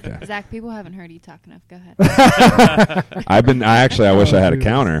 Okay. Zach, people haven't heard you talk enough. Go ahead. I wish I had a Jesus.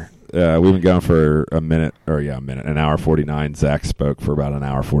 counter. We've been going for an hour 49. Zach spoke for about an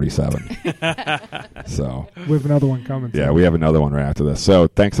hour 47. So We have another one coming. yeah, we have another one right after this. So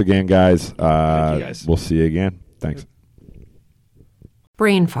thanks again, guys. Thank you, guys. We'll see you again. Thanks.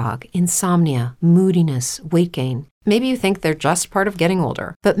 Brain fog, insomnia, moodiness, weight gain. Maybe you think they're just part of getting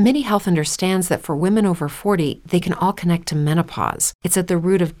older, but MIDI Health understands that for women over 40, they can all connect to menopause. It's at the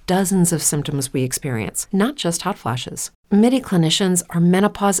root of dozens of symptoms we experience, not just hot flashes. MIDI clinicians are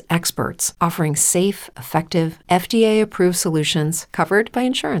menopause experts, offering safe, effective, FDA-approved solutions covered by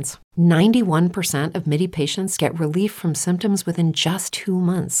insurance. 91% of MIDI patients get relief from symptoms within just 2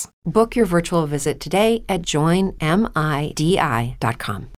 months. Book your virtual visit today at joinmidi.com.